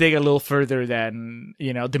a little further than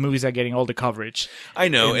the movies are getting all the coverage. I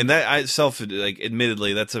know, and that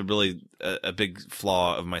admittedly, that's a really a big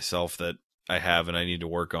flaw of myself that I have and I need to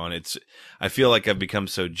work on. I feel like I've become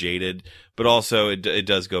so jaded, but also it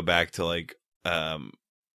does go back to like the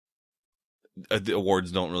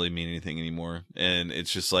awards don't really mean anything anymore, and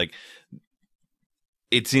it's just like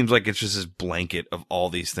it seems like it's just this blanket of all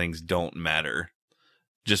these things don't matter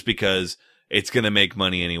just because it's going to make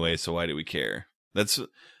money anyway, so why do we care?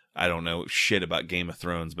 I don't know shit about Game of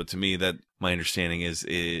Thrones, but to me that my understanding is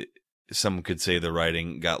some could say the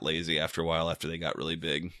writing got lazy after a while after they got really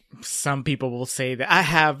big. Some people will say that. I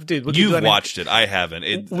have, dude. You've watched it. I haven't.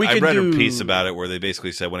 I read a piece about it where they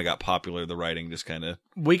basically said when it got popular, the writing just kind of...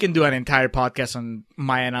 We can do an entire podcast on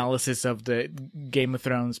my analysis of the Game of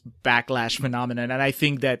Thrones backlash phenomenon, and I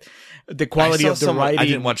think that the quality of the writing... I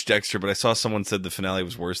didn't watch Dexter, but I saw someone said the finale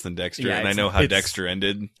was worse than Dexter, and I know how Dexter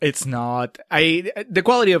ended. It's not. The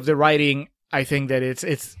quality of the writing... I think that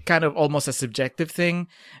it's kind of almost a subjective thing.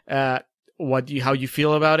 How you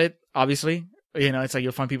feel about it, obviously. It's like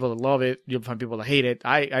you'll find people that love it, you'll find people that hate it.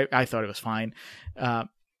 I thought it was fine.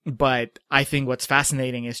 But I think what's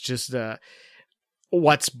fascinating is just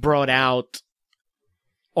what's brought out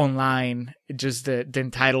online, just the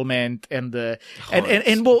entitlement and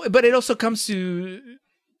but it also comes to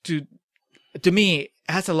me, it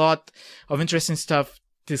has a lot of interesting stuff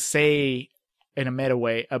to say in a meta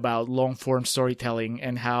way about long-form storytelling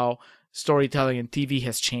and how storytelling in TV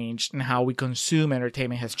has changed and how we consume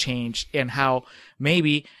entertainment has changed, and how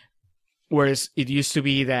maybe whereas it used to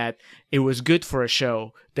be that it was good for a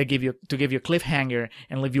show that give you a cliffhanger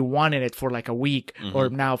and leave you wanting it for like a week or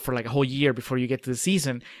now for like a whole year before you get to the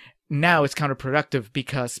season. Now it's counterproductive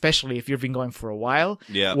because especially if you've been going for a while,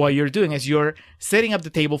 what you're doing is you're setting up the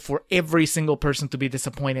table for every single person to be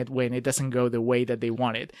disappointed when it doesn't go the way that they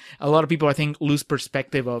wanted. A lot of people, I think, lose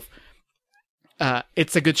perspective of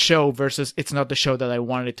it's a good show versus it's not the show that I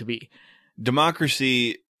wanted it to be.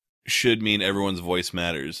 Democracy should mean everyone's voice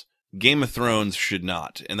matters. Game of Thrones should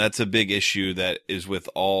not. And that's a big issue that is with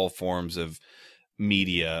all forms of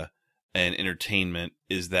media and entertainment,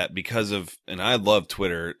 is that because of, and I love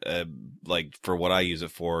Twitter, like for what I use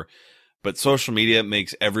it for, but social media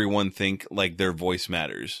makes everyone think like their voice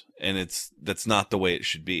matters, and that's not the way it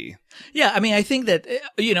should be. Yeah, I mean, I think that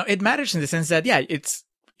it matters in the sense that it's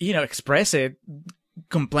express it,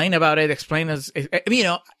 complain about it, explain as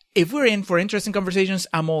if we're in for interesting conversations,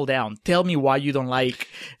 I'm all down. Tell me why you don't like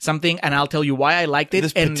something, and I'll tell you why I liked it.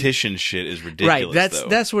 This petition shit is ridiculous. Right,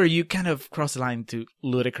 that's where you kind of cross the line to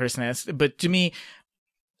ludicrousness. But to me,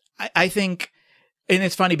 I think, and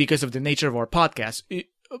it's funny because of the nature of our podcast,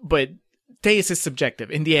 but taste is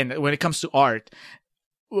subjective. In the end, when it comes to art,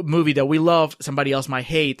 a movie that we love, somebody else might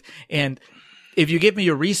hate, and if you give me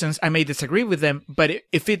your reasons, I may disagree with them, but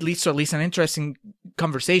if it leads to at least an interesting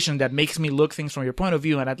conversation that makes me look things from your point of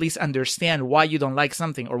view and at least understand why you don't like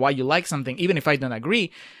something or why you like something, even if I don't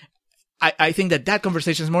agree, I think that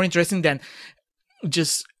conversation is more interesting than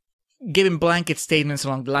just giving blanket statements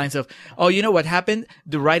along the lines of, oh, you know what happened?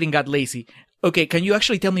 The writing got lazy. Okay, can you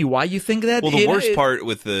actually tell me why you think that? Well, the worst part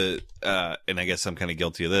with the, and I guess I'm kind of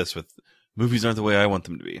guilty of this, with movies aren't the way I want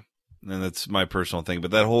them to be. And that's my personal thing.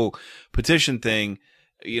 But that whole petition thing,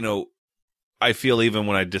 you know, I feel even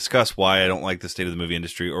when I discuss why I don't like the state of the movie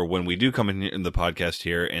industry, or when we do come in the podcast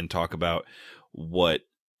here and talk about what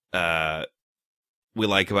we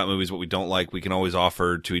like about movies, what we don't like, we can always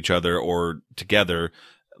offer to each other or together,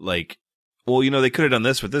 like, well, you know, they could have done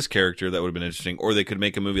this with this character. That would have been interesting. Or they could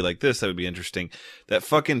make a movie like this. That would be interesting. That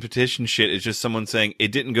fucking petition shit is just someone saying,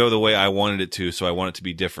 it didn't go the way I wanted it to, so I want it to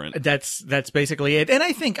be different. That's basically it. And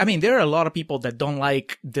I mean, there are a lot of people that don't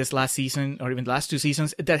like this last season or even the last 2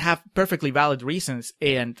 seasons that have perfectly valid reasons.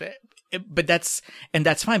 But that's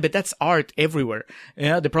fine. But that's art everywhere. You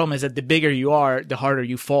know, the problem is that the bigger you are, the harder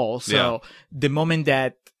you fall. So the moment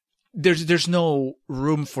that there's no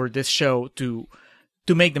room for this show to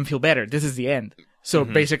make them feel better. This is the end. So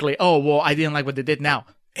basically, oh, well, I didn't like what they did now.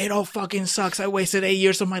 It all fucking sucks. I wasted 8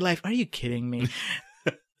 years of my life. Are you kidding me?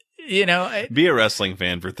 You know, be a wrestling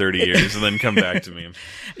fan for 30 years and then come back to me.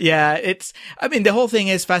 Yeah, I mean, the whole thing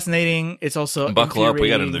is fascinating. It's also buckle up. We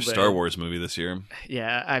got another Star Wars movie this year.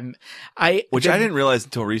 Yeah, I didn't realize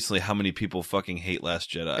until recently how many people fucking hate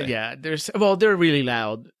Last Jedi. Yeah, they're really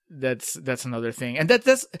loud. That's another thing. And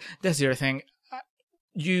that's the other thing.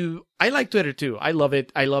 I like Twitter too. I love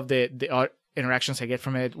it. I love the art interactions I get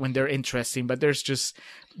from it when they're interesting, but there's just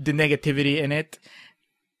the negativity in it.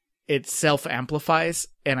 It self-amplifies,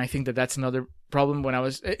 and I think that's another problem. When I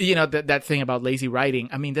was, you know, that thing about lazy writing,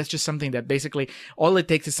 I mean, that's just something that basically all it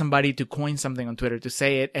takes is somebody to coin something on Twitter to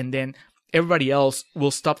say it, and then everybody else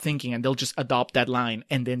will stop thinking and they'll just adopt that line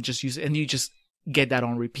and then just use it, and you just get that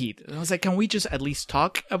on repeat. And I was like, can we just at least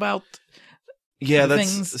talk about that's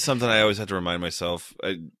things? Something I always have to remind myself.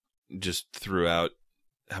 I just threw out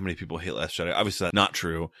how many people hate Last Jedi. Obviously, that's not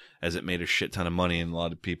true, as it made a shit ton of money and a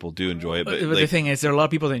lot of people do enjoy it. But the thing is, there are a lot of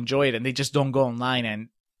people that enjoy it and they just don't go online and,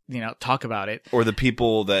 you know, talk about it. Or the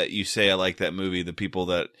people that you say, I like that movie, the people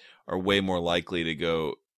that are way more likely to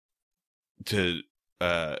go to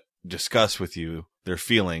discuss with you their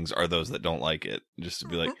feelings are those that don't like it. Just to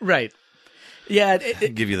be like, right. Yeah.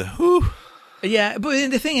 Give you the whoo. Yeah,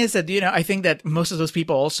 but the thing is that, you know, I think that most of those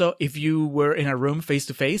people also, if you were in a room face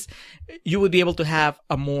to face, you would be able to have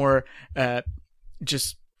a more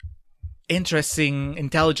just interesting,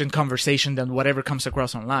 intelligent conversation than whatever comes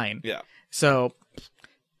across online. Yeah. So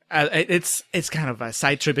it's kind of a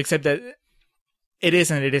side trip, except that it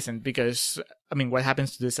is and it isn't, because, I mean, what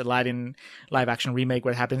happens to this Aladdin live action remake,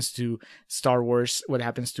 what happens to Star Wars, what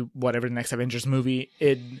happens to whatever the next Avengers movie,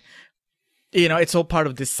 you know, it's all part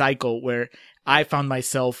of this cycle where I found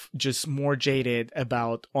myself just more jaded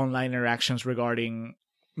about online interactions regarding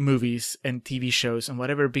movies and TV shows and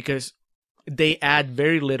whatever, because they add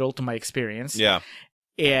very little to my experience. Yeah.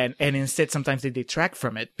 And instead, sometimes they detract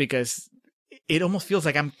from it, because it almost feels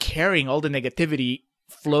like I'm carrying all the negativity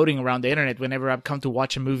floating around the internet whenever I've come to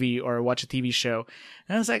watch a movie or watch a TV show.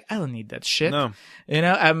 And I was like, I don't need that shit. No. You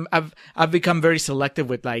know, I've become very selective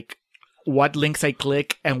with like what links I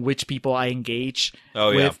click and which people I engage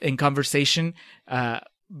with in conversation,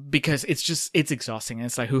 because it's exhausting. And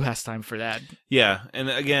it's like, who has time for that? Yeah. And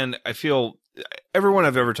again, I feel everyone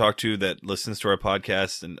I've ever talked to that listens to our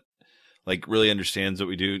podcast and like really understands what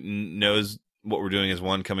we do knows what we're doing is,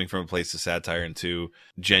 one, coming from a place of satire, and two,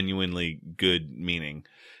 genuinely good meaning.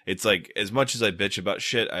 It's like, as much as I bitch about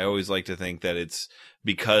shit, I always like to think that it's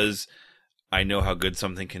because I know how good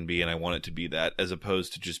something can be and I want it to be that, as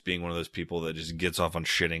opposed to just being one of those people that just gets off on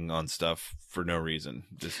shitting on stuff for no reason.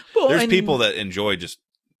 There's people that enjoy just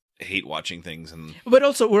hate watching things. But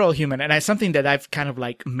also, we're all human, and it's something that I've kind of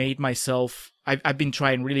like made myself, I've been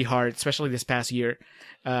trying really hard, especially this past year,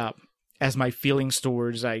 as my feelings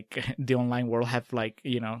towards like the online world have like,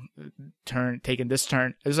 you know, taken this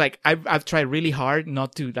turn. It's like I've tried really hard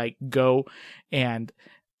not to like go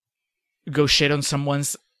shit on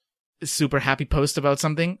someone's super happy post about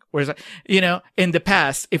something. Whereas, you know, in the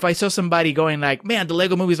past, if I saw somebody going like, man, the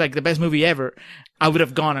Lego movie is like the best movie ever, I would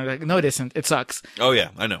have gone and like, no, it isn't. It sucks. Oh yeah,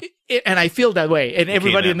 I know. And I feel that way. And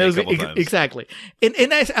everybody knows it. Exactly.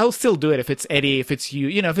 And I'll still do it if it's Eddie, if it's you,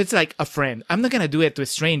 you know, if it's like a friend. I'm not going to do it to a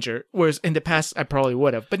stranger. Whereas in the past, I probably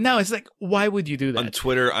would have. But now it's like, why would you do that? On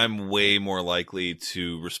Twitter, I'm way more likely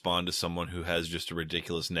to respond to someone who has just a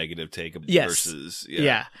ridiculous negative take versus.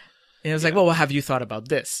 Yeah. And it's like, well, have you thought about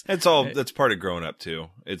this? That's part of growing up too.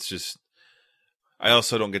 It's just, I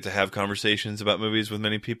also don't get to have conversations about movies with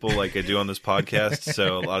many people like I do on this podcast.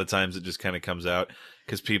 So a lot of times it just kind of comes out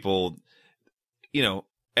because people, you know,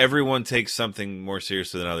 everyone takes something more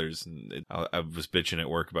seriously than others. And I was bitching at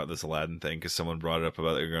work about this Aladdin thing because someone brought it up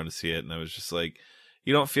about they're going to see it, and I was just like,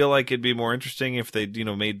 you don't feel like it'd be more interesting if they,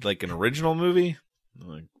 made like an original movie? I'm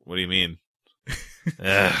like, what do you mean?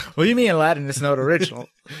 What do you mean Aladdin is not original?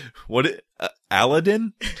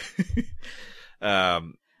 Aladdin?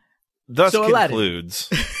 Thus So concludes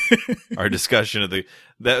our discussion of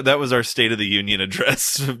that was our State of the Union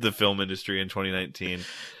address of the film industry in 2019.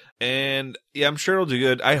 And yeah, I'm sure it'll do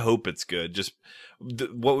good. I hope it's good. Just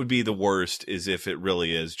what would be the worst is if it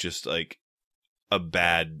really is just like a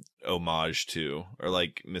bad homage to, or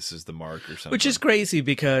like misses the mark or something. Which is crazy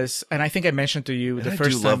because, and I think I mentioned to you the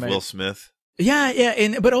first I time. do love Will Smith.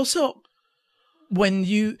 Yeah, but also when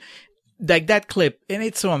you like that clip, and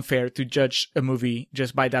it's so unfair to judge a movie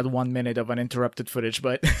just by that 1 minute of uninterrupted footage,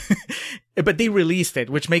 but but they released it,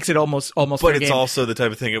 which makes it almost. But it's game. Also the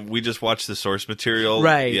type of thing we just watch the source material,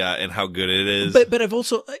 right? Yeah, and how good it is. But I've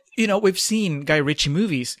also we've seen Guy Ritchie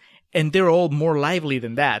movies, and they're all more lively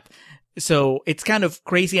than that. So it's kind of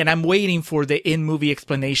crazy, and I'm waiting for the in-movie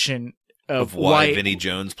explanation of why Vinnie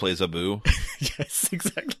Jones plays Abu. Yes,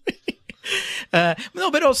 exactly.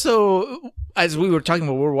 No, but also, as we were talking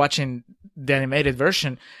about, we're watching the animated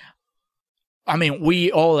version. I mean,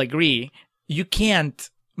 we all agree you can't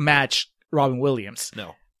match Robin Williams.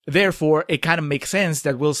 No. Therefore, it kind of makes sense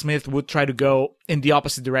that Will Smith would try to go in the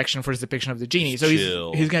opposite direction for his depiction of the genie. So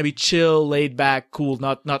he's going to be chill, laid back, cool,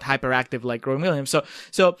 not hyperactive like Robin Williams.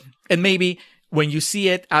 So, and maybe when you see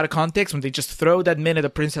it out of context, when they just throw that minute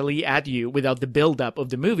of Prince Ali at you without the build-up of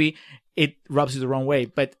the movie, it rubs you the wrong way.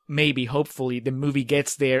 But maybe, hopefully, the movie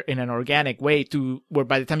gets there in an organic way to where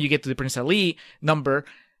by the time you get to the Prince Ali number,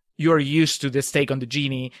 you're used to this take on the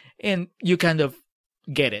genie and you kind of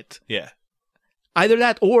get it. Yeah. Either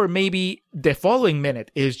that, or maybe the following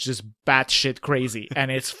minute is just batshit crazy,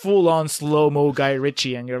 and it's full-on slow-mo Guy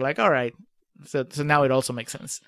Ritchie, and you're like, all right. So now it also makes sense.